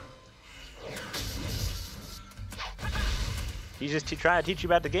 He's just trying to teach you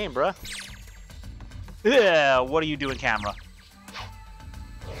about the game, bruh. Yeah, what are you doing, camera?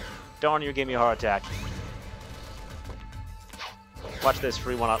 Darn, you gave me a heart attack. Watch this,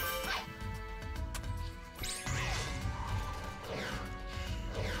 free one up.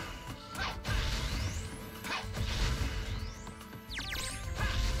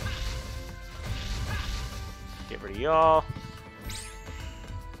 y'all.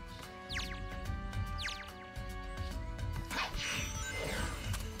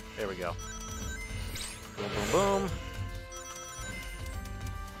 There we go. Boom, boom, boom.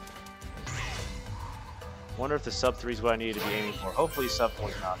 Wonder if the sub 3 is what I needed to be aiming for. Hopefully sub 4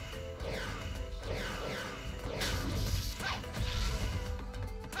 is not.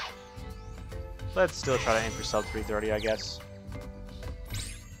 Let's still try to aim for sub 330, I guess.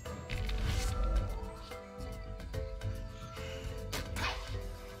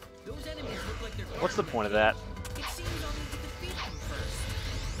 Those enemies look like they're What's the point of that? It seems I'll need to defeat them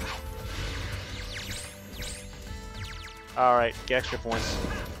first. Alright, get extra points.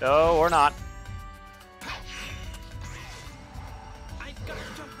 Oh, or not. I've got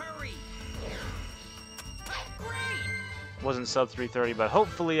to hurry. Great. Wasn't sub 330, but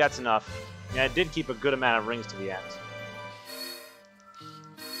hopefully that's enough. Yeah, it did keep a good amount of rings to the end.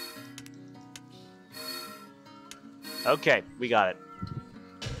 Okay, we got it.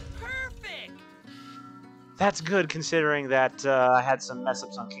 Perfect. That's good considering that I had some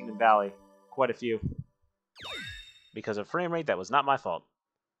mess-ups on Kingdom Valley. Quite a few. Because of frame rate, that was not my fault.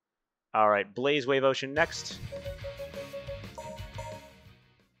 Alright, Blaze Wave Ocean next.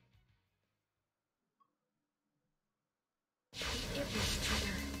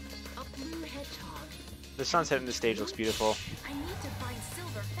 The sunset in this stage looks beautiful. I need to find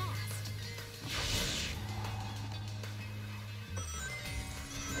Silver fast.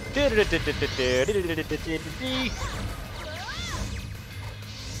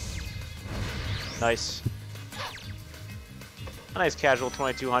 Nice. A nice casual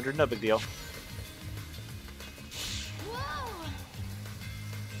 2200, no big deal. Whoa!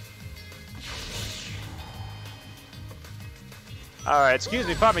 Alright, excuse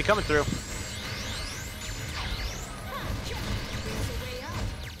me, pop me coming through.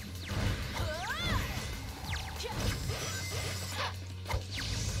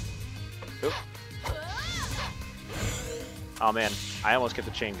 Oop. Oh man, I almost kept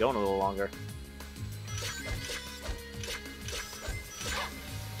the chain going a little longer.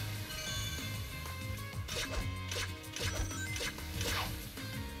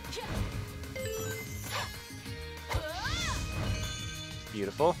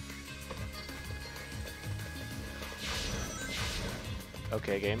 Beautiful.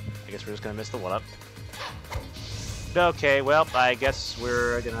 Okay, game. I guess we're just gonna miss the one-up. Okay, well, I guess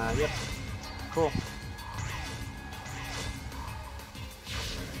we're gonna... Yep. Cool.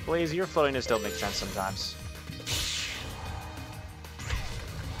 Blaze, your floatiness don't make sense sometimes.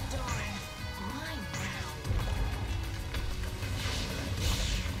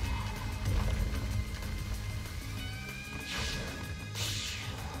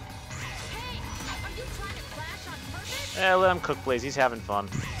 Let him cook, Blaze. He's having fun.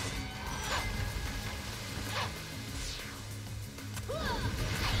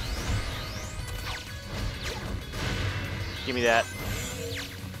 Give me that.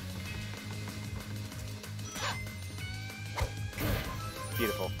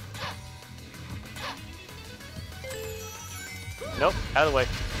 Beautiful. Nope, out of the way.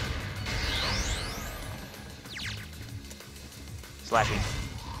 Slashing.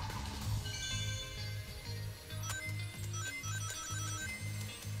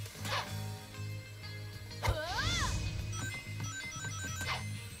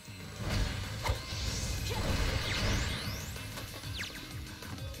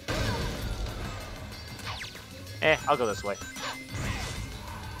 I'll go this way.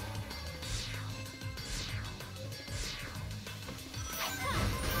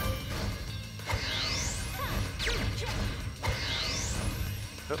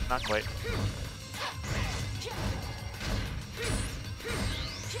 Oh, not quite.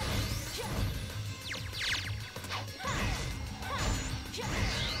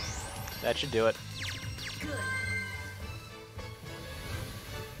 That should do it.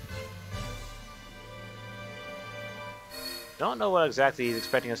 Don't know what exactly he's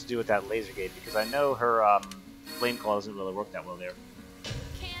expecting us to do with that laser gate, because I know her flame claw doesn't really work that well there.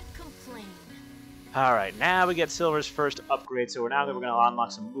 Can't complain. Alright, now we get Silver's first upgrade, so we're going to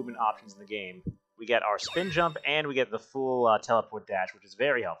unlock some movement options in the game. We get our spin jump, and we get the full teleport dash, which is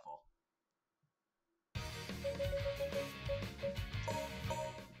very helpful.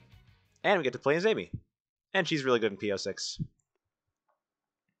 And we get to play as Amy. And she's really good in P-06.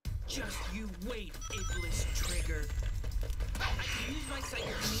 Just you wait, Iblis Trigger. I can use my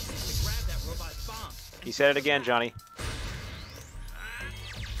psychokinesis to grab that robot's bomb. He said it again, Johnny.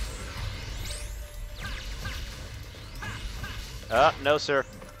 No, sir.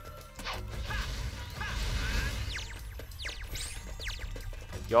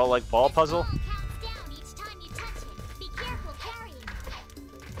 Y'all like ball puzzle? Counts down each time you touch it.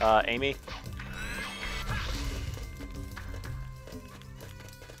 Amy.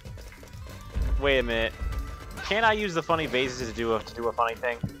 Wait a minute. Can't I use the funny vases to do a funny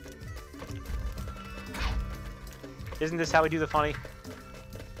thing? Isn't this how we do the funny?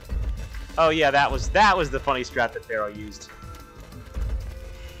 Oh yeah, that was the funny strat that Pharaoh used.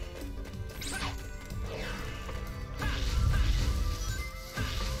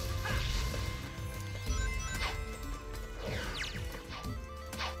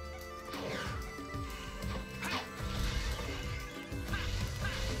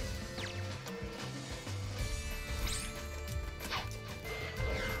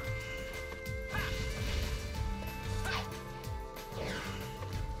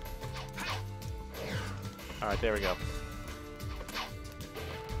 Alright, there we go.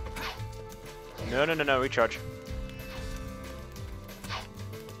 No, no, no, no, recharge.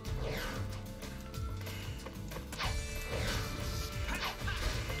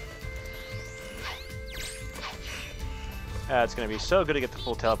 It's gonna be so good to get the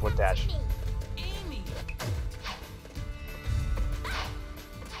full teleport dash. Amy!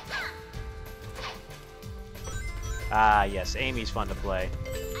 Ah, yes, Amy's fun to play. I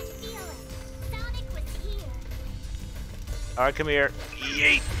feel it. Sonic was here. Alright, come here.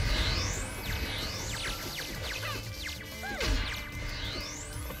 Yeet!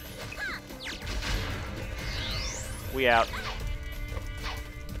 We out.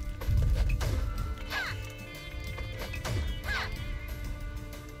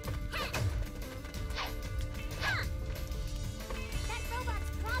 That robot's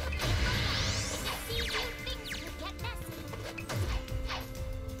probably a robot. If it sees you, things could get messy.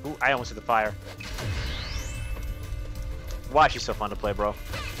 Ooh, I almost hit the fire. Why is she so fun to play, bro?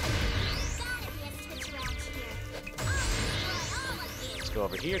 Gotta be a switch around here. I'll destroy all of you. Let's go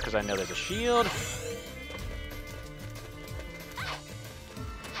over here because I know there's a shield.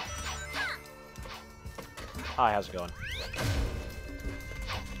 Hi, how's it going?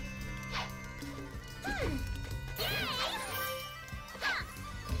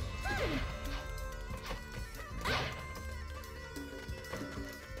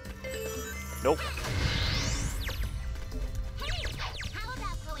 Nope. Hey, how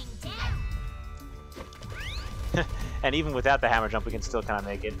about going down? And even without the hammer jump, we can still kind of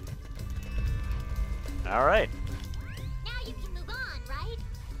make it. All right. Now you can move on, right?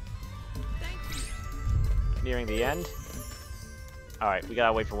 Thank you. Nearing the end. All right, we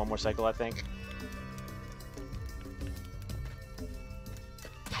gotta wait for one more cycle, I think.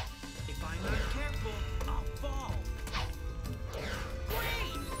 If I'm not careful, I'll fall.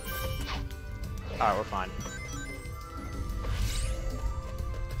 Great! All right, we're fine.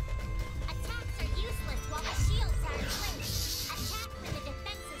 Attacks are useless while the shields are in place. Attack when the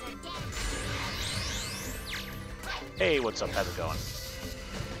defenses are down. Hey, what's up? How's it going?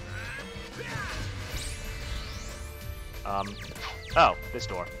 Oh, this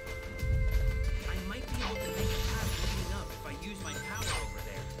door. I might be able to make it past cleaning up if I use my power over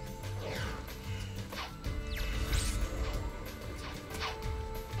there.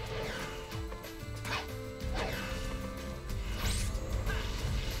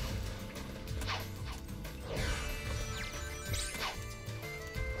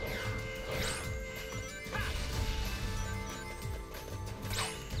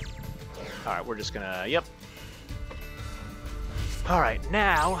 All right, we're just gonna, yep. All right,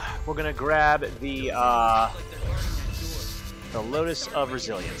 now we're gonna grab the Like they're guarding that door. Lotus of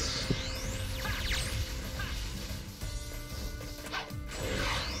Resilience.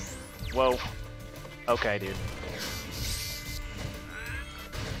 Whoa. Okay, dude.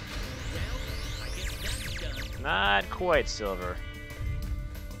 Well, I guess that's done. Not quite, Silver.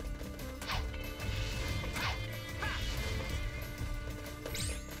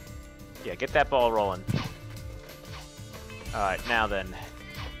 Yeah, get that ball rolling. Alright, now then.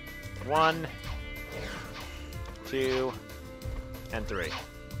 1, 2, and 3.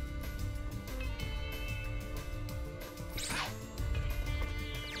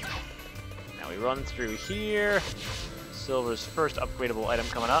 Now we run through here. Silver's first upgradable item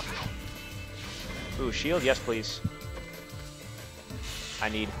coming up. Ooh, shield? Yes, please. I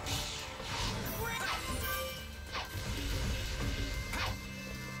need.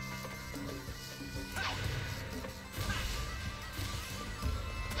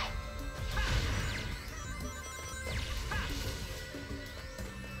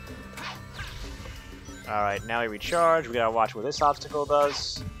 Alright, now we recharge. We gotta watch what this obstacle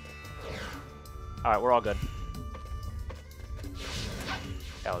does. Alright, we're all good.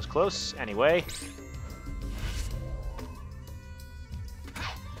 That was close. Anyway.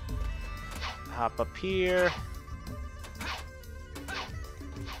 Hop up here.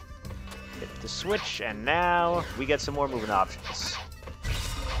 to switch, and now we get some more movement options.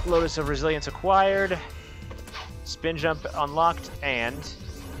 Lotus of Resilience acquired. Spin jump unlocked, and...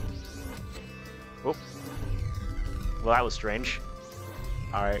 Oh. Well, that was strange.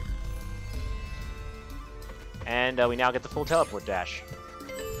 Alright. And we now get the full teleport dash.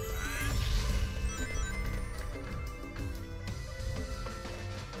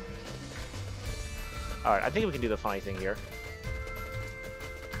 Alright, I think we can do the funny thing here.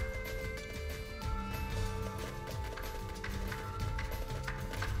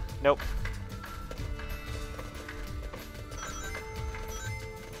 Nope.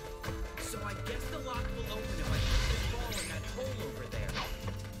 So I guess the lock will open if I put this ball in that hole over there.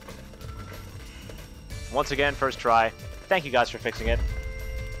 Once again, first try. Thank you guys for fixing it.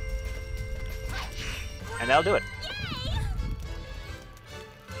 And that'll do it.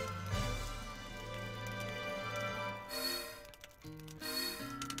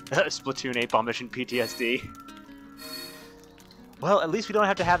 Splatoon 8-ball mission PTSD. Well, at least we don't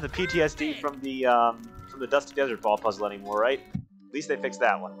have to have the PTSD from the Dusty Desert Ball puzzle anymore, right? At least they fixed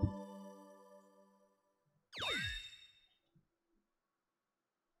that one.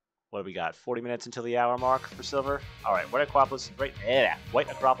 What do we got? 40 minutes until the hour mark for Silver. All right, White Acropolis. Right, yeah, White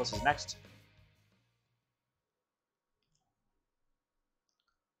Acropolis is next.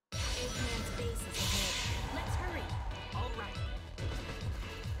 Eggman's base is ahead. Let's hurry. All right.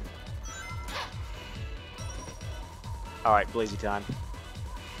 All right, Blazy time.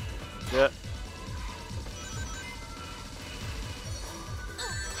 Yeah.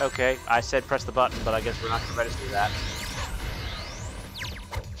 Okay, I said press the button, but I guess we're not going to register that.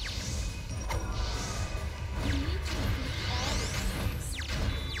 You need to defeat all the enemies.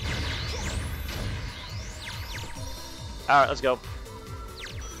 All right, let's go.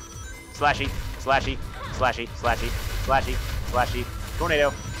 Slashy, slashy, slashy, slashy, slashy, slashy.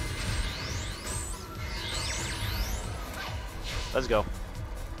 Tornado. Let's go.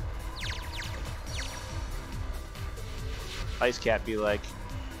 Ice Cat be like.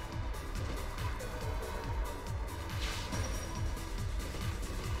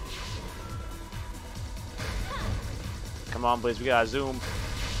 Come on, Blaze, we gotta zoom.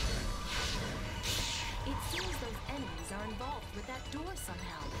 It seems those enemies are involved with that door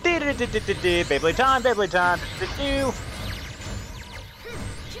somehow. Beyblade time, Beyblade time. Did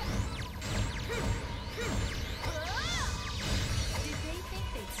they think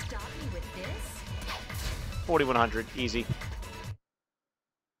they'd stop me with this? 4100, easy.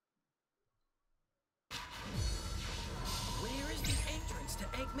 Where is the entrance to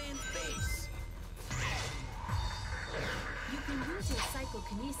Eggman's base? You can use your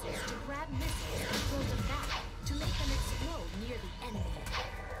psychokinesis to grab missiles and throw them back to make them explode near the enemy.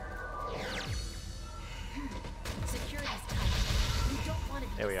 Security's tight. You don't want to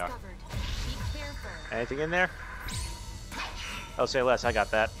be There we are. discovered. Be careful. Anything in there? Oh, say less. I got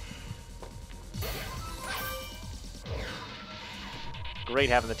that. Great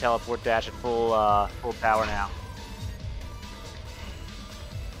having the teleport dash at full power now.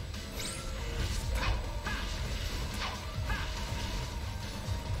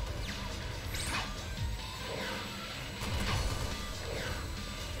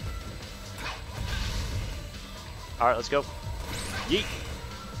 All right, let's go. Yeet.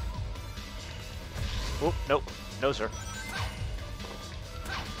 Oh, nope. No, sir.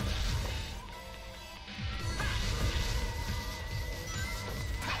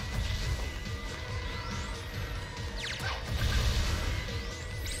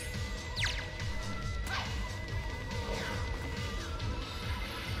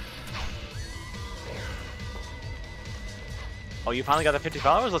 Oh, you finally got the 50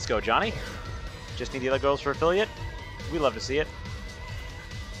 followers? Let's go, Johnny. Just need the other girls for affiliate. We love to see it.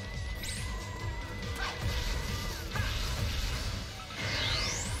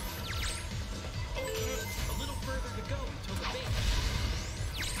 Okay, a little further to go until the base.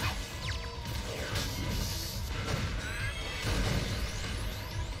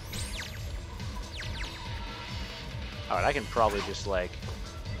 Alright, I can probably just like...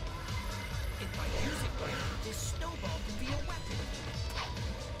 If I use it right, this snowball can be a weapon.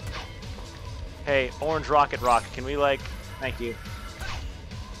 Hey, Orange Rocket Rock, can we like... Thank you.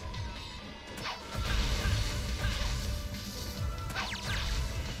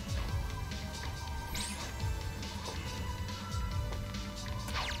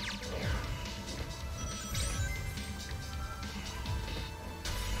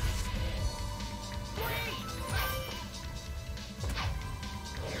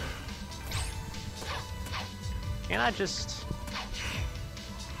 Can I just...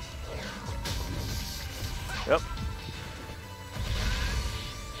 Yep.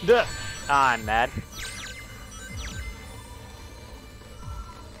 Duh. I'm mad.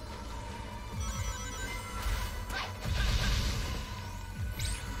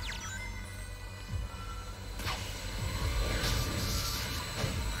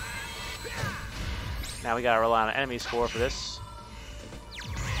 Now we gotta rely on an enemy score for this.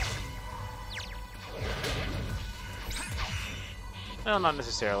 Well, not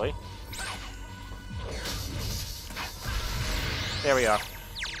necessarily. There we are.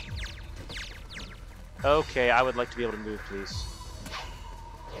 Okay, I would like to be able to move, please.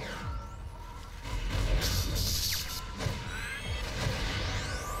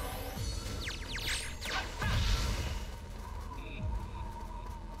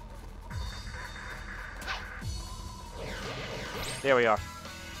 There we are.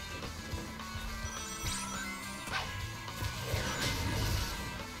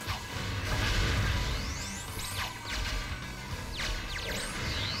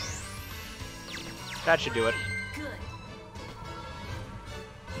 That should do it. Good.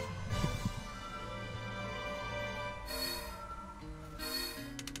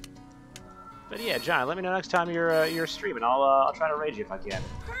 But yeah, John, let me know next time you're streaming. I'll try to raid you if I can.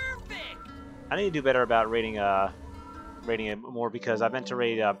 Perfect! I need to do better about raiding it more because I meant to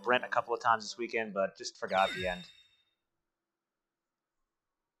raid Brent a couple of times this weekend, but just forgot at the end.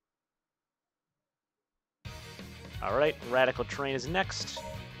 All right, Radical Train is next.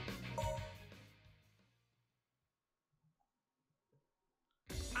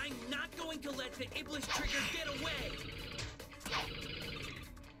 I'm not going to let the Iblis trigger get away!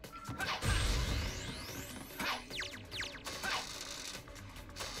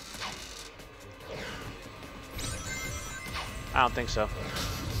 I don't think so.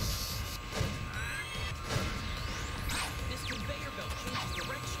 This conveyor belt changes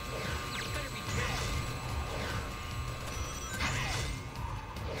direction. It better be careful.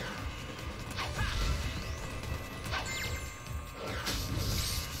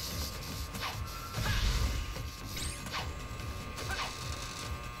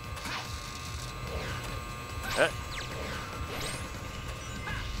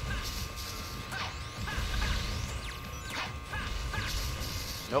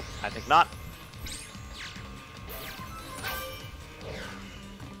 Nope, I think not.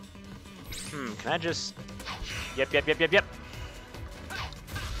 Can I just... Yep. There's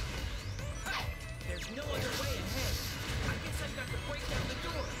no other way ahead. I guess I've got to break down the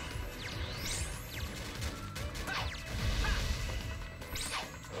door.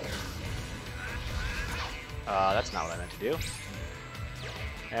 That's not what I meant to do.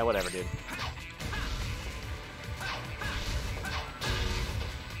 Yeah, whatever, dude.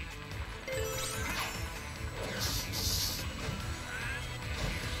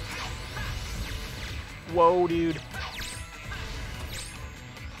 Whoa, dude.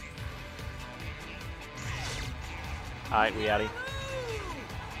 Alright, we outie.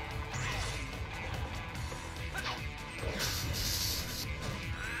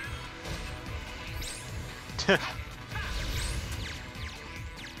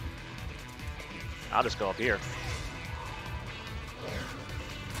 I'll just go up here.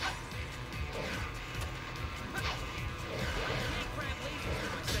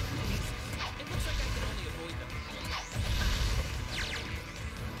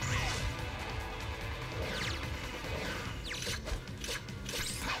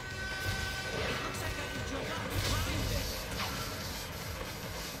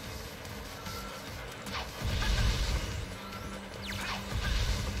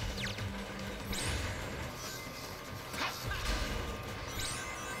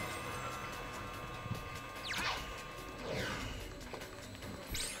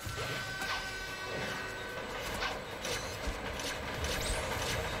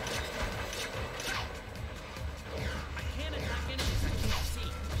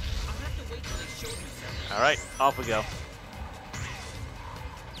 Alright, off we go.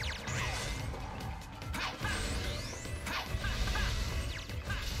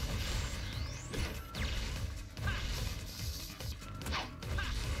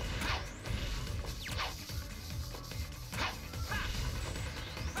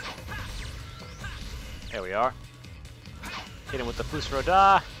 There we are. Hit him with the Fusro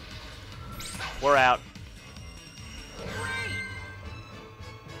Da. We're out.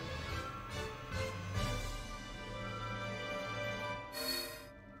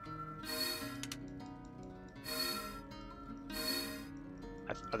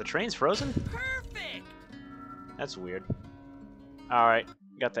 Are the trains frozen? Perfect! That's weird. Alright,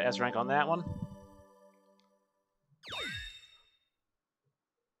 got the S rank on that one.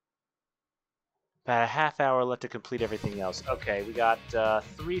 About a half hour left to complete everything else. Okay, we got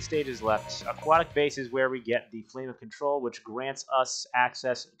 3 stages left. Aquatic base is where we get the Flame of Control, which grants us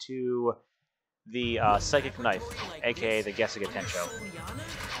access to the Psychic Knife, aka the Gessiga Tencho.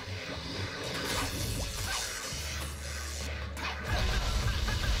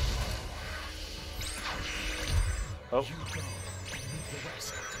 Oh.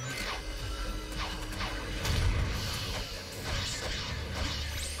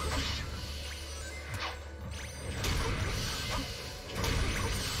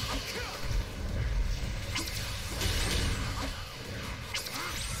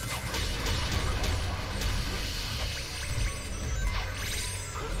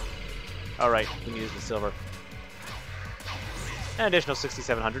 Alright, we can use the silver. An additional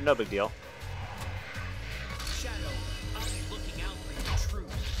 6,700, no big deal. Shadow, I'll be looking out for your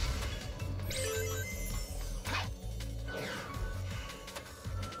truth.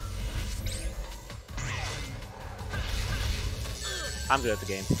 I'm good at the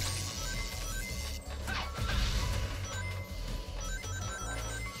game.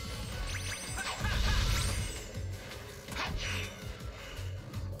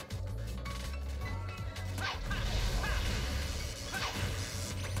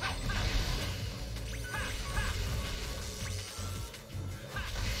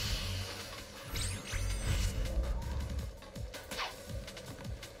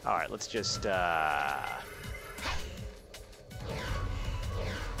 Alright, let's just,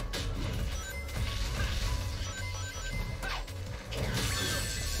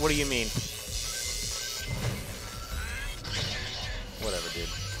 What do you mean? Whatever, dude.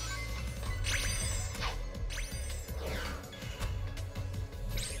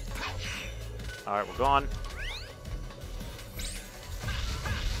 Alright, we're gone.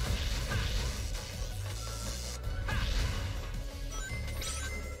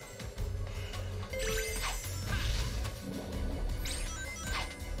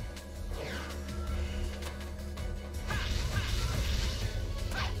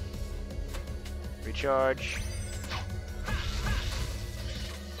 Recharge.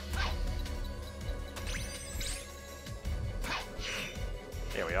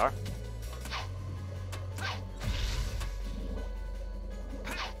 There we are.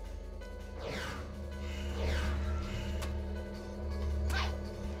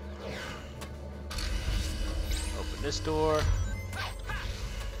 Open this door.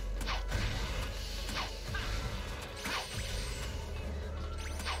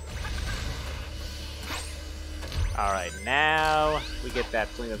 Alright, now we get that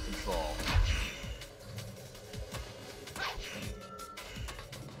Flame of Control.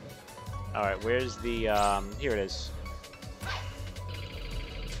 Alright, where's the, here it is.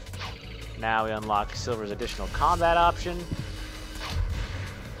 Now we unlock Silver's additional combat option.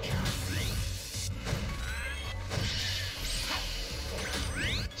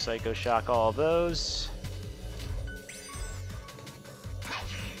 Psycho Shock all of those.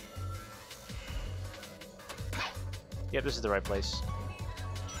 Yep, this is the right place.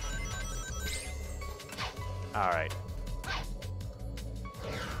 Alright.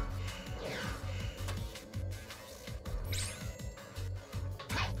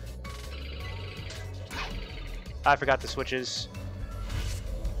 I forgot the switches.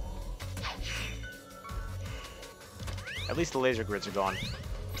 At least the laser grids are gone.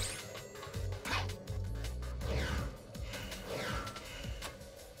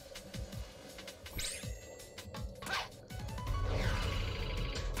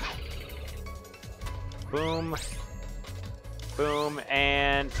 Boom. Boom,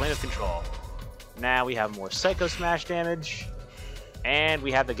 and Flame of Control. Now we have more Psycho Smash damage, and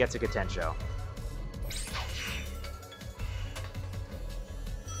we have the Gessiga Tencho.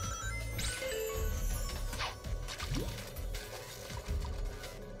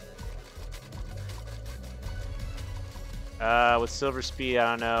 With Silver Speed, I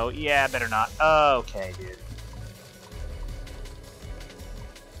don't know. Yeah, better not. Okay, dude.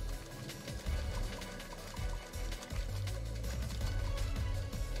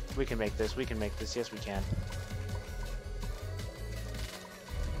 We can make this. We can make this. Yes, we can.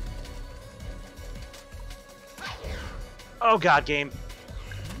 Oh, God, game.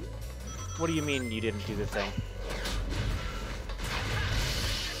 What do you mean you didn't do the thing?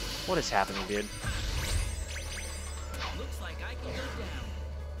 What is happening, dude? Looks like I can go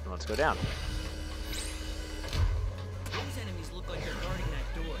down. Let's go down. Those enemies look like they're guarding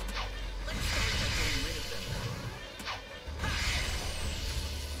that door. Let's start by getting rid of them.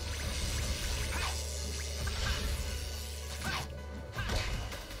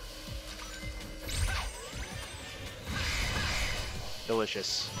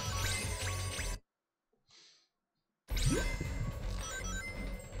 Delicious.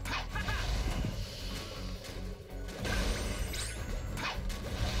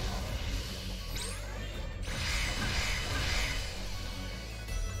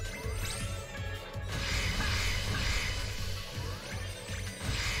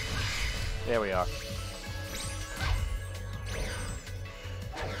 There we are.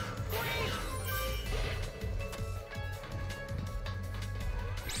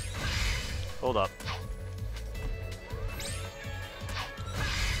 Hold up.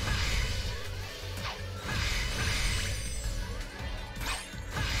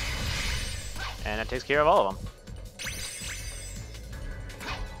 And that takes care of all of them.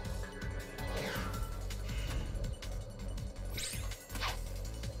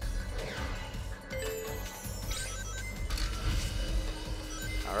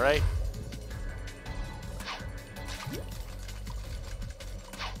 All right.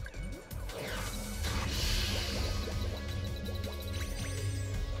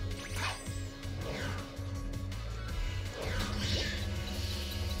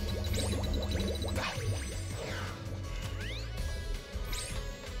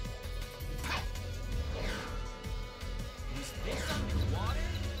 Is this underwater?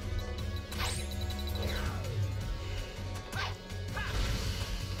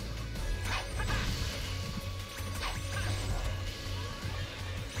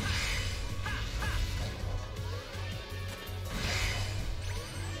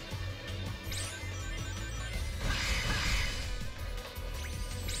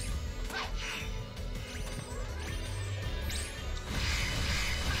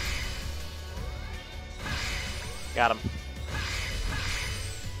 Got him.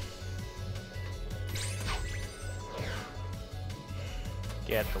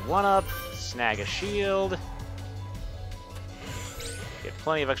 Get the 1-up, snag a shield, get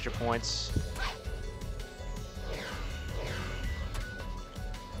plenty of extra points.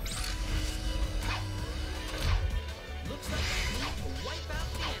 Looks like I need to wipe out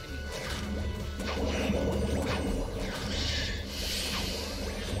the enemies.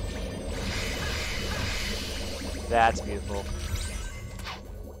 That's beautiful.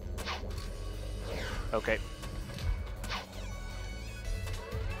 Okay.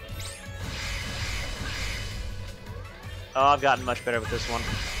 Oh, I've gotten much better with this one.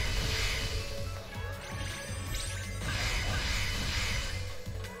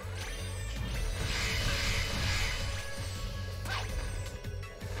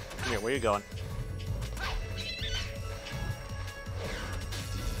 Come here, where are you going?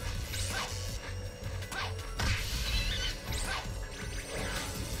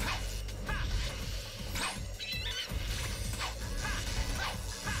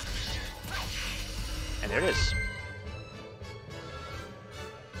 And there it is.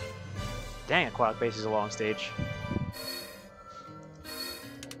 Dang, Aquatic Base is a long stage.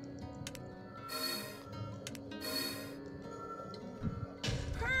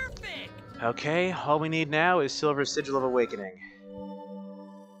 Perfect! Okay, all we need now is Silver's Sigil of Awakening.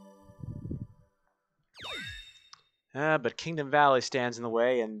 But Kingdom Valley stands in the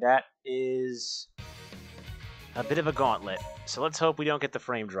way, and that is a bit of a gauntlet. So let's hope we don't get the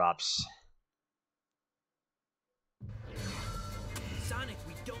frame drops. Sonic,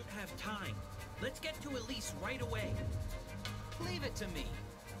 we don't have time. Let's get to Elise right away. Leave it to me.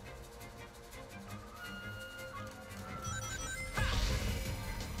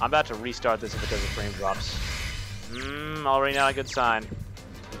 I'm about to restart this if it doesn't frame drops. Already not a good sign.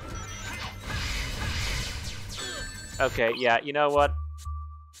 Okay, yeah, you know what?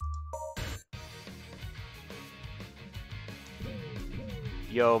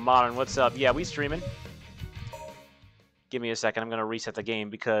 Yo, Modern, what's up? Yeah, we streaming. Give me a second, I'm gonna reset the game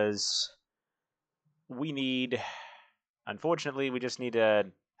because we need... Unfortunately, we just need to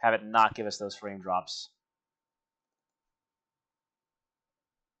have it not give us those frame drops.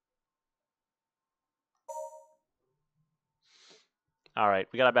 Alright,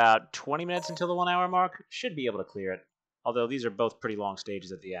 we got about 20 minutes until the 1 hour mark. Should be able to clear it. Although these are both pretty long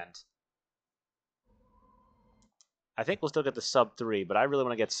stages at the end. I think we'll still get the sub 3, but I really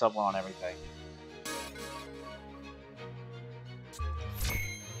want to get sub 1 on everything.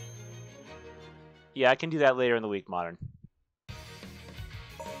 Yeah, I can do that later in the week, Modern.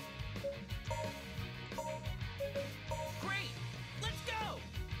 Great! Let's go!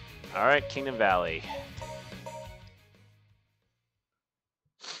 Alright, Kingdom Valley.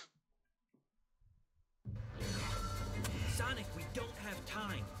 Sonic, we don't have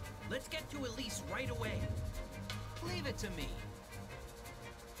time. Let's get to Elise right away. Leave it to me.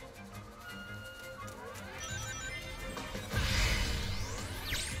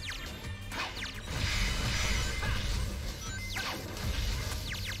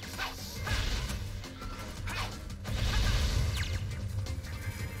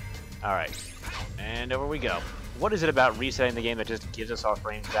 Alright. And over we go. What is it about resetting the game that just gives us our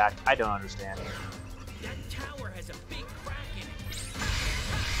frames back? I don't understand. That tower has a big crack in it.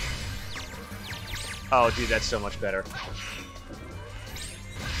 Oh, dude, that's so much better.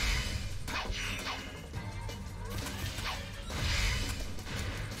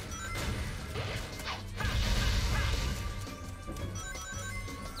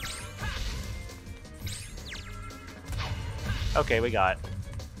 Okay, we got it.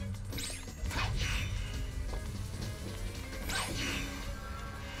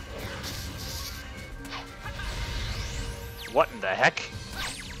 What in the heck?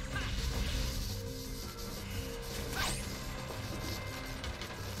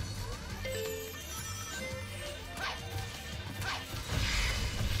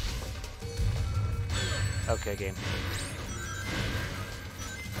 Okay, game.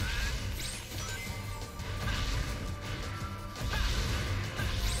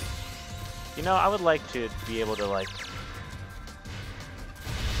 You know, I would like to be able to, like...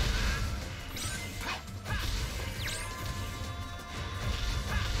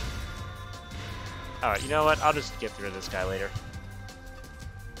 Alright, you know what? I'll just get through this guy later.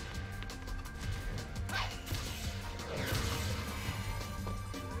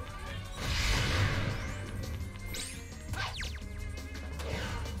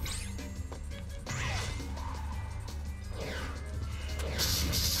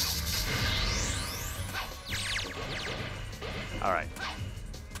 Alright.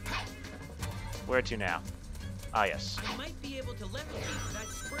 Where to now? Ah, yes. I might be able to levitate that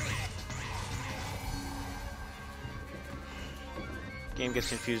spring. Game gets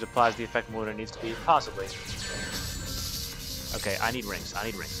confused, applies the effect more than it needs to be. Possibly. Okay, I need rings. I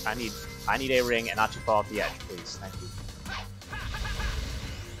need rings. I need a ring and not to fall off the edge, please. Thank you.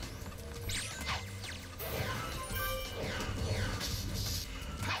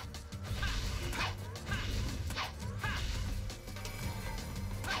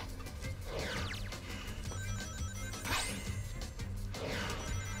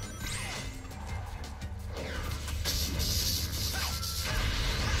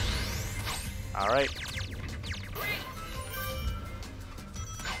 Alright.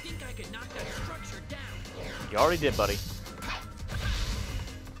 I think I can knock that structure down. You already did, buddy.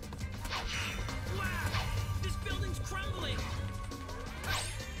 Wow! This building's crumbling.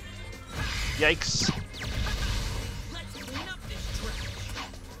 Yikes. Let's clean up this trash.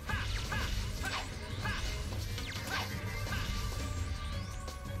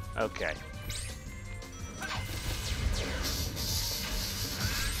 Okay.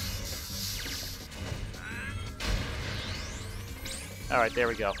 Alright, there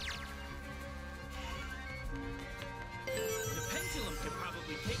we go. The pendulum could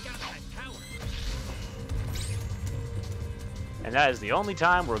probably take out that tower. And that is the only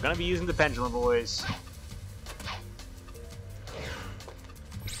time we're going to be using the pendulum, boys.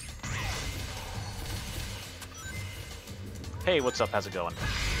 Hey, what's up? How's it going?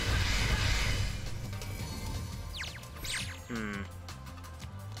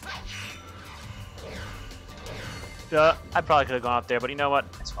 I probably could have gone up there, but you know what?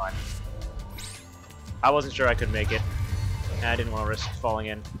 It's fine. I wasn't sure I could make it, and I didn't want to risk falling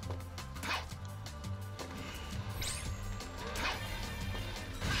in.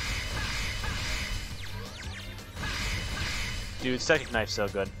 Dude, Psychic Knife's so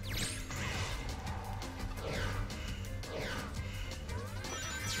good.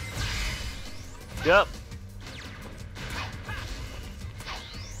 Yup.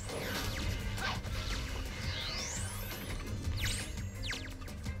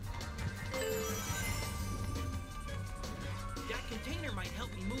 That container might help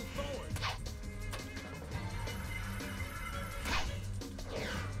me move forward.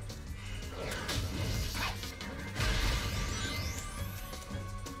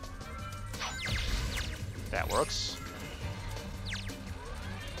 That works.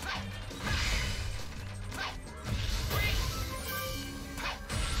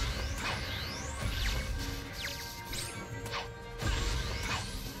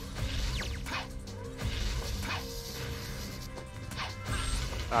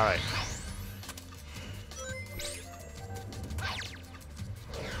 All right.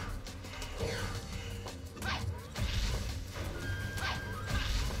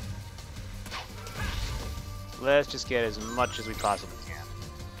 Let's just get as much as we possibly can.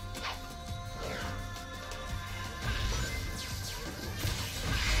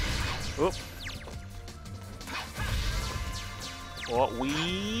 Oop. What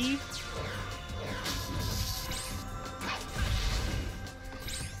we?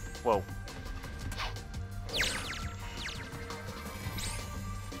 Whoa.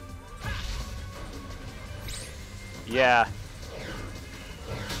 Yeah.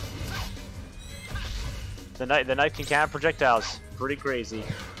 The knife can count projectiles. Pretty crazy.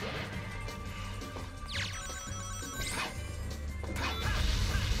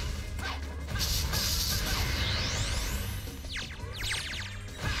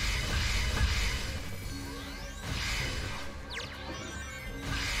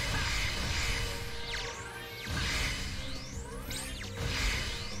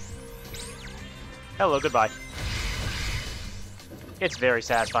 Hello, goodbye. It's very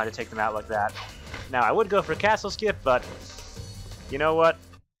satisfying to take them out like that. Now, I would go for castle skip, but you know what?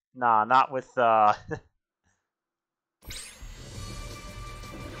 Nah, not with, Darn it!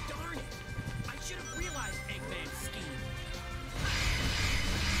 I should have realized Eggman's scheme.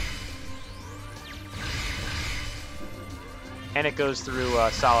 And it goes through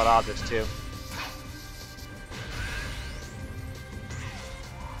solid objects, too.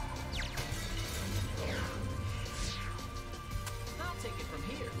 I'll take it from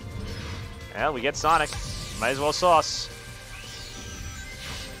here. Well, we get Sonic. Might as well sauce.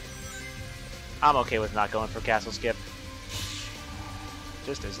 I'm okay with not going for castle skip.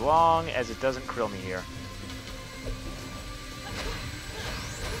 Just as long as it doesn't krill me here.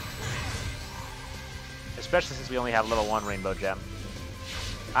 Especially since we only have level 1 rainbow gem.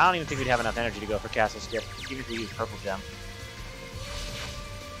 I don't even think we'd have enough energy to go for castle skip, even if we use purple gem.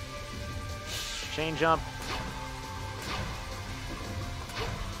 Chain jump.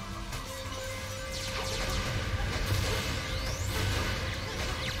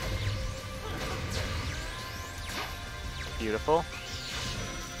 Beautiful.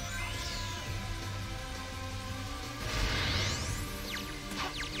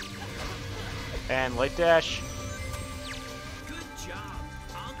 And light dash. Good job.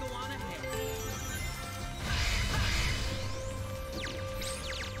 I'll go on ahead.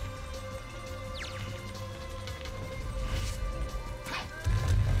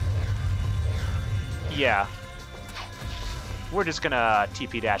 Yeah. We're just gonna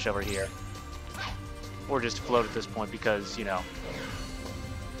TP dash over here. Or just float at this point because, you know.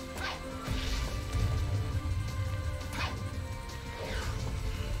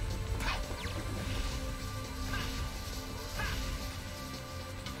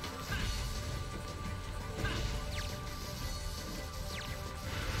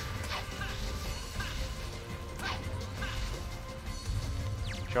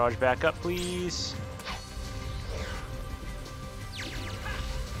 Charge back up, please.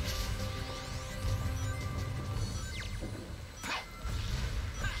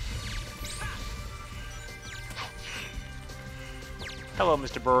 Hello,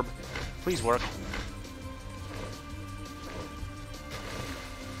 Mr. Burb. Please work.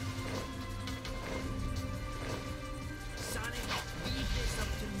 Sonic, leave this up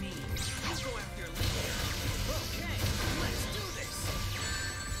to me. You go after Link. Okay, let's do this.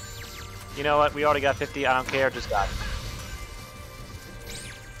 You know what? We already got 50. I don't care. Just got it.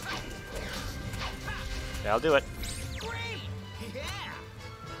 That'll do it. Great! Yeah!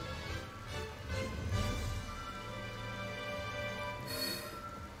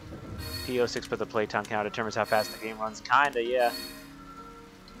 P-06 for the playtime count determines how fast the game runs. Kinda, yeah.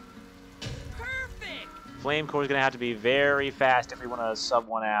 Perfect! Flame Core is going to have to be very fast if we want to sub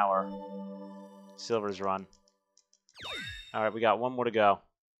 1 hour. Silver's run. Alright, we got one more to go.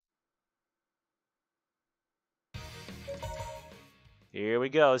 Here we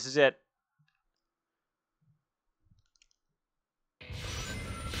go. This is it.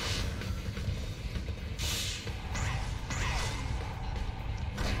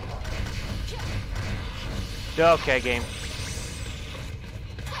 Okay, game.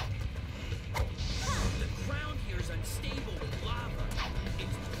 The ground here is unstable with lava.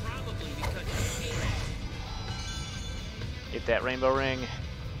 It's probably because you hit it. Hit that rainbow ring.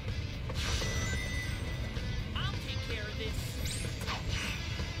 I'll take care of this.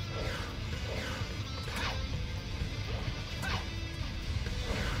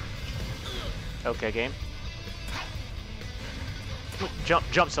 Okay, game.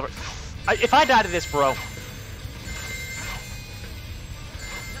 Jump, Silver. If I die to this, bro. Not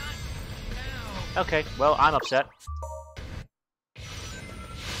now. Okay, well, I'm upset.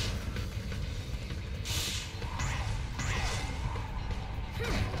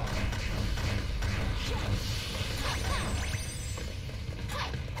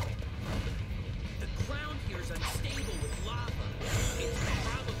 The ground here is unstable with lava. It's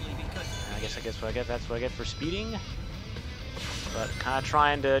probably because I guess what I get. That's what I get for speeding. But kind of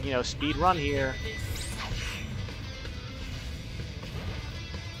trying to, you know, speed run here.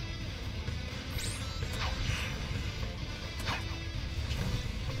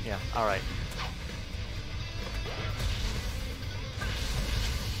 Yeah, alright.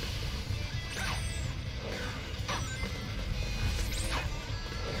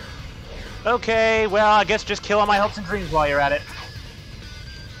 Okay, well, I guess just kill all my hopes and dreams while you're at it.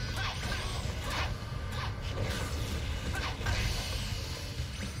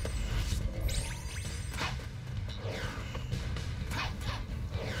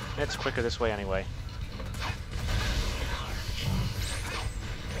 It's quicker this way anyway.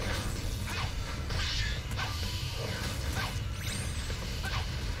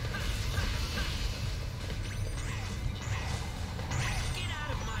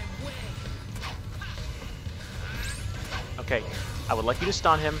 Okay, I would like you to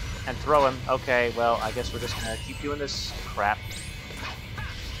stun him and throw him. Okay, well, I guess we're just gonna keep doing this crap.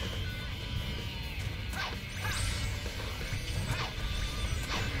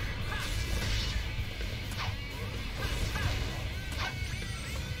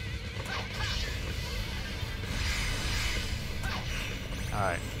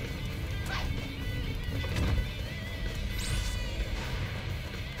 Alright.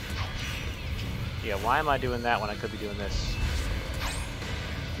 Yeah, why am I doing that when I could be doing this?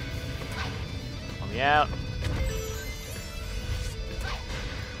 Let me out.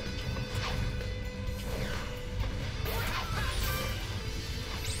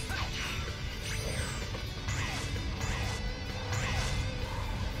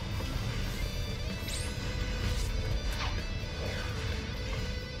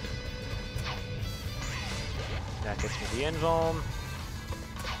 That gets me the invuln.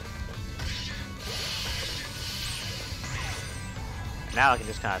 Now I can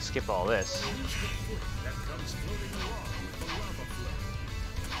just kind of skip all this. That comes floating along with the lava flow.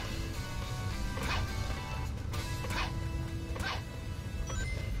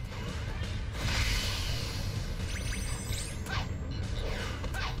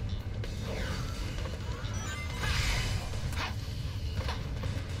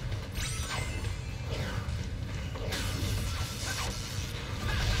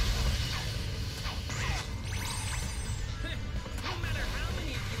 No matter how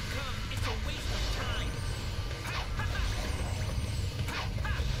many of you come, it's a waste of time.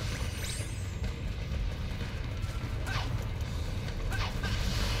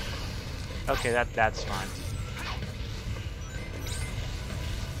 Okay, that's fine.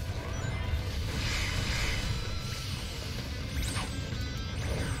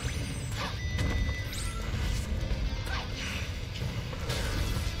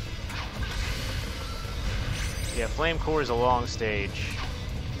 Yeah, Flame Core is a long stage.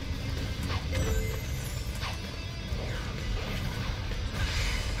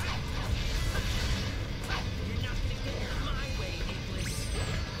 You're not gonna get it my way, Iglis.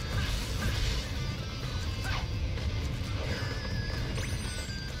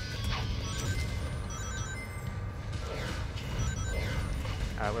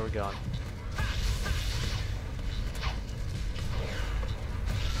 Alright, where are we going?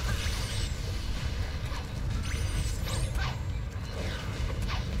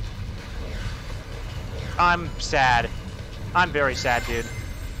 I'm sad. I'm very sad, dude.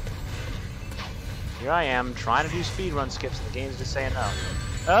 Here I am, trying to do speedrun skips, and the game's just saying no.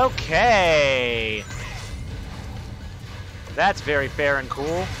 Okay! That's very fair and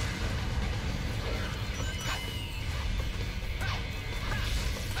cool.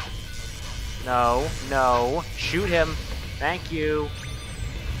 No, no. Shoot him. Thank you.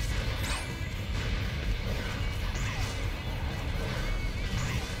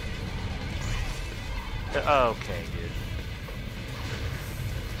 Okay, dude.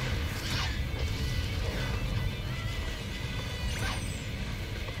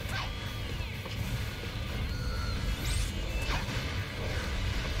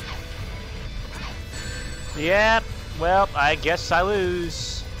 Yep. Well, I guess I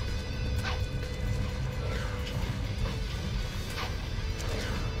lose.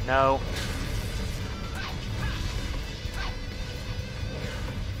 No.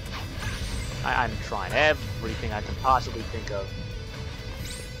 I'm trying everything I can possibly think of.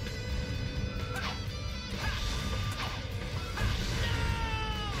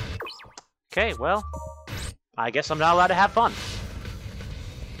 Okay, well, I guess I'm not allowed to have fun.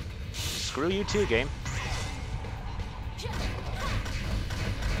 Screw you too, game.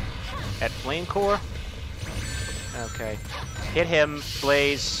 At Flame Core? Okay. Hit him,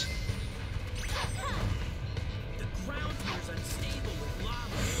 Blaze. The ground here is unstable with lava.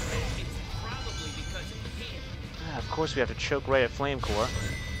 It's probably because of him. Of course we have to choke right at Flame Core.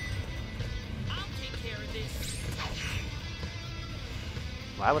 I'll take care of this.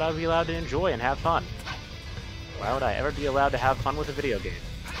 Why would I be allowed to enjoy and have fun? Why would I ever be allowed to have fun with a video game?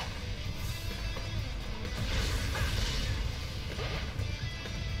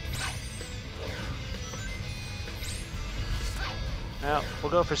 Well,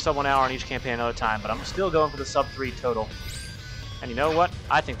 we'll go for sub 1 hour on each campaign another time, but I'm still going for the sub 3 total. And you know what?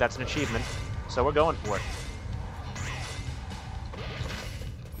 I think that's an achievement, so we're going for it.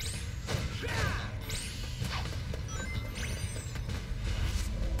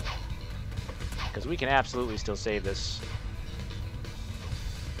 Because we can absolutely still save this.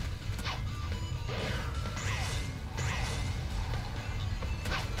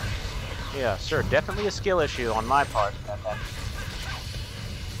 Yeah, sure, definitely a skill issue on my part.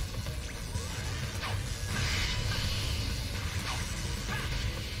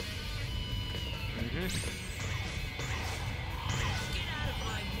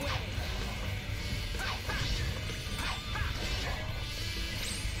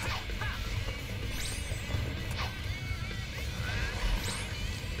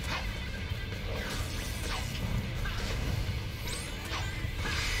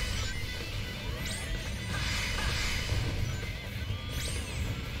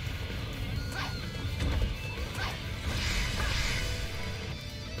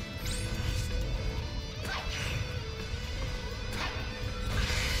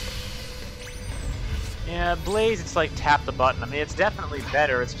 Blaze, it's like tap the button. I mean, it's definitely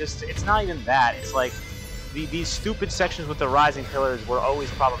better. It's just, it's not even that. It's like these stupid sections with the rising pillars were always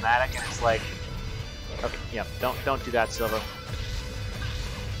problematic, and it's like, okay, yeah, don't do that, Silver.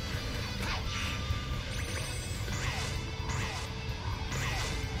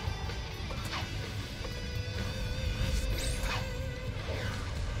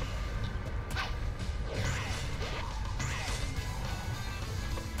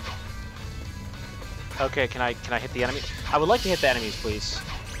 Okay, can I hit the enemy? I would like to hit the enemies, please.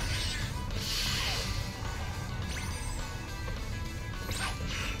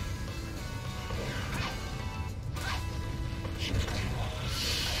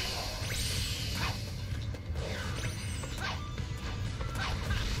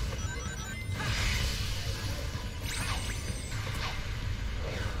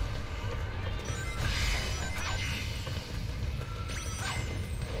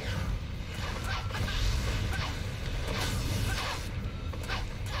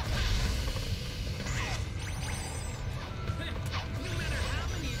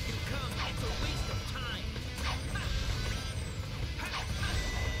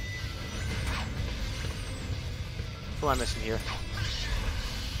 What am I missing here?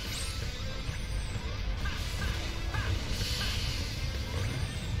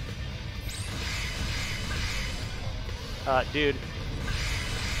 Dude.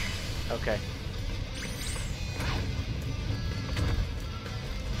 Okay.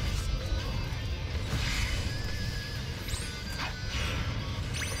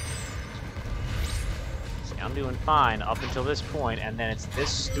 See, I'm doing fine up until this point, and then it's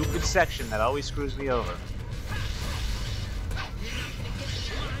this stupid section that always screws me over.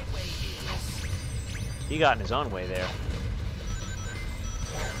 He got in his own way there.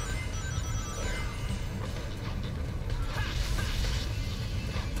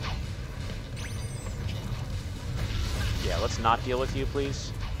 Yeah, let's not deal with you,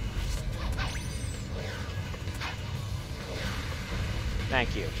 please.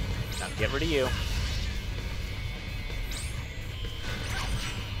 Thank you. Now get rid of you.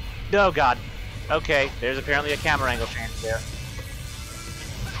 Oh, God. Okay, there's apparently a camera angle change there.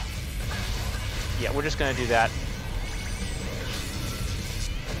 Yeah, we're just gonna do that.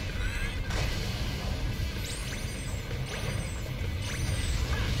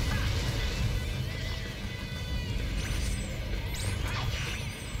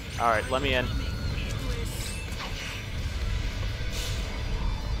 Alright, let me in.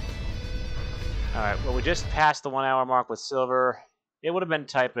 Alright, well, we just passed the 1 hour mark with Silver. It would have been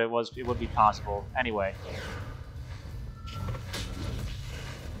tight, but it would be possible. Anyway.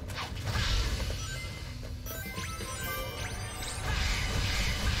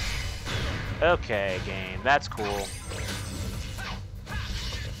 Okay, game. That's cool.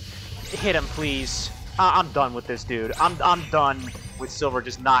 Hit him, please. I'm done with this dude. I'm done with Silver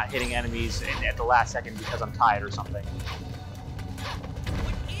just not hitting enemies at the last second because I'm tired or something.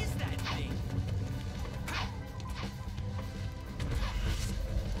 What is that thing?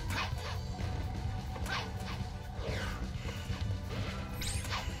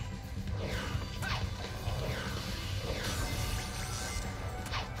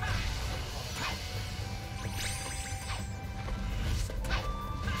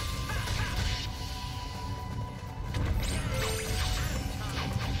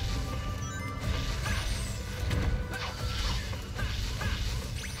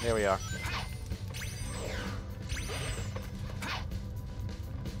 There we are.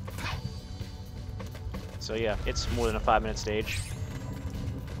 So yeah, it's more than a 5-minute stage.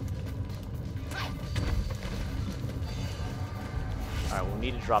 Alright, we'll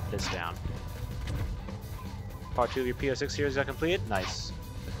need to drop this down. Part 2 of your P-06 series got completed? Nice.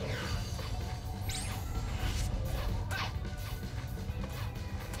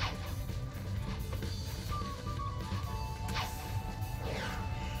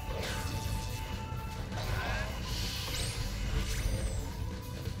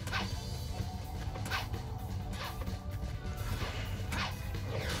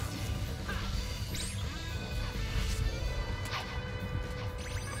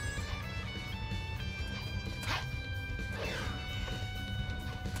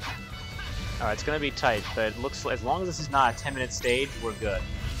 Alright, it's gonna be tight, but it looks like as long as this is not a 10-minute stage, we're good.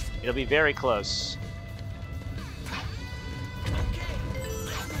 It'll be very close.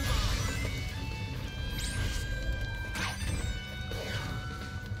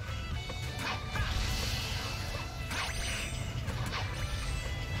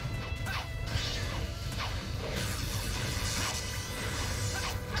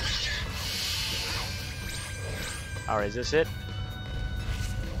 Alright, is this it?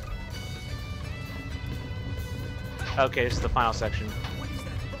 Okay, this is the final section. What is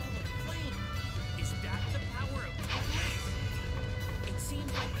that ball of flame? Is that the power of Chronos? It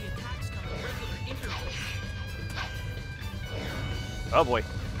seems like the attacks come at regular intervals. Oh boy.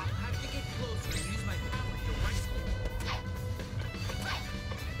 I'll have to get closer and use my power directly.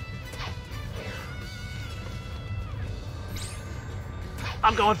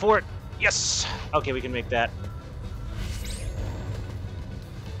 I'm going for it. Yes. Okay, we can make that.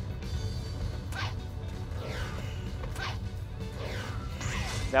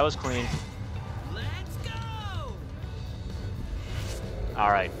 That was clean. Let's go! All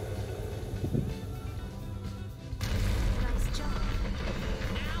right. Nice job.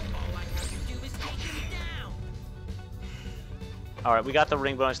 Now all I have to do is take him down. All right, we got the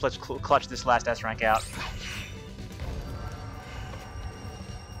ring bonus. Let's clutch this last S rank out.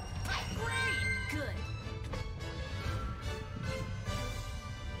 Great! Good.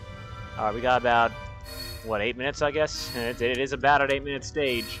 All right, we got about, what, 8 minutes, I guess? It is about an 8-minute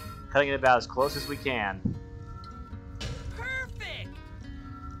stage. Cutting it about as close as we can. Perfect!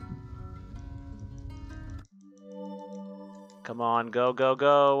 Come on, go, go,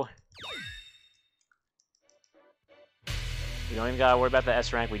 go. We don't even gotta worry about the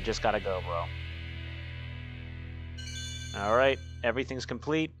S rank. We just gotta go, bro. All right, everything's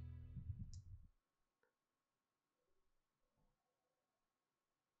complete.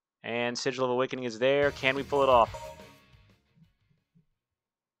 And Sigil of Awakening is there. Can we pull it off?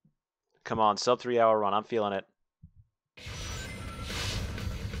 Come on, sub 3-hour run. I'm feeling it.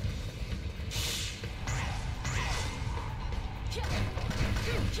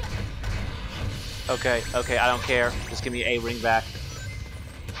 Okay, okay, I don't care. Just give me a ring back.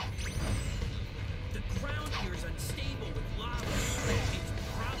 The ground here is unstable with lava. It's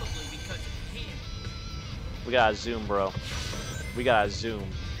probably because of him. We gotta zoom, bro. We gotta zoom.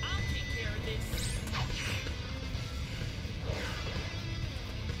 I'll take care of this.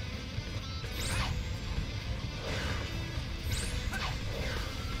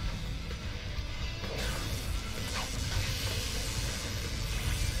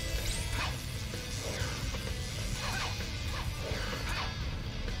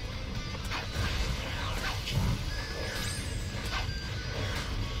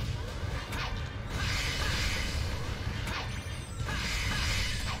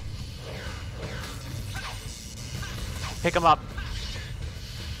 Pick him up.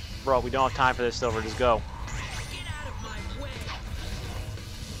 Bro, we don't have time for this, Silver. Just go. Get out of my way.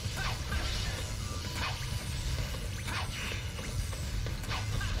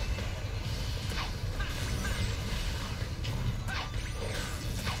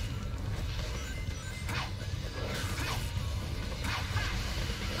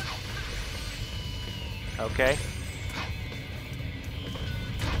 Okay.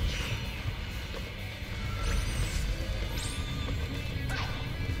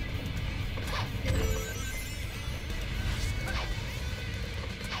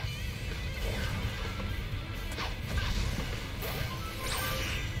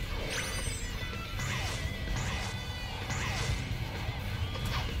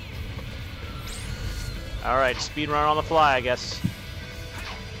 Alright, speedrun on the fly, I guess.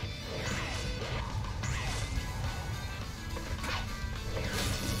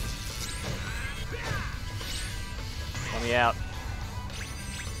 Let me out.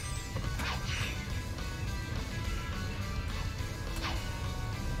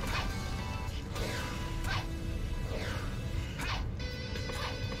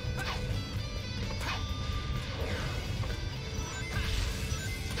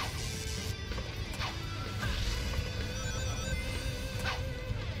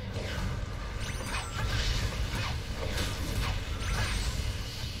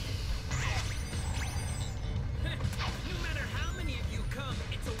 No matter how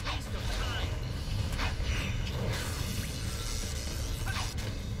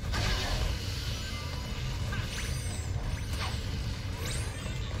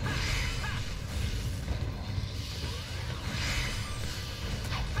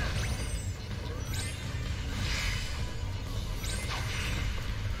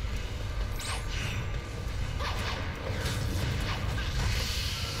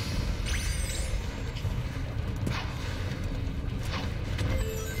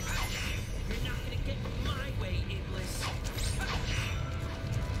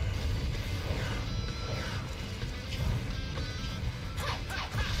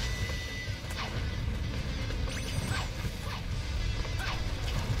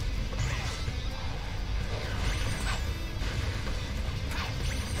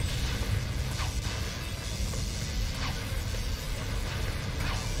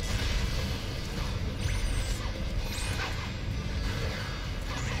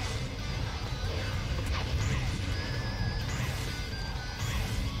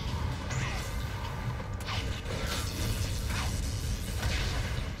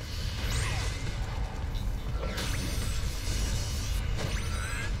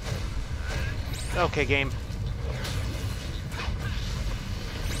Okay, game.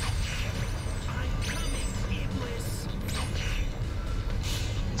 I'm coming, Iblis.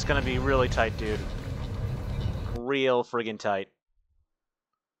 It's gonna be really tight, dude. Real friggin' tight.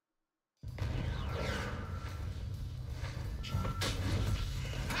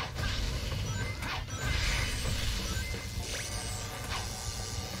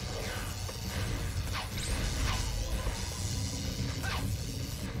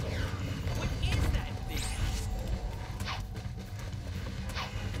 What is that thing?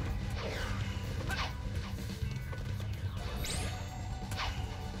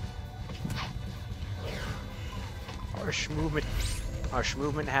 Our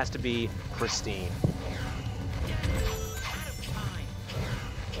movement has to be pristine. Out of time.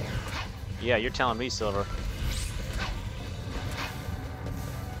 Yeah, you're telling me, Silver.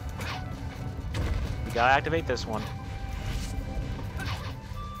 We gotta activate this one.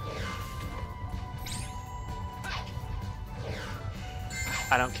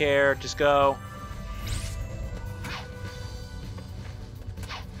 I don't care, just go.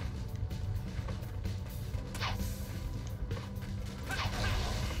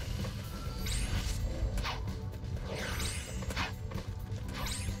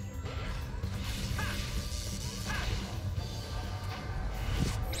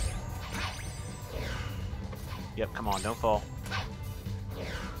 Yep, come on, don't fall.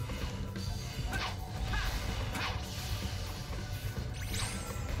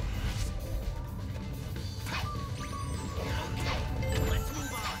 Let's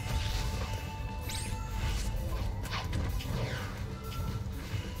move on.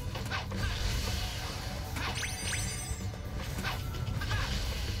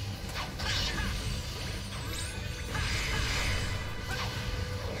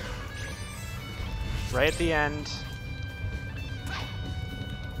 Right at the end.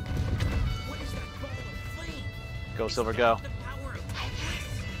 What is that ball of flame? Go, Is Silver, that go. the power of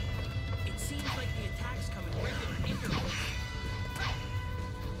Iblis? It seems like the attacks come in regular intervals.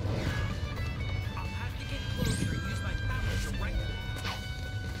 I'll have to get closer and use my power directly.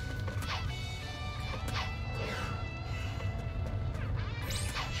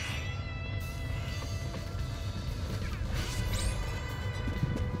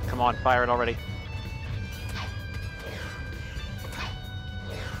 Come on, fire it already.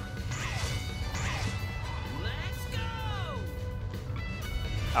 Let's go!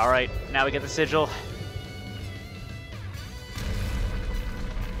 Alright, now we get the sigil.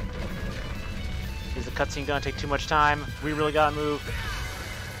 Is the cutscene gonna take too much time? We really gotta move.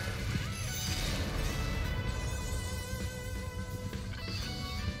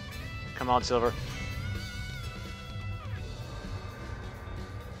 Come on, Silver.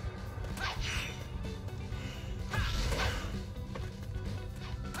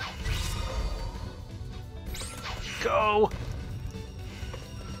 Go!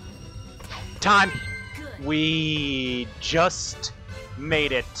 Time! Good. We just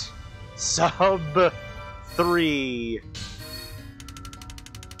made it. Sub 3.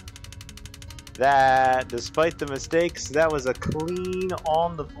 That, despite the mistakes, that was a clean,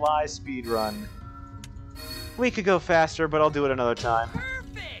 on-the-fly speedrun. We could go faster, but I'll do it another time.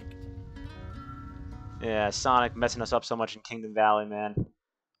 Perfect! Yeah, Sonic messing us up so much in Kingdom Valley, man.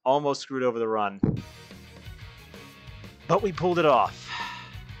 Almost screwed over the run. But we pulled it off.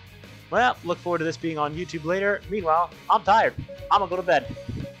 Well, look forward to this being on YouTube later. Meanwhile, I'm tired. I'm gonna go to bed.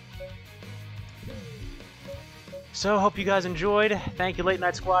 So, hope you guys enjoyed. Thank you, Late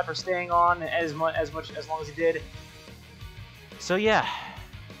Night Squad, for staying on as long as you did. So yeah,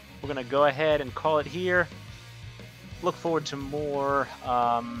 we're gonna go ahead and call it here. Look forward to more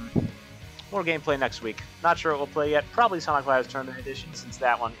gameplay next week. Not sure what we'll play yet. Probably Sonic Riders Tournament Edition, since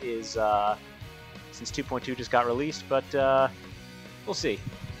that one is since 2.2 just got released. But we'll see.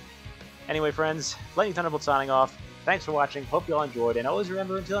 Anyway, friends, Lightning Thunderbolt signing off. Thanks for watching. Hope you all enjoyed, and always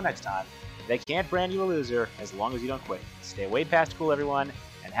remember, until next time, they can't brand you a loser as long as you don't quit. Stay way past cool, everyone,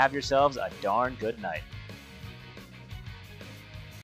 and have yourselves a darn good night.